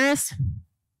 Waters. Can you hear us?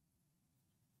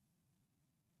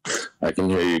 I can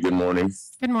hear you. Good morning.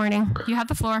 Good morning. You have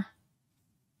the floor.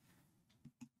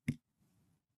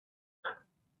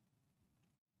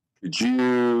 Could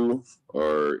you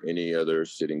or any other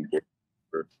sitting board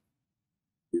member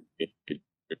give me a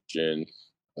description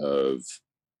of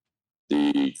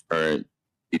the current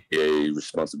EPA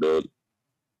responsibility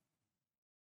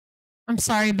I'm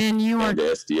sorry, Ben, you are. and the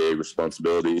SDA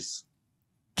responsibilities?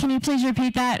 Can you please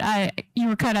repeat that? You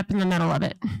were cut up in the middle of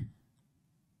it.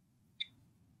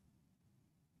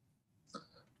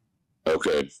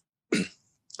 Okay.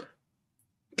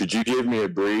 Could you give me a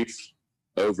brief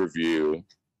overview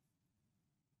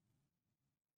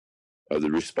of the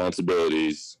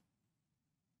responsibilities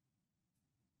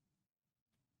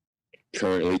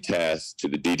currently tasked to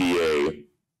the DDA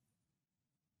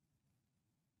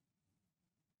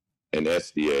and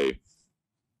SDA?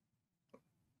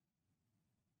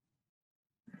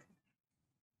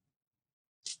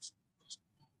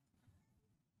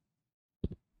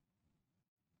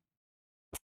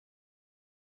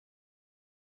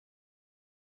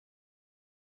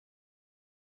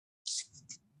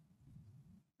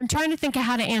 I'm trying to think of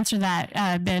how to answer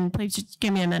that, Ben. Please just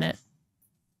give me a minute.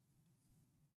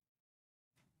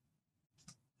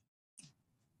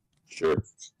 Sure.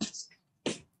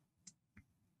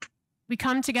 We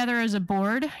come together as a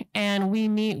board and we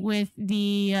meet with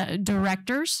the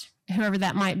directors, whoever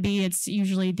that might be. It's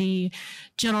usually the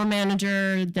general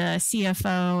manager, the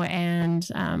CFO, and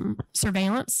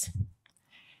surveillance.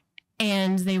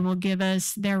 And they will give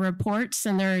us their reports,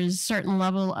 and there is a certain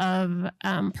level of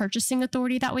purchasing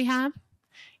authority that we have.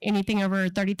 Anything over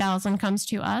 30,000 comes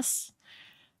to us.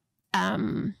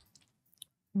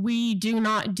 We do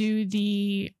not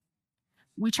do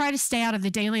we try to stay out of the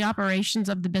daily operations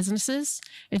of the businesses.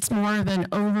 It's more of an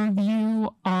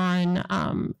overview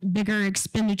on bigger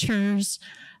expenditures,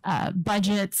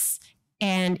 budgets,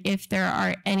 and if there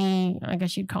are any, I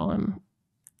guess you'd call them,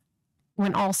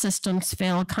 when all systems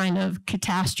fail, kind of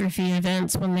catastrophe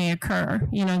events when they occur.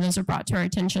 You know, those are brought to our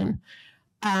attention.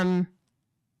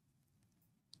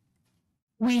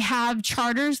 We have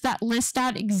charters that list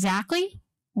out exactly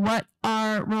what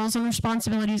our roles and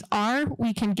responsibilities are.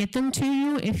 We can get them to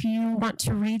you if you want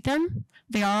to read them.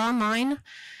 They are online.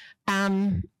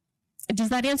 Does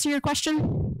that answer your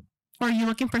question? Or are you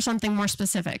looking for something more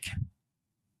specific?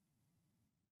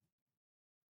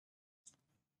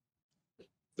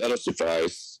 That'll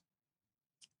suffice.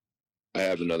 I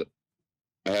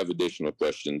have additional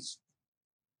questions.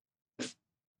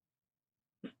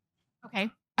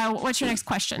 Okay. What's your next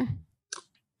question?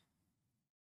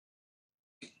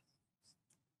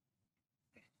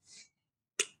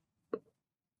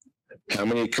 How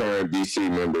many current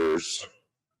BC members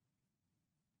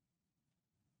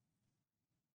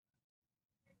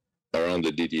are on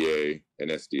the DDA and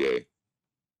SDA?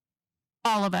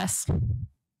 All of us.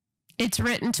 It's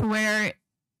written to where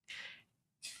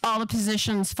all the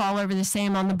positions fall over the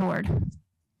same on the board.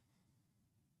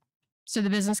 So the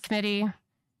business committee,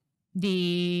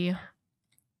 the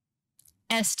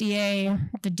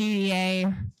SDA, the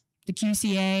DDA, the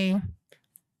QCA,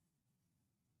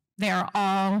 they are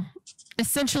all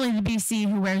essentially the BC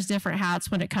who wears different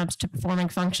hats when it comes to performing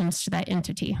functions to that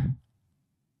entity.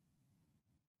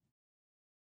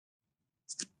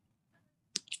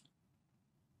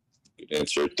 Good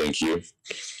answer. Thank you.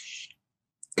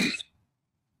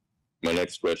 My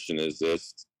next question is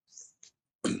this.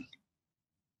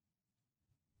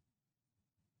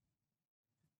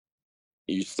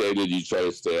 You stated you try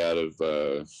to stay out of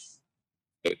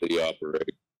daily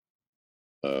operation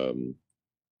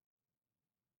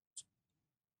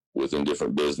within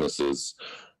different businesses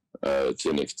to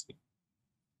an extent.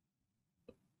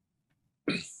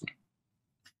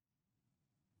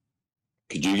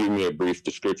 Could you give me a brief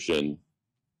description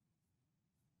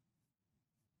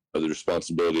of the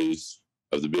responsibilities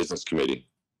of the business committee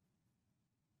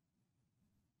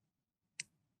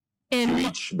to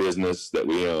each business that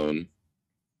we own?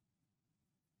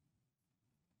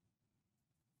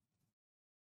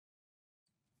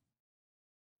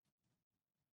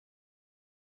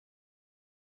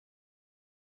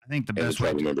 I think the best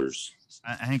way members.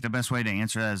 I think the best way to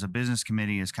answer that as a business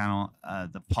committee is kind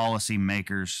of the policy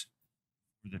makers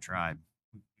for the tribe.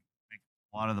 We make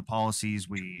a lot of the policies.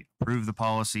 We approve the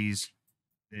policies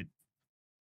that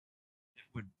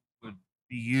would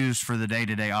be used for the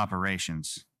day-to-day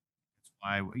operations.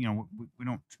 why, we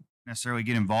don't necessarily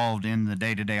get involved in the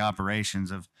day-to-day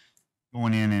operations of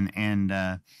going in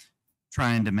and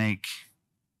trying to make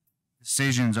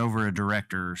decisions over a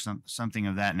director or something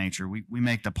of that nature. We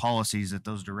make the policies that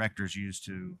those directors use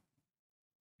to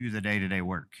do the day-to-day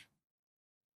work.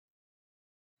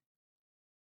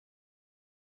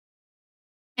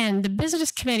 And the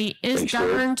business committee is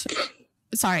governed,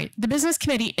 the business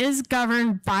committee is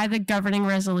governed by the governing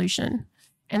resolution.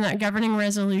 And that governing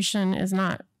resolution is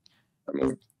not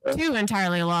too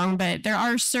entirely long, but there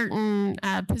are certain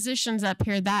positions up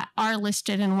here that are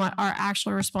listed and what our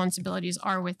actual responsibilities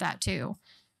are with that too.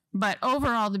 But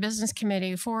overall, the business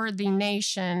committee for the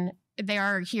nation, they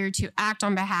are here to act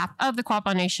on behalf of the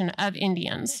Quapaw Nation of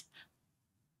Indians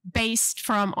based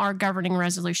from our governing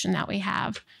resolution that we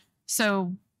have.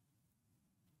 So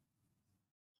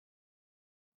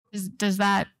does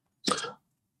that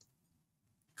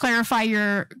clarify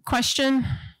your question?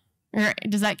 Or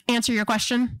does that answer your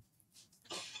question?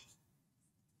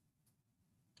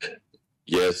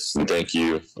 Yes, and thank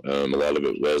you. A lot of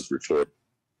it was rhetorical.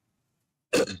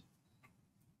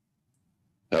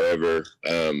 However,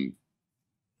 would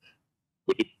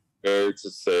it be fair to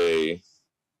say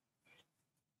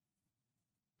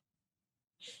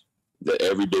that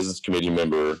every business committee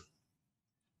member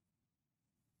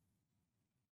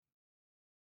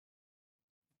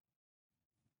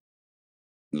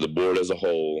the board as a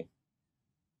whole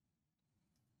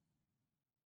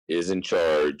is in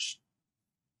charge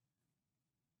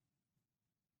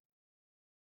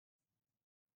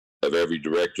of every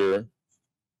director,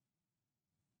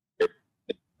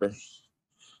 of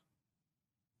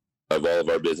all of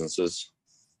our businesses?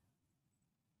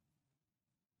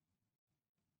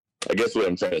 I guess what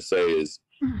I'm trying to say is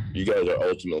you guys are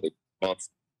ultimately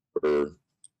responsible for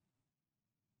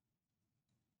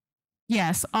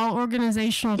Yes, all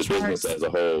organizational the charts. business as a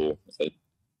whole.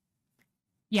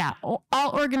 Yeah,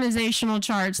 all organizational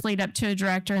charts lead up to a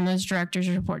director, and those directors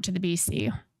report to the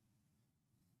BC.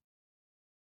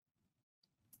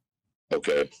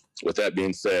 Okay. With that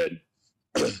being said,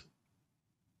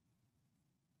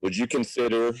 would you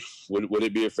consider, would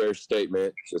it be a fair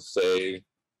statement to say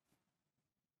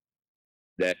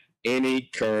that any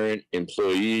current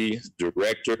employee,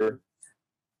 director,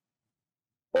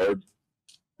 or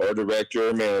director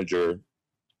or manager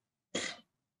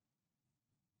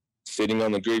sitting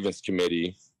on the grievance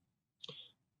committee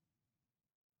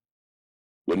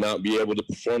would not be able to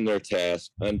perform their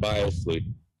task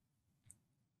unbiasedly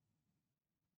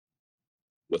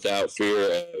without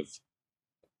fear of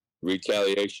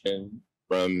retaliation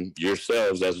from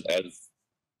yourselves as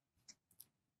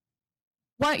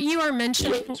what you are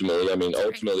mentioning?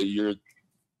 Ultimately, you're.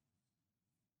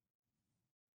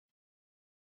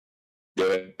 Go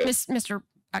ahead. Mr.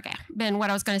 Okay, Ben, what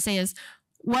I was going to say is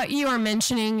what you are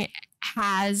mentioning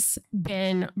has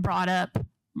been brought up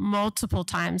multiple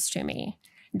times to me,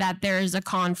 that there is a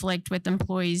conflict with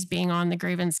employees being on the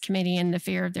grievance committee and the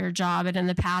fear of their job. And in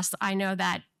the past, I know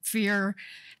that fear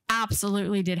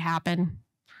absolutely did happen.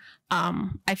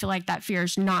 I feel like that fear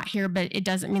is not here, but it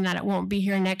doesn't mean that it won't be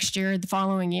here next year, the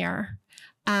following year.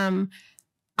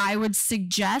 I would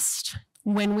suggest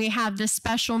when we have this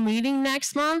special meeting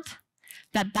next month,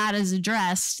 that is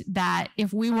addressed, that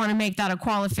if we want to make that a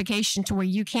qualification to where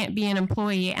you can't be an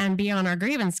employee and be on our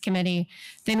grievance committee,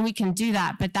 then we can do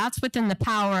that. But that's within the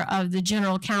power of the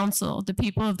general council, the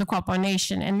people of the Quapaw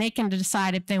Nation, and they can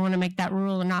decide if they want to make that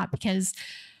rule or not, because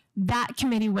that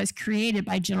committee was created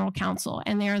by general council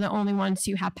and they are the only ones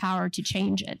who have power to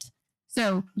change it.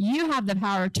 So you have the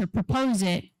power to propose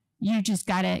it. You just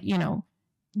got to,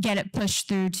 get it pushed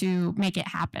through to make it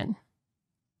happen.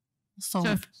 So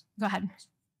go ahead.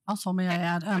 Also, may I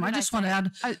add, I just want to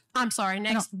add. I'm sorry,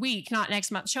 next week, not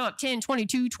next month. Show up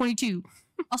 10/22/22.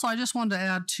 Also, I just wanted to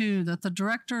add too that the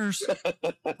directors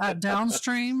at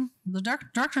downstream,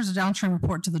 directors at downstream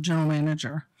report to the general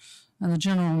manager, and the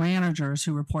general manager is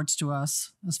who reports to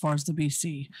us as far as the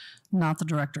BC, not the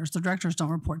directors. The directors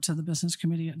don't report to the business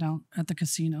committee at the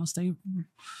casinos.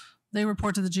 They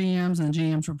report to the GMs, and the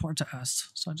GMs report to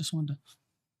us. So I just wanted to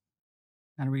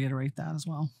kind of reiterate that as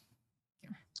well.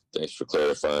 Thanks for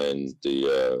clarifying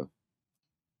the.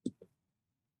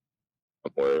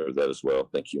 I'm aware of that as well.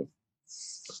 Thank you.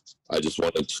 I just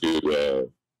wanted to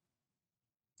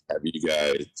have you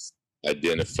guys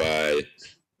identify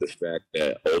the fact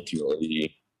that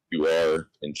ultimately you are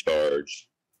in charge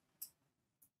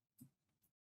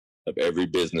of every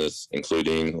business,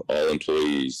 including all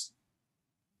employees.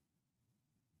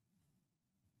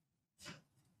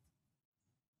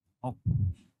 Oh,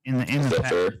 in the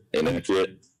fair?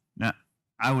 Inaccurate? No,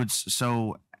 I would.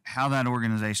 So how that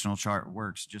organizational chart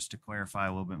works, just to clarify a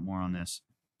little bit more on this.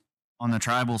 On the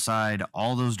tribal side,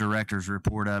 all those directors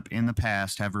report up in the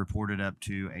past have reported up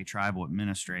to a tribal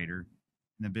administrator.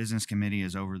 And the business committee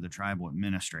is over the tribal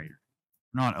administrator,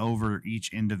 not over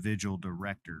each individual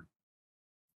director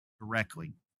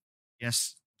directly.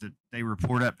 Yes, they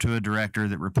report up to a director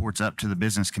that reports up to the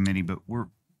business committee, but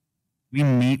we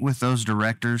meet with those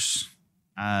directors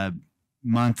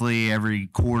monthly, every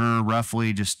quarter,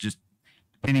 roughly, just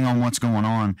depending on what's going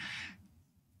on.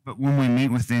 But when we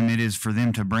meet with them, it is for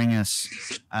them to bring us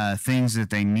things that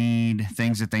they need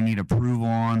approval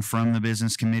on from the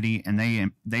business committee, and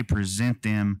they present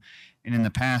them. And in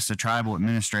the past, the tribal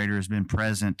administrator has been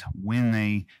present when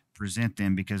they present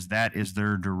them, because that is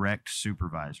their direct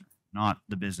supervisor, not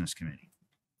the business committee.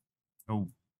 So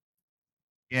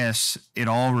yes, it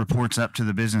all reports up to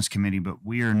the business committee, but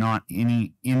we are not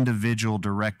any individual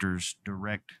director's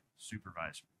direct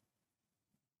supervisor.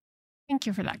 Thank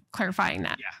you for that, clarifying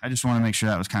that. Yeah, I just want to make sure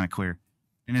that was kind of clear.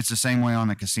 And it's the same way on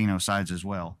the casino sides as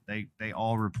well. They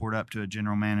all report up to a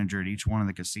general manager at each one of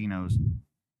the casinos,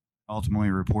 ultimately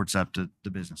reports up to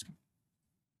the business committee.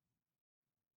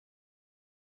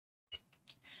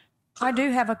 I do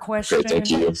have a question. Great,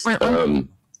 thank you.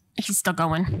 He's still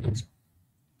going.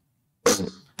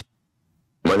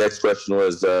 My next question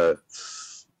was the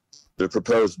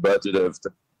proposed budget of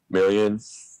 $1 million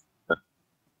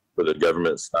for the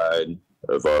government side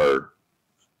of our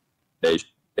nation.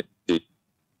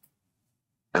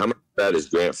 How much of that is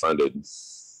grant funded?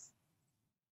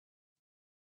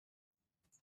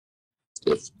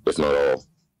 If not all.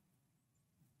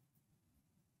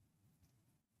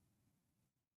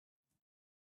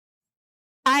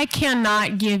 I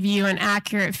cannot give you an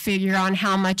accurate figure on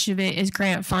how much of it is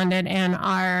grant funded, and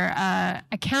our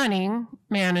accounting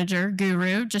manager,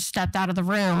 Guru, just stepped out of the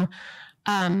room.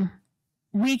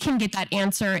 We can get that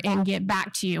answer and get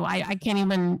back to you. I don't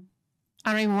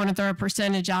even want to throw a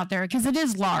percentage out there because it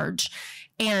is large.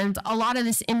 And a lot of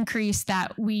this increase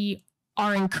that we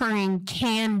are incurring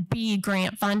can be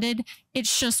grant funded.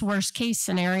 It's just worst case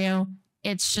scenario.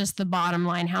 It's just the bottom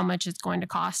line, how much it's going to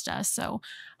cost us. So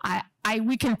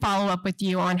we can follow up with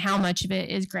you on how much of it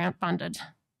is grant funded,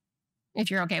 if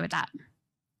you're okay with that.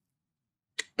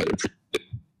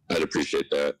 I'd appreciate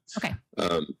that. Okay.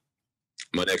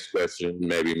 My next question,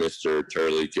 maybe Mr.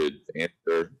 Turley could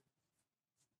answer,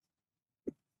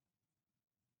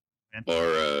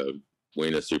 or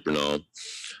Wena Supernal,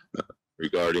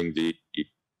 regarding the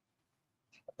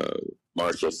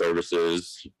marshal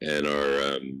services and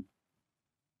our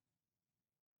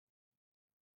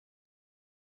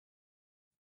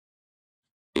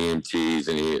EMTs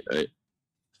and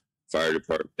fire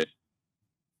department.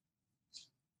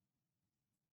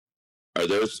 Are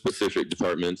those specific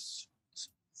departments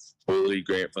fully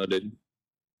grant funded?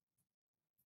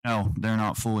 No, they're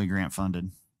not fully grant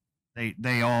funded.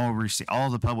 They all receive all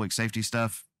the public safety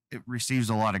stuff. It receives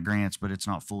a lot of grants, but it's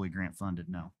not fully grant funded.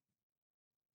 No.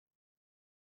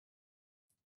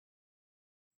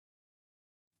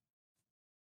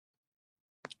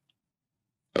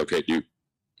 Okay. Do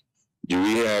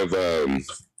we have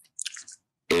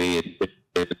any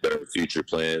future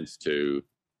plans to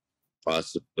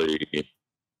possibly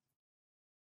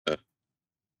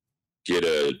get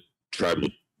a tribal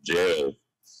jail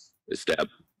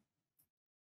established,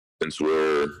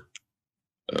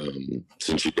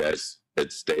 since you guys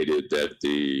had stated that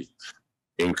the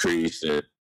increase in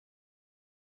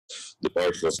the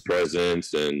marshal's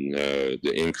presence and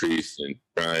the increase in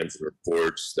crimes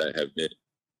reports that have been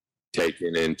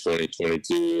taken in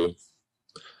 2022?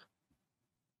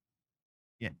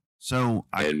 Yeah. So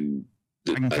I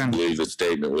believe the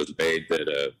statement was made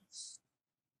that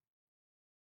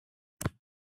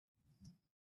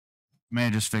may I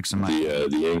just fix some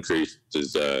the increase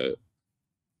is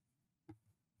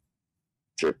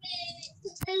sure.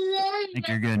 I think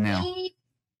you're good now.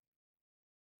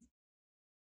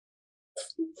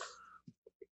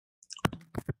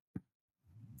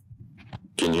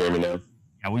 Can you hear me now?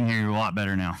 Yeah, we can hear you a lot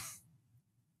better now.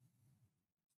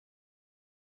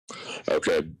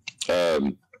 Okay.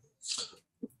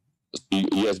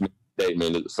 You guys made a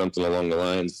statement, something along the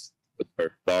lines of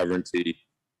our sovereignty,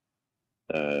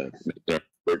 making our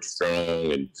work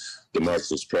strong and the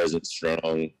marshal's presence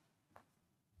strong.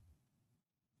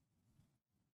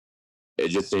 It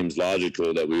just seems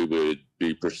logical that we would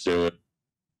be pursuing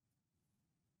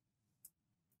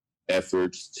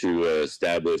efforts to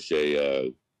establish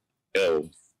a jail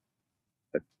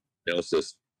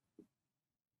system.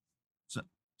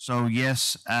 So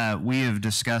yes, we have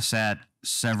discussed that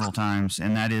several times,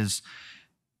 and that is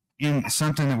in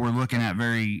something that we're looking at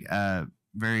very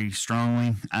very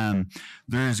strongly.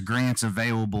 There is grants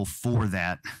available for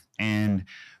that, and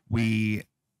we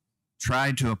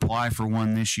tried to apply for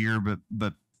one this year,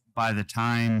 but by the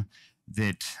time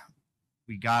that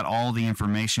we got all the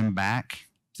information back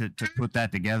to put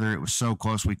that together, it was so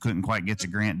close we couldn't quite get the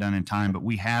grant done in time. But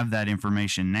we have that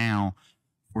information now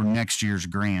for next year's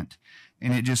grant.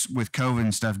 And it just, with COVID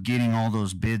and stuff, getting all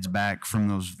those bids back from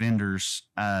those vendors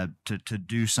to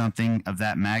do something of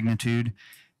that magnitude,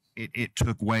 it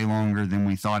took way longer than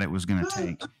we thought it was going to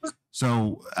take.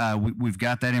 So we've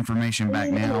got that information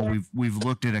back now. We've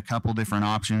looked at a couple different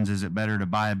options. Is it better to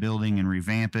buy a building and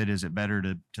revamp it? Is it better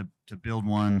to build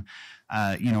one,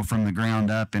 from the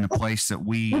ground up in a place that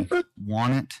we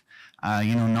want it?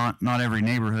 Not every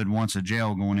neighborhood wants a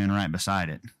jail going in right beside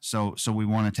it. So we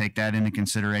want to take that into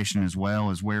consideration as well,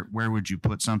 as where would you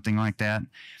put something like that?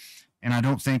 And I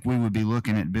don't think we would be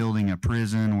looking at building a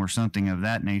prison or something of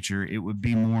that nature. It would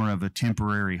be more of a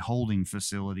temporary holding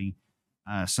facility,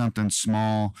 something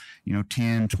small,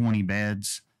 10, 20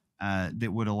 beds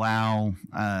that would allow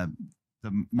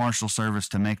the Marshal Service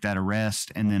to make that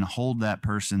arrest and then hold that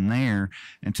person there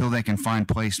until they can find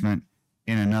placement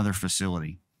in another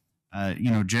facility.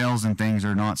 Jails and things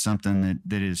are not something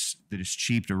that is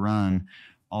cheap to run,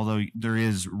 although there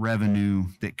is revenue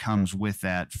that comes with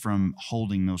that from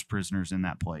holding those prisoners in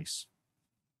that place.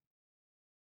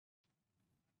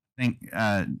 I think,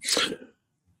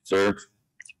 sir.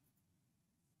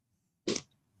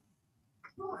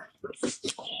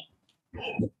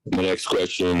 My next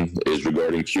question is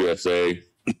regarding QSA.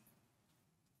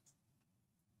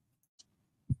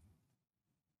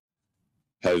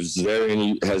 Has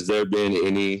there been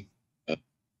any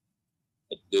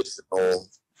additional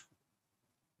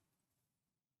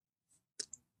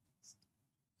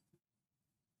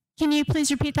Can you please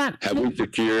repeat that? Have we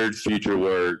secured future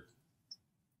work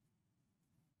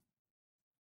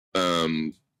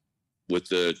with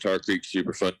the Tar Creek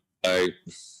Superfund site?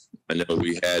 I know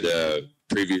we had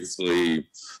previously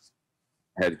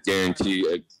had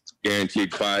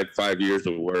guaranteed five years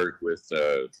of work with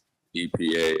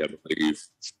EPA, I believe.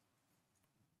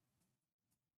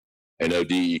 I know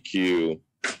DEQ.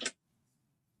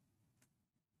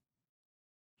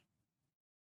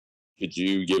 Could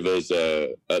you give us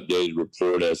a updated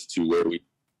report as to where we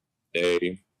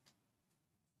stay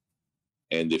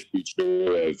and the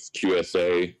future of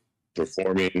QSA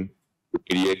performing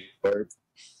remediation work?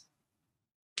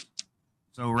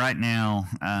 So right now,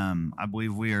 I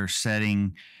believe we are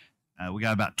setting, we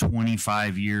got about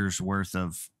 25 years worth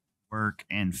of work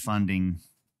and funding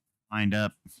lined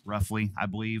up, roughly, I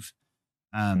believe.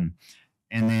 And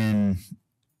then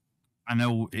I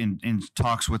know in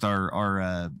talks with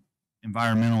our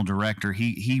environmental director,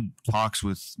 he talks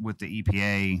with the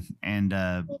EPA and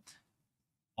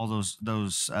all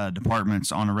those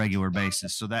departments on a regular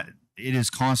basis, so that it is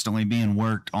constantly being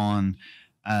worked on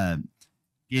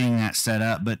getting that set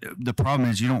up. But the problem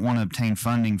is you don't want to obtain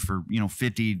funding for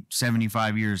 50,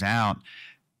 75 years out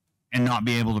and not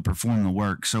be able to perform the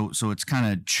work. So it's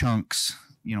kind of chunks,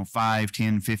 5,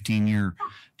 10, 15 year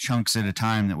chunks at a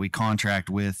time that we contract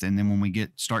with. And then when we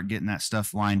start getting that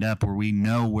stuff lined up where we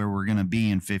know where we're going to be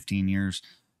in 15 years,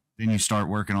 then you start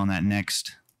working on that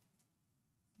next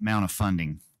amount of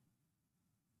funding.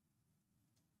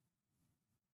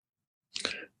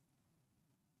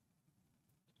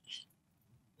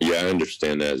 Yeah, I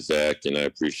understand that, Zach, and I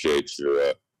appreciate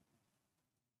your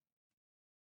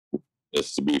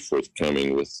us to be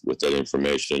forthcoming with that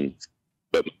information.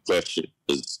 But my question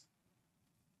is,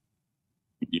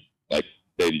 like,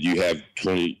 you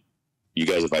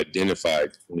guys have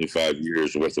identified 25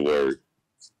 years worth of work.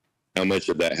 How much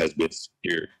of that has been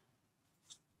secured?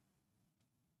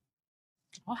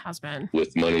 All has been.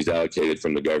 With monies allocated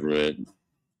from the government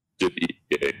to the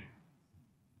EPA.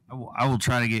 I will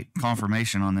try to get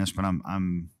confirmation on this, but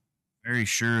I'm very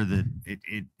sure that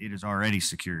it is already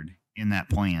secured in that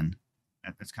plan.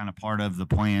 That's kind of part of the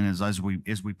plan, is as we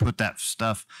put that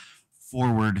stuff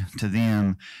forward to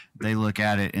them, they look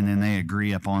at it and then they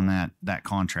agree upon that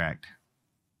contract.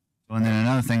 And then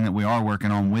another thing that we are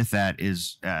working on with that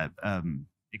is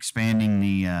expanding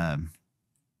the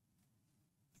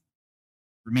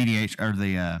remediation, or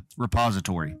the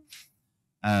repository.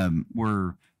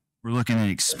 We're looking at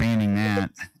expanding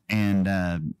that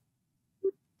and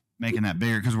making that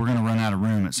bigger, because we're going to run out of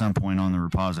room at some point on the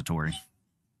repository.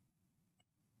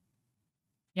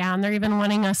 Yeah, and they're even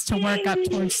wanting us to work up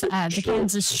towards the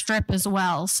Kansas Strip as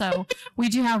well. So we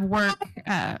do have work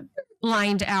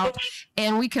lined out,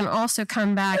 and we can also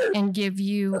come back and give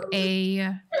you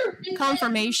a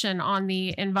confirmation on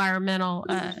the environmental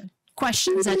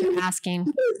questions that you're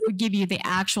asking. We'll give you the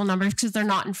actual numbers because they're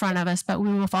not in front of us, but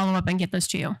we will follow up and get those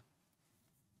to you.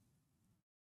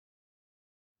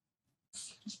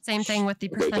 Same thing with the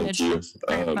Okay, thank percentage. you.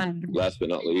 grant funded. Last but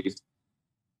not least,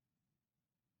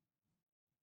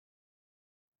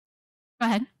 Go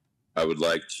ahead. I would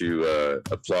like to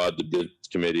applaud the business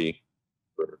committee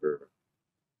for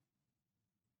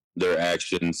their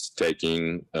actions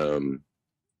taking in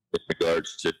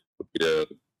regards to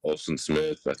Olson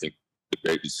Smith. I think a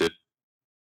great decision.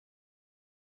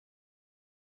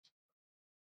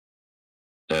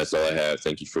 That's all I have.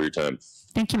 Thank you for your time.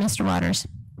 Thank you, Mr. Waters.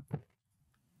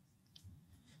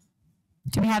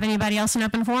 Do we have anybody else in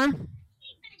open forum?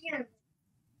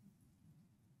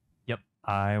 Yep,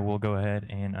 I will go ahead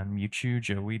and unmute you.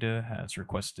 Joita has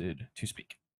requested to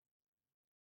speak.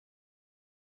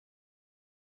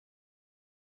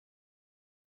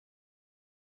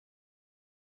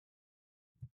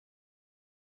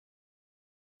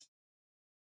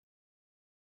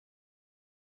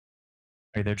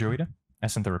 Are you there, Joita? I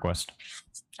sent the request.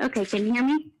 Okay, can you hear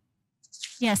me?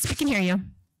 Yes, we can hear you.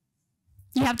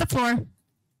 You have the floor.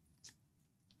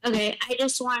 Okay, I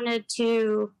just wanted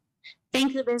to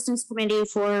thank the business committee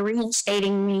for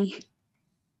reinstating me.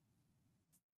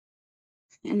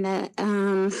 And that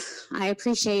I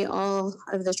appreciate all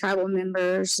of the tribal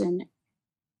members and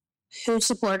who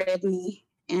supported me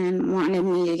and wanted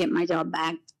me to get my job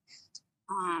back.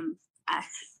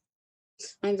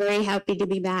 I'm very happy to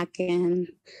be back, and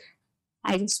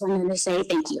I just wanted to say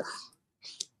thank you.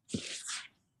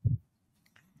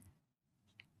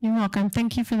 You're welcome.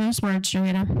 Thank you for those words,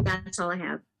 Joita. That's all I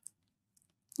have.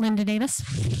 Linda Davis.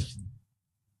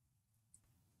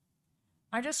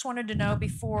 I just wanted to know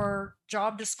before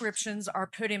job descriptions are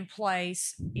put in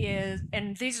place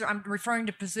and these are, I'm referring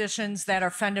to positions that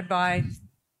are funded by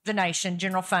the nation,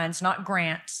 general funds, not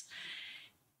grants.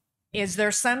 Is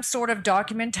there some sort of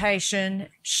documentation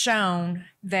shown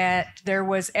that there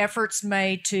was efforts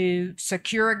made to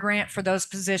secure a grant for those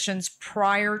positions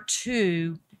prior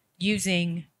to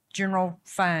using general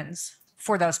funds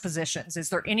for those positions? Is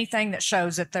there anything that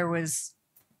shows that that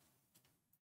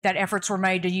efforts were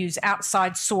made to use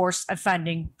outside source of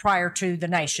funding prior to the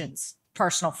nation's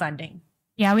personal funding?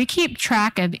 Yeah, we keep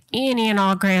track of any and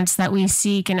all grants that we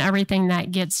seek and everything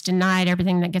that gets denied,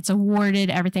 everything that gets awarded,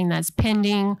 everything that's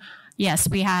pending. Yes,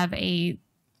 we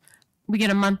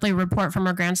get a monthly report from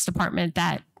our grants department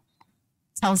that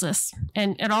tells us,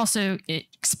 and it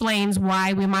explains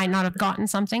why we might not have gotten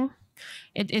something.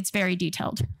 It's very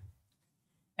detailed.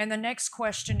 And the next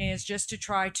question is just to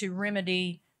try to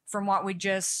remedy from what we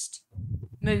just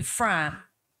moved from.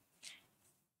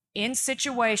 In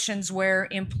situations where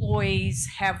employees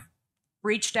have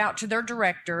reached out to their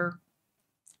director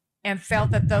and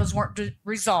felt that those weren't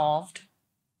resolved,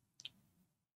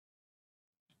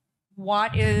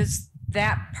 what is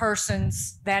that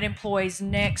employee's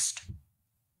next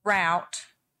route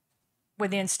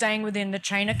staying within the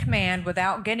chain of command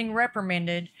without getting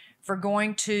reprimanded for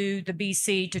going to the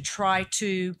BC to try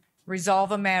to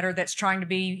resolve a matter that's trying to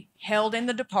be held in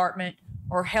the department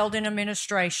or held in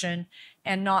administration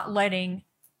and not letting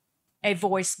a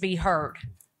voice be heard?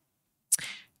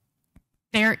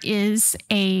 There is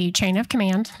a chain of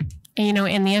command. And,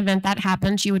 in the event that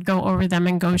happens, you would go over them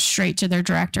and go straight to their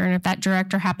director. And if that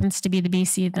director happens to be the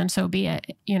BC, then so be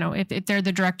it. If they're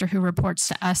the director who reports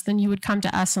to us, then you would come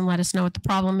to us and let us know what the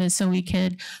problem is so we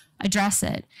could address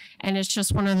it. And it's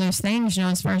just one of those things,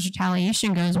 as far as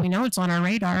retaliation goes, we know it's on our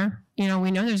radar. We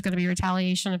know there's going to be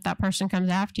retaliation if that person comes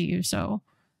after you. So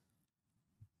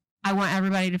I want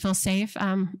everybody to feel safe.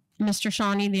 Mr.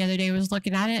 Shawnee the other day was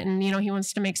looking at it and, he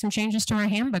wants to make some changes to our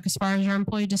handbook as far as our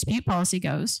employee dispute policy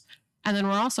goes. And then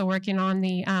we're also working on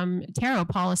the tarot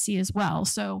policy as well.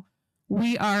 So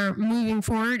we are moving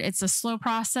forward. It's a slow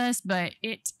process, but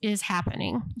it is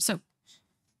happening. So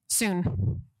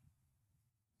soon.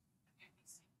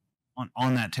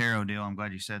 On that tarot deal, I'm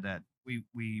glad you said that.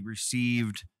 We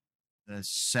received the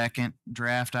second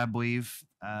draft, I believe,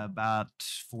 about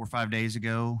 4 or 5 days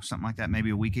ago, something like that,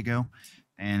 maybe a week ago.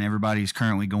 And everybody's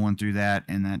currently going through that.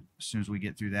 And that as soon as we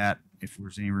get through that, if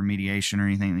there's any remediation or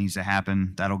anything that needs to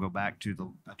happen, that'll go back to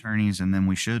the attorneys. And then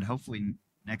we should hopefully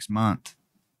next month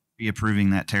be approving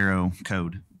that tarot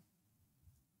code.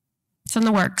 It's in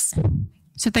the works.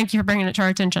 So thank you for bringing it to our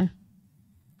attention.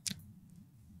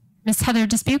 Ms. Heather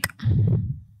Dispuke.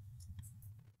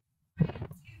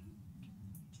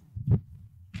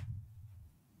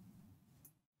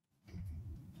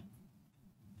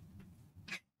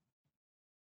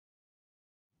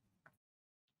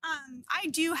 I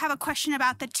do have a question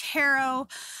about the tarot.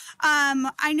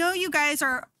 I know you guys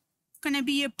are going to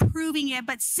be approving it,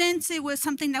 but since it was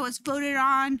something that was voted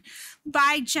on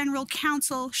by general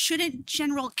counsel, shouldn't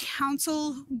general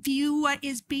counsel view what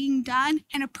is being done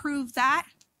and approve that?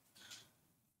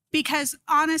 Because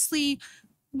honestly,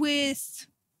 with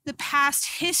the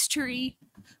past history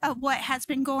of what has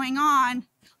been going on,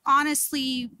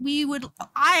 honestly,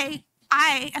 I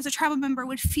as a tribal member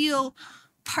would feel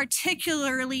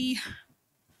particularly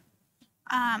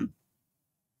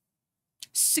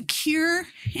secure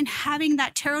in having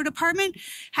that tarot department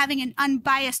having an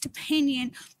unbiased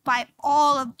opinion by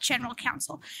all of general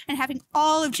counsel, and having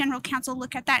all of general counsel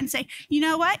look at that and say, you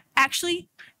know what, actually,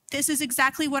 this is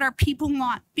exactly what our people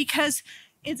want, because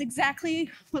it's exactly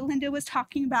what Linda was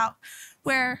talking about,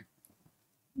 where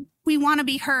we want to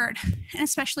be heard, and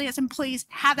especially as employees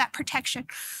have that protection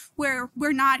where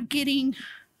we're not getting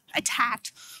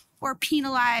attacked or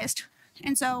penalized.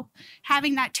 And so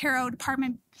having that tarot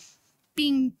department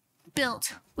being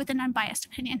built with an unbiased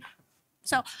opinion.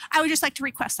 So I would just like to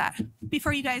request that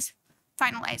before you guys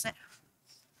finalize it.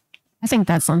 I think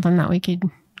that's something that we could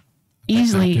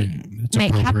easily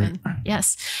make happen.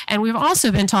 Yes. And we've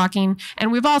also been talking,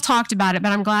 and we've all talked about it,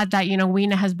 but I'm glad that,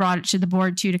 Weena has brought it to the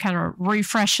board too, to kind of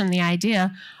refreshen the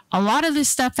idea. A lot of this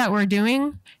stuff that we're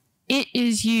doing, it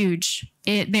is huge.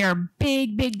 They are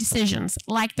big, big decisions,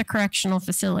 like the correctional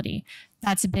facility.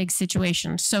 That's a big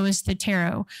situation. So is the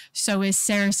tarot. So is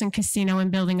Saracen Casino and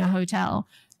building a hotel.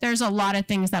 There's a lot of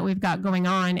things that we've got going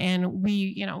on. And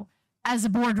we, as a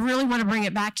board, really want to bring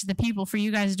it back to the people for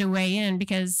you guys to weigh in,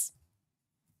 because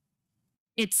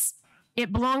it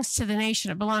belongs to the nation.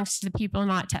 It belongs to the people,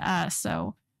 not to us.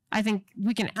 So I think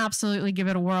we can absolutely give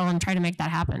it a whirl and try to make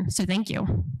that happen. So thank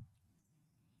you.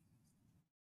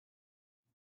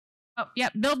 Oh,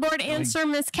 yep. Billboard answer,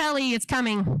 Miss Kelly. It's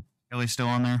coming. Kelly still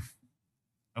on there?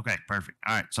 Okay, perfect.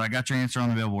 All right, so I got your answer on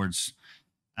the billboards.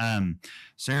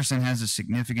 Saracen has a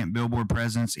significant billboard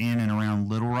presence in and around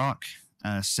Little Rock.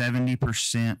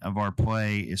 70% of our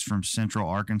play is from Central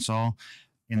Arkansas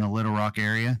in the Little Rock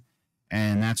area,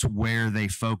 and that's where they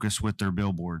focus with their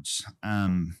billboards.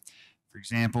 For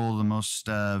example, the most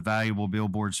valuable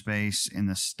billboard space in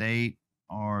the state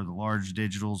are the large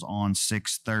digitals on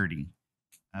 630.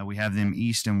 We have them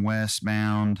east and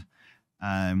westbound.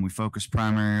 And we focus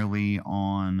primarily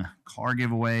on car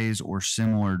giveaways or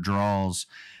similar draws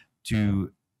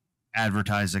to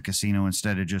advertise a casino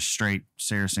instead of just straight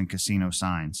Saracen Casino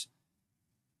signs.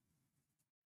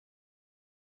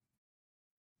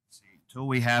 Until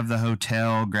we have the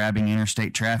hotel, grabbing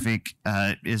interstate traffic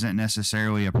isn't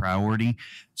necessarily a priority.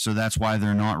 So that's why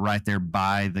they're not right there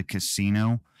by the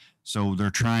casino. So they're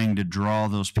trying to draw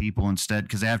those people instead,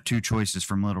 because they have two choices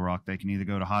from Little Rock. They can either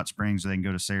go to Hot Springs or they can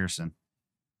go to Saracen.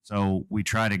 So we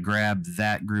try to grab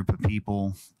that group of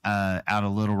people out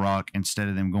of Little Rock instead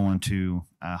of them going to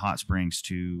Hot Springs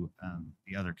to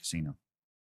the other casino.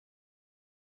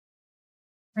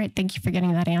 All right. Thank you for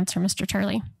getting that answer, Mr.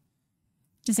 Turley.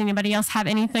 Does anybody else have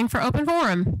anything for open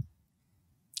forum?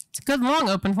 It's a good long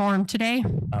open forum today.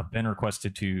 Ben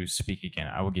requested to speak again.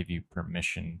 I will give you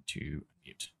permission to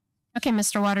mute. Okay,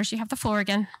 Mr. Waters, you have the floor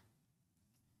again.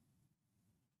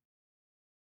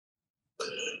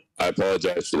 I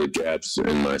apologize for the gaps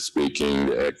in my speaking,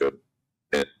 the echo.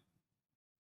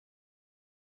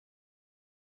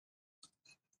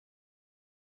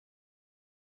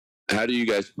 How do you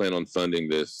guys plan on funding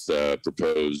this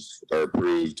proposed or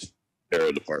approved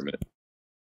tarot department?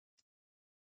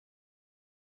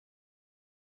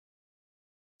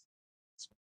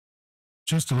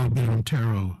 Just a little bit on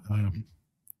tarot.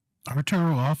 Our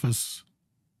tarot office,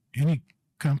 any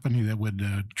company that would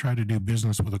try to do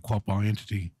business with a Quapaw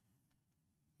entity,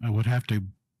 I would have to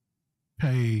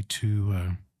pay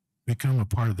to become a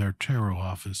part of their tarot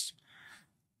office.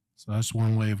 So that's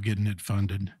one way of getting it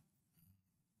funded.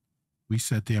 We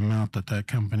set the amount that that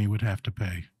company would have to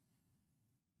pay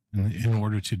in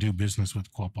order to do business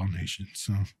with Quapaw Nation.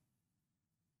 So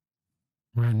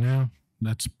right now,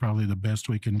 that's probably the best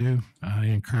we can do. I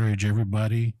encourage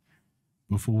everybody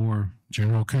before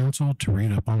General Counsel to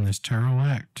read up on this Tarot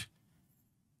Act.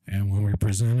 And when we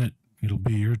present it, it'll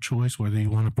be your choice whether you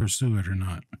want to pursue it or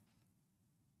not.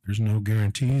 There's no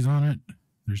guarantees on it.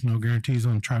 There's no guarantees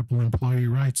on tribal employee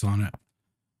rights on it.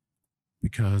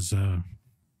 Because,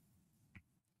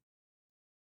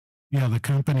 yeah, the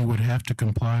company would have to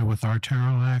comply with our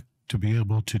Tarot Act to be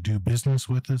able to do business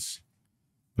with us.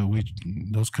 But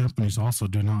those companies also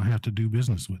do not have to do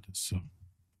business with us. So,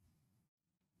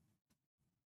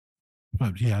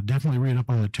 but yeah, definitely read up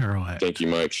on the Tarot Act. Thank you,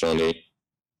 Mike. Shawnee.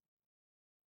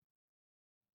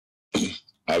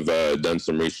 I've done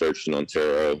some research on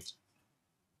tarot.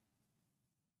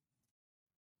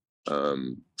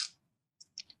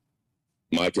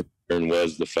 my concern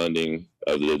was the funding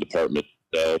of the department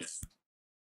itself.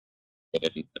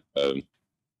 And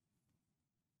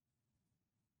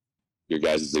your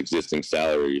guys' existing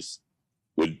salaries.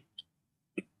 Would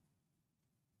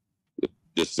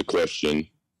just a question,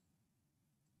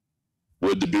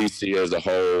 would the BC as a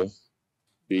whole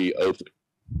be open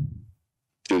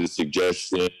to the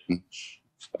suggestion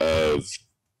of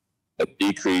a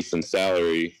decrease in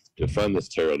salary to fund this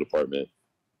Terrell department?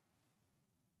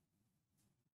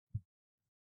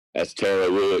 As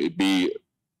Terrell will be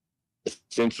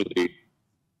essentially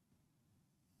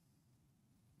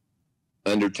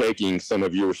undertaking some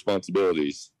of your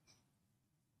responsibilities.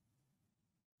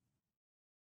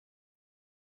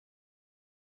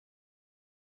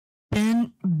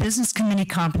 Ben, business committee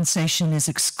compensation is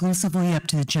exclusively up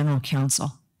to the general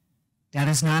counsel. That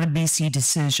is not a BC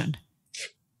decision.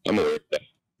 I'm aware of that.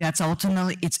 That's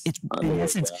ultimately, it's in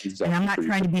essence, and I'm not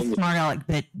trying to be smart aleck,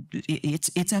 but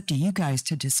it's up to you guys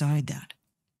to decide that.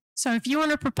 So if you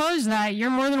want to propose that, you're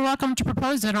more than welcome to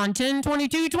propose it on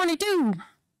 10/22/22.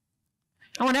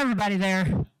 I want everybody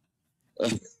there.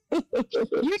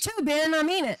 You too, Ben. I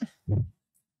mean it.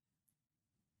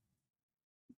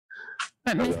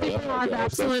 But Ms. Supernaw is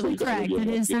absolutely correct. It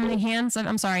is in the hands of,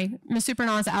 I'm sorry, Ms.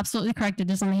 Supernaw is absolutely correct.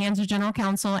 It is in the hands of general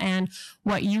counsel, and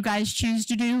what you guys choose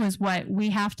to do is what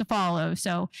we have to follow.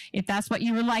 So if that's what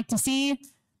you would like to see,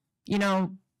 you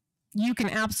know, you can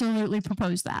absolutely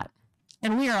propose that.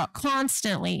 And we are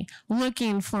constantly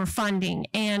looking for funding,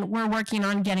 and we're working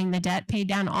on getting the debt paid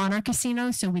down on our casino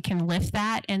so we can lift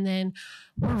that. And then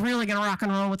we're really going to rock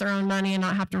and roll with our own money and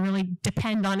not have to really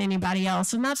depend on anybody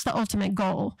else. And that's the ultimate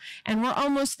goal. And we're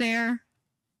almost there.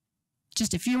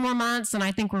 Just a few more months, and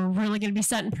I think we're really going to be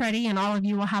set and pretty, and all of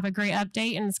you will have a great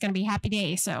update, and it's going to be a happy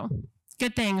day. So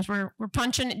good things. We're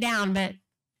punching it down, but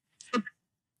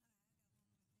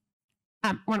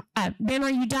Ben, are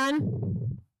you done?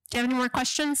 Do you have any more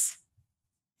questions?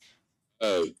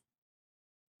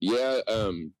 Yeah,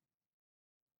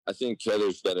 I think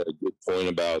Heather's got a good point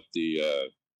about the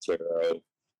tarot.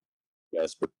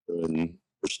 Yes, pursuing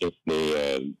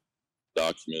the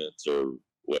documents or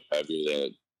what have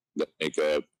you that make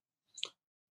up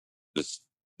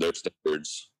their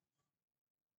standards.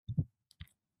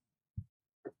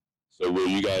 So will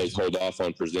you guys hold off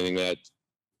on presenting that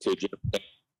to Jim?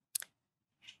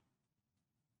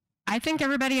 I think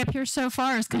everybody up here so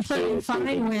far is completely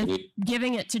fine with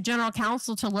giving it to general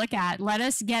counsel to look at. Let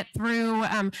us get through,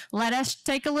 let us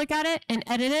take a look at it and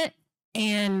edit it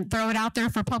and throw it out there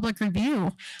for public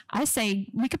review. I say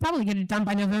we could probably get it done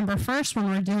by November 1st when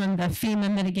we're doing the FEMA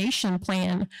mitigation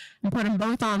plan, and put them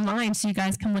both online so you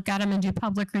guys can look at them and do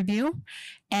public review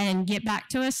and get back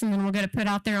to us, and then we'll get it put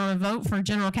out there on a vote for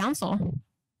general counsel.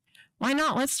 Why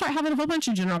not? Let's start having a whole bunch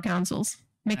of general counsels,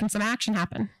 making some action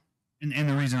happen. And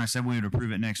the reason I said we would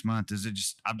approve it next month is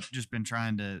I've just been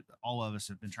trying to, all of us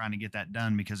have been trying to get that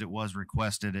done because it was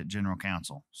requested at general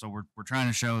counsel. So we're trying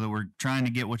to show that we're trying to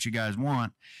get what you guys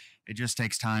want. It just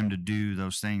takes time to do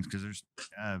those things because there's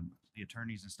the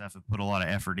attorneys and stuff have put a lot of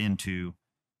effort into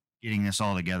getting this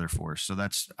all together for us. So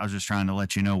I was just trying to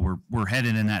let you know we're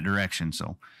headed in that direction.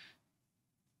 So.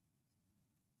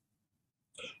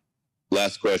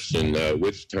 Last question,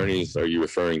 which attorneys are you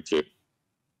referring to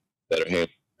that are handling?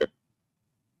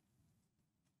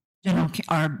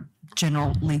 Our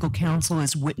general legal counsel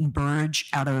is Witten Burge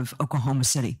out of Oklahoma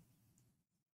City.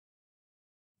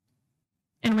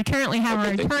 And we currently have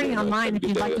our attorney online if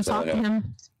you'd like to talk to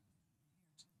him.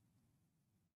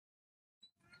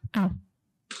 Oh.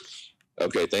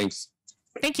 Okay, thanks.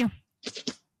 Thank you.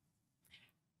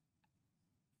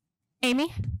 Amy?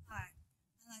 Hi.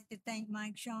 I'd like to thank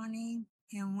Mike Shawnee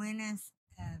and Winnes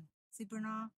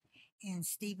Supernaw and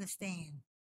Steve Stan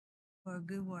for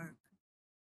good work.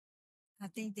 I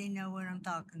think they know what I'm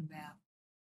talking about.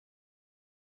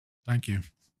 Thank you.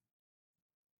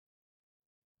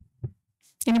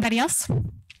 Anybody else?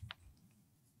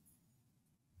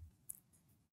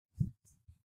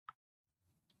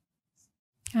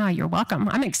 Oh, you're welcome.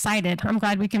 I'm excited. I'm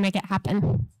glad we can make it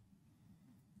happen.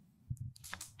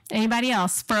 Anybody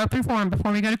else for open forum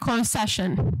before we go to closed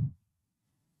session?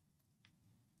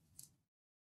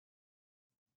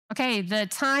 Okay, the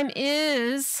time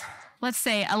is, let's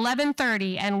say,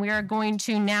 11:30, and we are going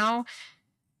to now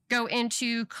go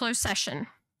into closed session.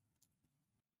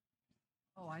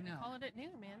 Oh, I know. Call it at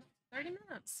noon, man. 30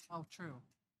 minutes. Oh, true.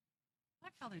 I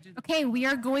like how they do that. Okay, we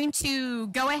are going to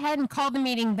go ahead and call the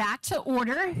meeting back to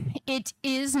order. It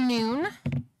is noon.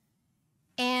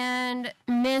 And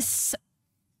Miss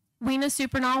Weena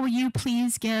Supernaw, will you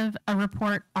please give a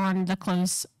report on the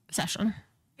closed session?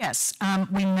 Yes,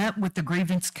 we met with the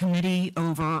grievance committee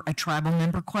over a tribal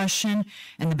member question,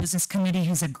 and the business committee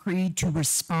has agreed to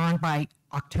respond by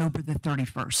October the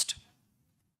 31st.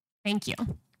 Thank you.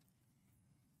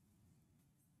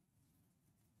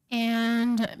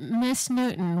 And Miss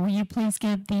Newton, will you please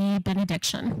give the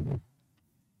benediction?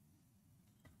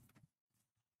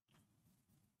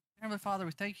 Heavenly Father,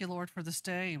 we thank you, Lord, for this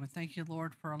day, and we thank you,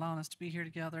 Lord, for allowing us to be here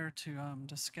together to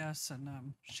discuss and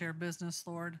share business,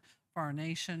 Lord, for our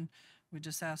nation. We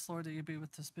just ask, Lord, that you be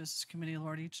with this business committee,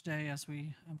 Lord, each day as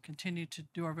we continue to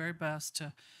do our very best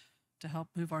to help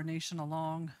move our nation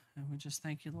along. And we just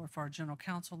thank you, Lord, for our general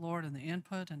counsel, Lord, and the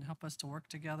input, and help us to work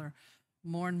together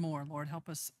more and more. Lord, help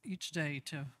us each day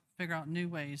to figure out new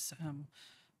ways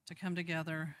to come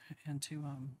together and to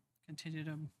continue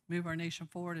to move our nation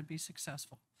forward and be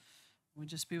successful. We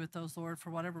just be with those, Lord, for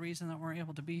whatever reason that we're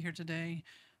able to be here today.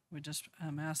 We just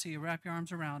ask that you wrap your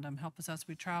arms around them. Help us as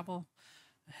we travel,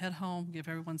 head home, give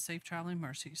everyone safe traveling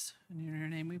mercies. In your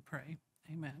name we pray.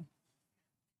 Amen.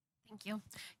 Thank you.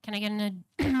 Can I get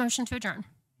a motion to adjourn?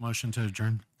 Motion to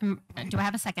adjourn. Do I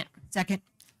have a second? Second.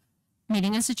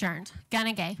 Meeting is adjourned.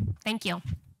 Gunna Gay. Thank you.